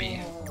vicious bee.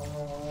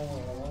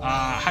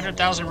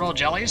 100,000 royal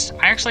jellies.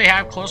 I actually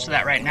have close to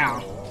that right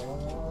now.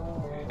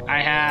 I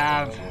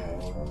have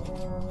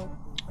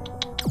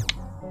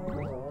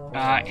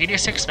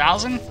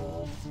 86,000.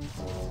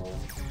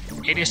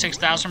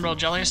 86,000 royal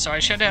jellies. So I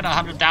should hit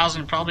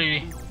 100,000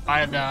 probably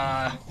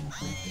by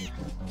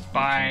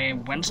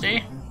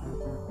Wednesday.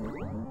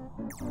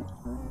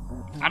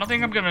 I don't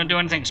think I'm going to do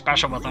anything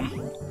special with them.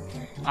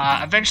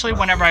 Eventually,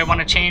 whenever I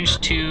want to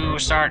change to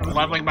start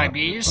leveling my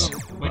bees,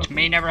 which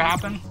may never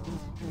happen,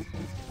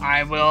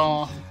 I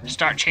will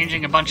start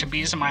changing a bunch of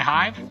bees in my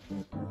hive,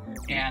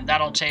 and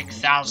that'll take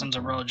thousands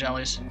of royal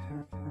jellies.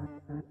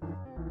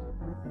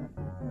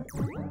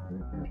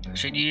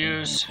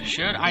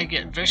 Should I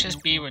get Vicious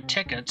Bee with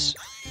tickets,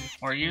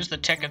 or use the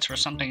tickets for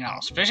something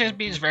else? Vicious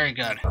Bee is very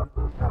good.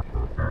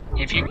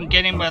 If you can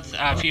get him with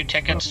a few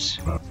tickets,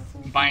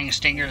 buying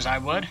stingers, I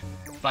would.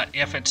 But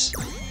if it's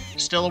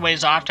still a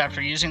ways off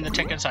after using the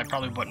tickets, I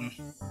probably wouldn't.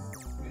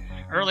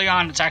 Early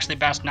on, it's actually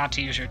best not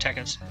to use your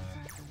tickets.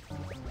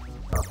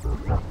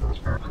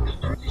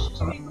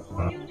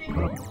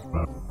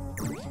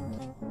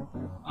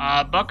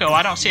 Bucko,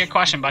 I don't see a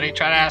question, buddy.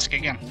 Try to ask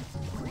again.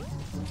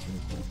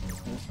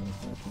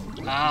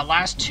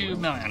 Last 2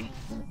 million.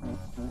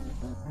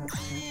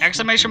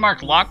 Exclamation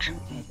mark luck.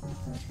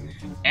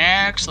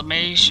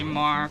 Exclamation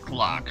mark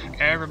luck.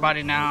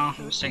 Everybody now,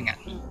 sing it.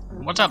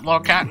 What's up,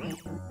 Lolcat?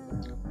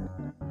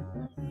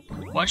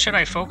 What should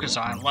I focus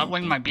on?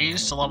 Leveling my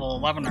bees to level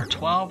 11 or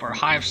 12 or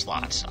hive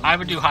slots? I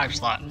would do hive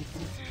slot.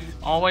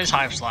 Always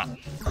hive slot.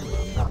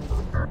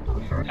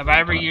 Have I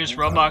ever used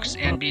Robux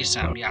in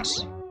BSim?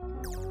 Yes.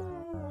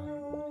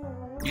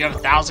 You have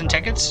 1,000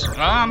 tickets?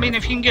 I mean,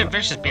 if you can get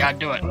Vicious Bee, I'd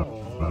do it.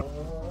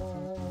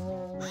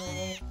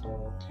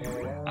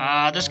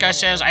 This guy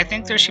says, I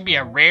think there should be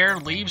a rare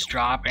leaves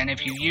drop, and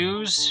if you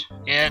use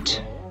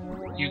it,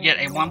 you get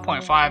a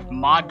 1.5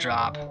 mod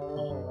drop.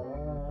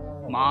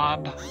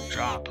 Mob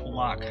drop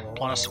luck.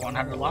 Plus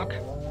 100 luck?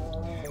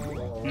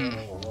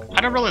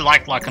 I don't really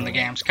like luck in the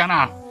game. It's kind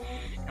of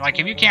like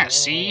if you can't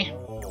see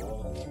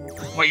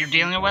what you're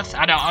dealing with.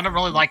 I don't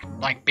really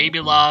like baby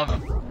love,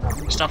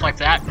 stuff like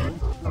that.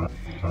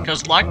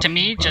 Because luck to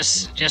me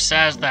just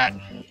says that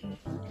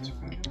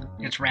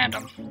it's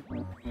random.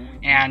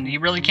 And you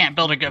really can't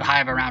build a good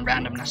hive around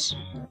randomness.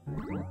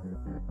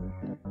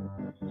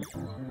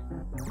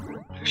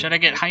 Should I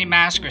get honey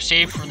mask or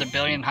save for the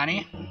billion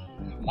honey?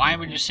 Why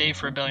would you save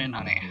for a billion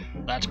honey?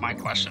 That's my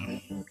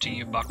question to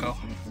you, bucko.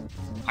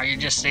 Are you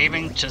just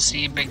saving to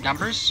see big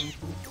numbers?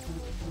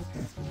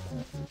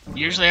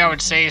 Usually I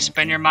would say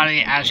spend your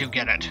money as you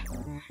get it.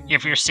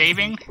 If you're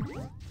saving,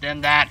 then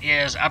that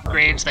is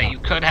upgrades that you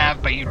could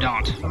have but you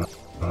don't.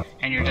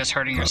 And you're just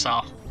hurting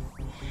yourself.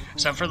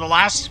 So for the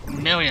last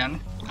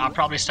million, I'll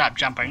probably stop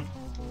jumping.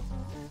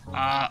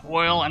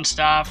 Oil and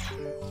stuff.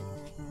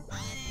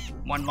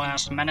 One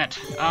last minute.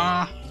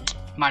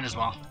 Might as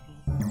well.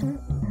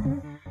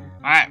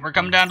 Alright, we're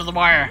coming down to the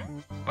wire.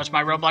 What's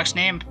my Roblox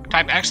name?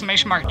 Type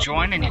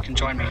 !join and you can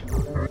join me.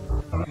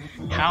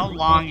 How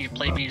long you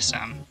play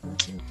BSim?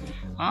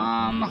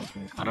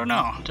 I don't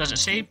know. Does it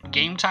say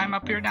game time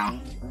up here now?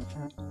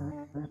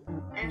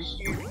 Last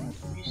year,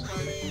 we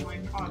started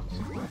like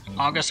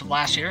August of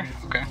last year?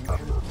 Okay.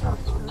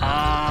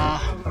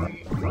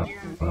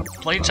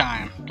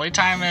 Playtime.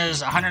 Playtime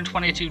is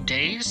 122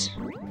 days.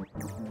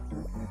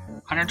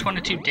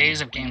 122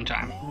 days of game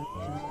time.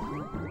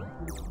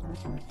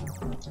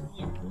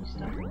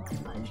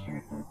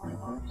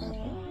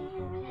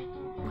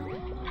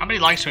 How many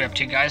likes do we have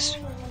to, guys?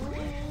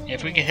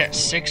 If we could hit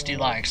 60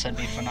 likes, that'd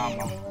be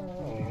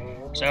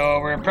phenomenal. So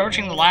we're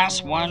approaching the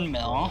last 1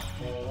 mil.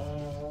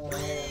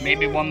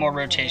 Maybe one more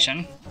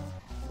rotation.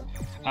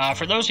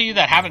 For those of you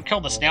that haven't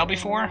killed the snail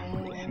before,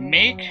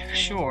 make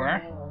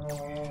sure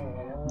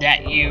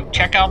that you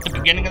check out the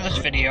beginning of this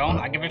video.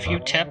 I give a few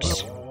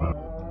tips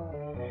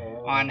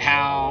on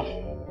how,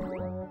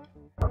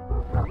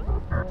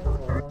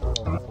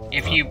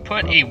 if you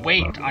put a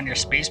weight on your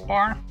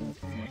spacebar,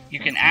 you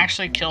can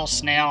actually kill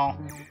snail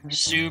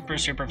super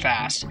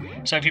fast.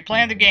 So if you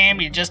play in the game,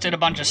 you just did a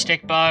bunch of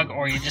stick bug,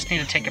 or you just need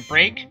to take a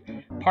break,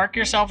 park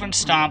yourself in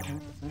stump,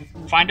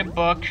 find a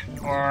book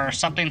or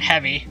something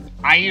heavy.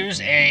 I use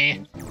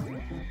a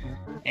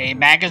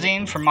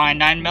magazine for my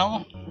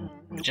 9mm.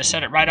 Just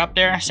set it right up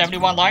there.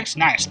 71 likes.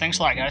 Nice. Thanks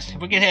a lot, guys.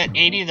 If we could hit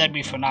 80, that'd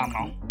be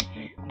phenomenal.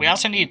 We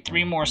also need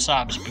 3 more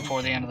subs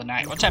before the end of the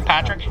night. What's that,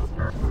 Patrick?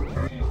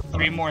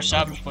 3 more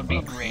subs would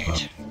be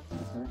great.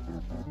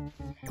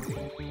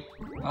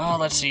 Oh,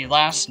 let's see.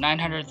 Last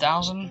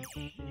 900,000.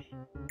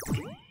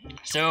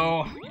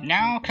 So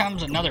now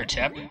comes another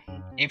tip.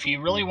 If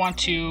you really want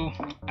to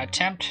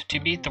attempt to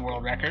beat the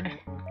world record,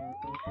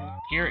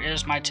 here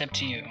is my tip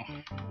to you.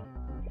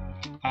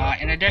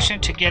 In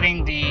addition to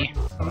getting the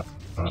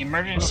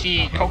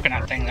emergency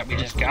coconut thing that we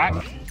just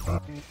got,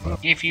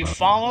 if you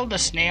follow the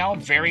snail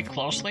very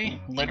closely,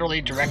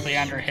 literally directly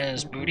under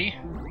his booty,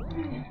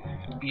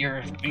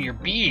 your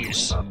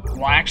bees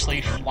will actually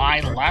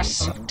fly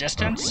less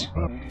distance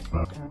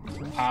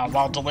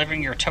while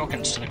delivering your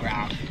tokens to the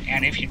ground.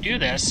 And if you do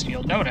this,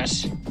 you'll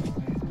notice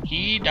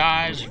he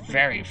dies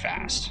very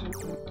fast.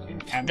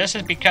 And this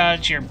is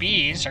because your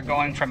bees are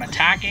going from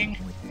attacking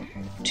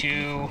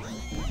to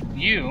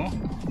you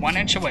 1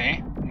 inch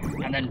away,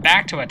 and then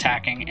back to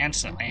attacking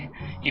instantly.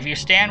 If you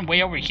stand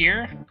way over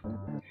here,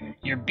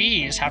 your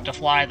bees have to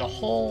fly the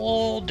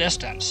whole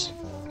distance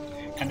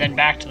and then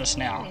back to the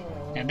snail.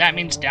 And that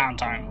means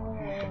downtime.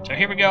 So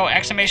here we go,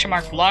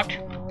 !luck.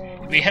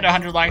 If we hit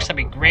 100 likes, that'd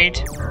be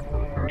great.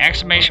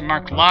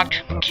 !luck.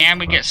 Can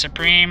we get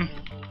Supreme?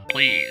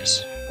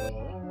 Please.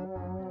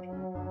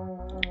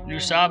 New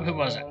sub, who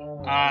was it?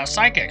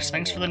 Psychics,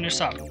 thanks for the new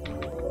sub.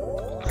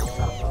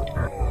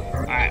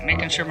 Alright,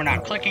 making sure we're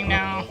not clicking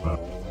now.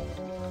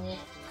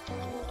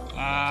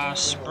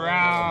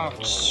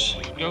 Sprouts.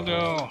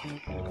 Go.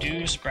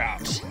 Do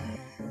sprouts.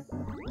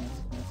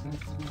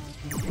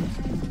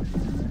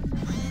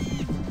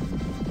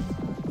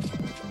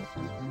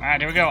 Alright,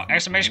 here we go.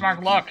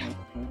 !luck.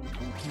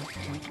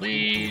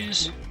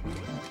 Please.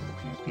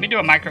 Let me do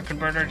a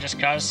microconverter just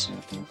cuz.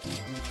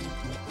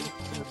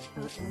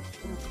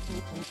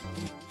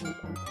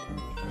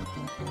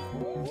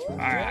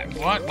 Alright,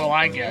 what will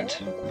I get?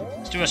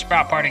 Let's do a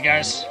sprout party,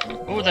 guys.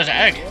 Ooh, there's an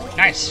egg.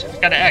 Nice.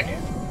 Got an egg.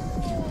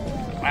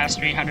 Last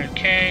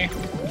 300k.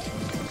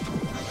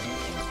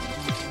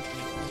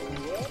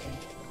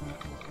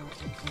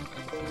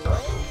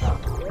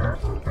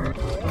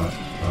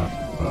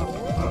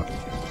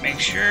 Make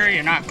sure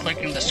you're not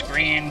clicking the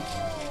screen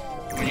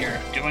when you're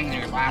doing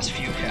your last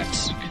few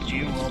hits, because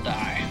you will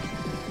die.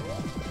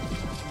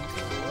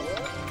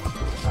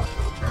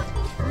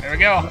 There we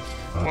go.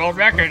 world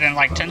record in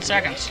like 10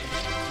 seconds.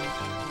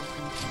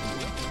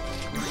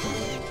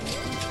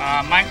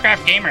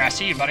 Minecraft Gamer, I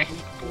see you, buddy.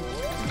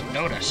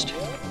 Noticed.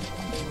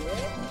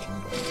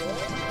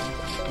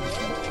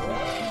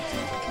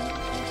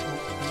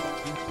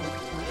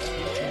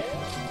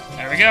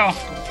 There we go.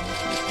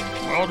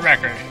 World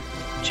record.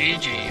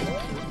 GG.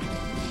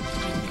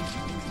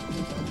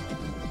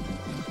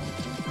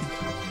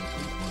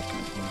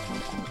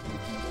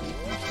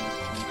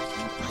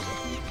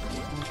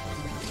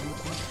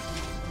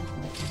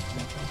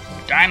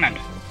 Diamond.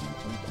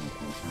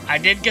 I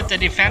did get the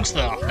defense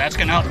though. That's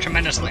gonna help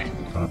tremendously.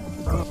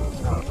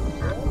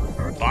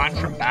 Bond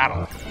for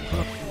battle.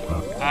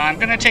 I'm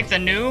gonna take the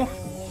new.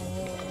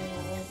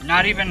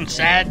 Not even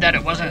sad that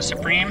it wasn't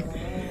supreme,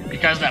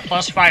 because that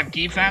 +5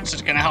 defense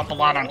is gonna help a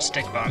lot on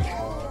stick bug.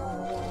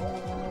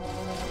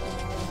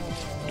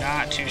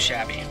 Not too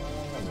shabby.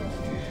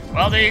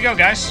 Well, there you go,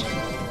 guys.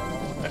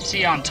 Let's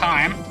see on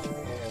time.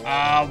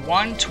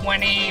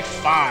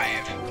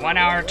 1:25. 1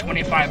 hour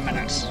 25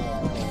 minutes.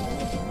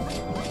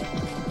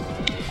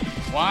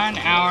 1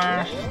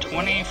 hour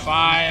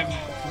 25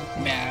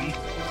 min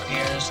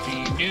is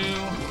the new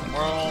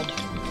world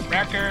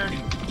record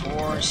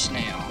for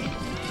SNAIL.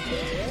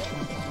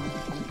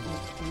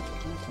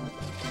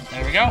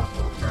 There we go.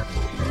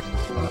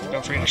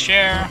 Feel free to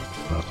share.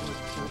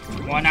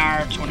 1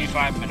 hour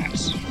 25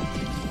 minutes.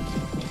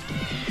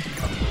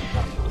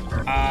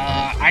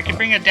 I could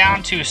bring it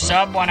down to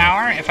sub 1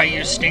 hour if I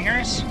use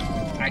stingers.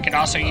 I could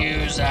also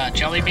use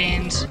jelly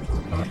beans,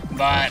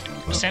 but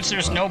since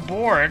there's no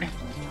board,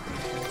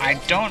 I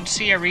don't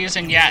see a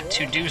reason yet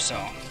to do so.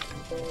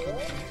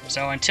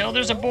 So until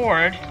there's a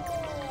board,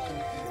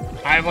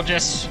 I will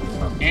just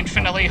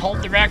infinitely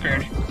hold the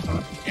record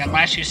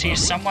unless you see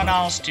someone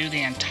else do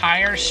the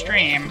entire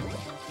stream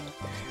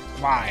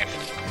live.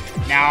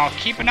 Now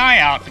keep an eye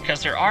out,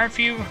 because there are a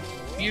few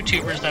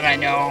YouTubers that I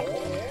know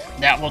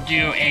that will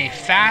do a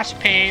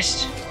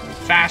fast-paced,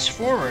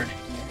 fast-forward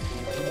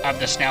of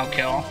the snail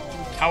kill.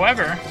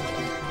 However,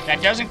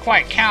 that doesn't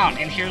quite count,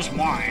 and here's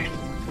why.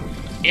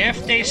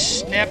 If they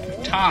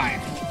snip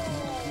time,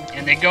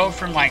 and they go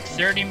from like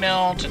 30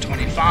 mil to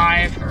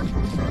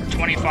 25,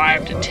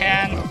 25 to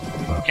 10,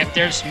 if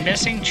there's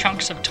missing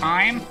chunks of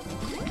time,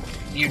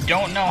 you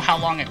don't know how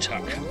long it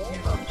took.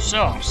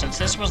 So, since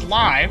this was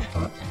live,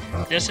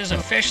 this is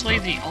officially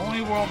the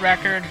only world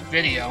record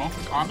video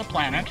on the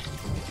planet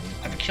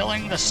of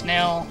killing the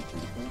snail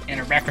in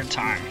a record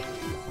time.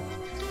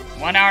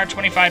 1 hour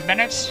 25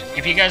 minutes.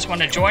 If you guys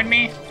want to join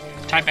me,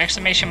 type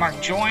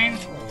 !join.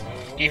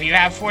 If you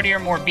have 40 or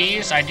more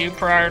bees, I do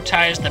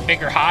prioritize the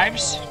bigger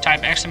hives.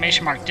 Type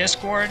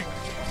 !discord.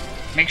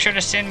 Make sure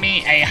to send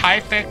me a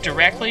hive pic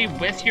directly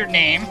with your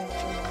name,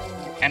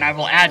 and I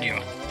will add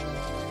you.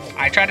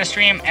 I try to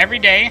stream every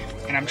day,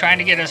 and I'm trying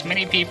to get as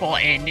many people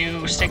a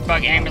new stick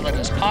bug amulet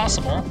as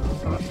possible.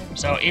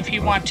 So if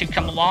you want to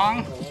come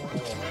along,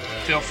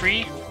 feel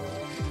free.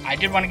 I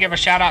did want to give a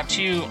shout out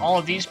to all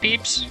of these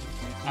peeps.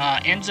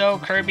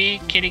 Enzo,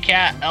 Kirby, Kitty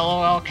Cat,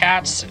 LOL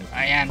Cats,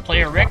 and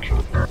Player Rick.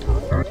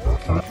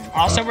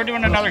 Also, we're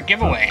doing another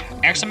giveaway.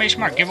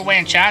 !giveaway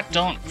in chat.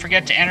 Don't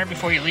forget to enter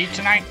before you leave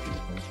tonight.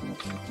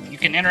 You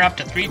can enter up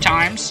to 3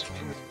 times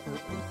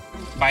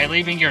by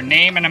leaving your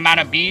name and amount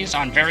of bees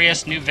on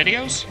various new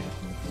videos.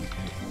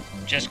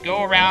 Just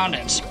go around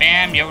and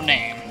spam your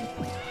name.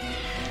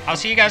 I'll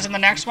see you guys in the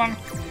next one.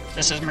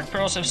 This is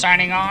McProseph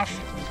signing off.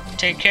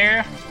 Take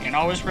care, and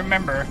always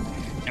remember,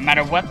 no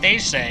matter what they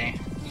say,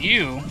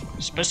 you,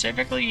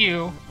 specifically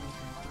you,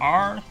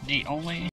 are the only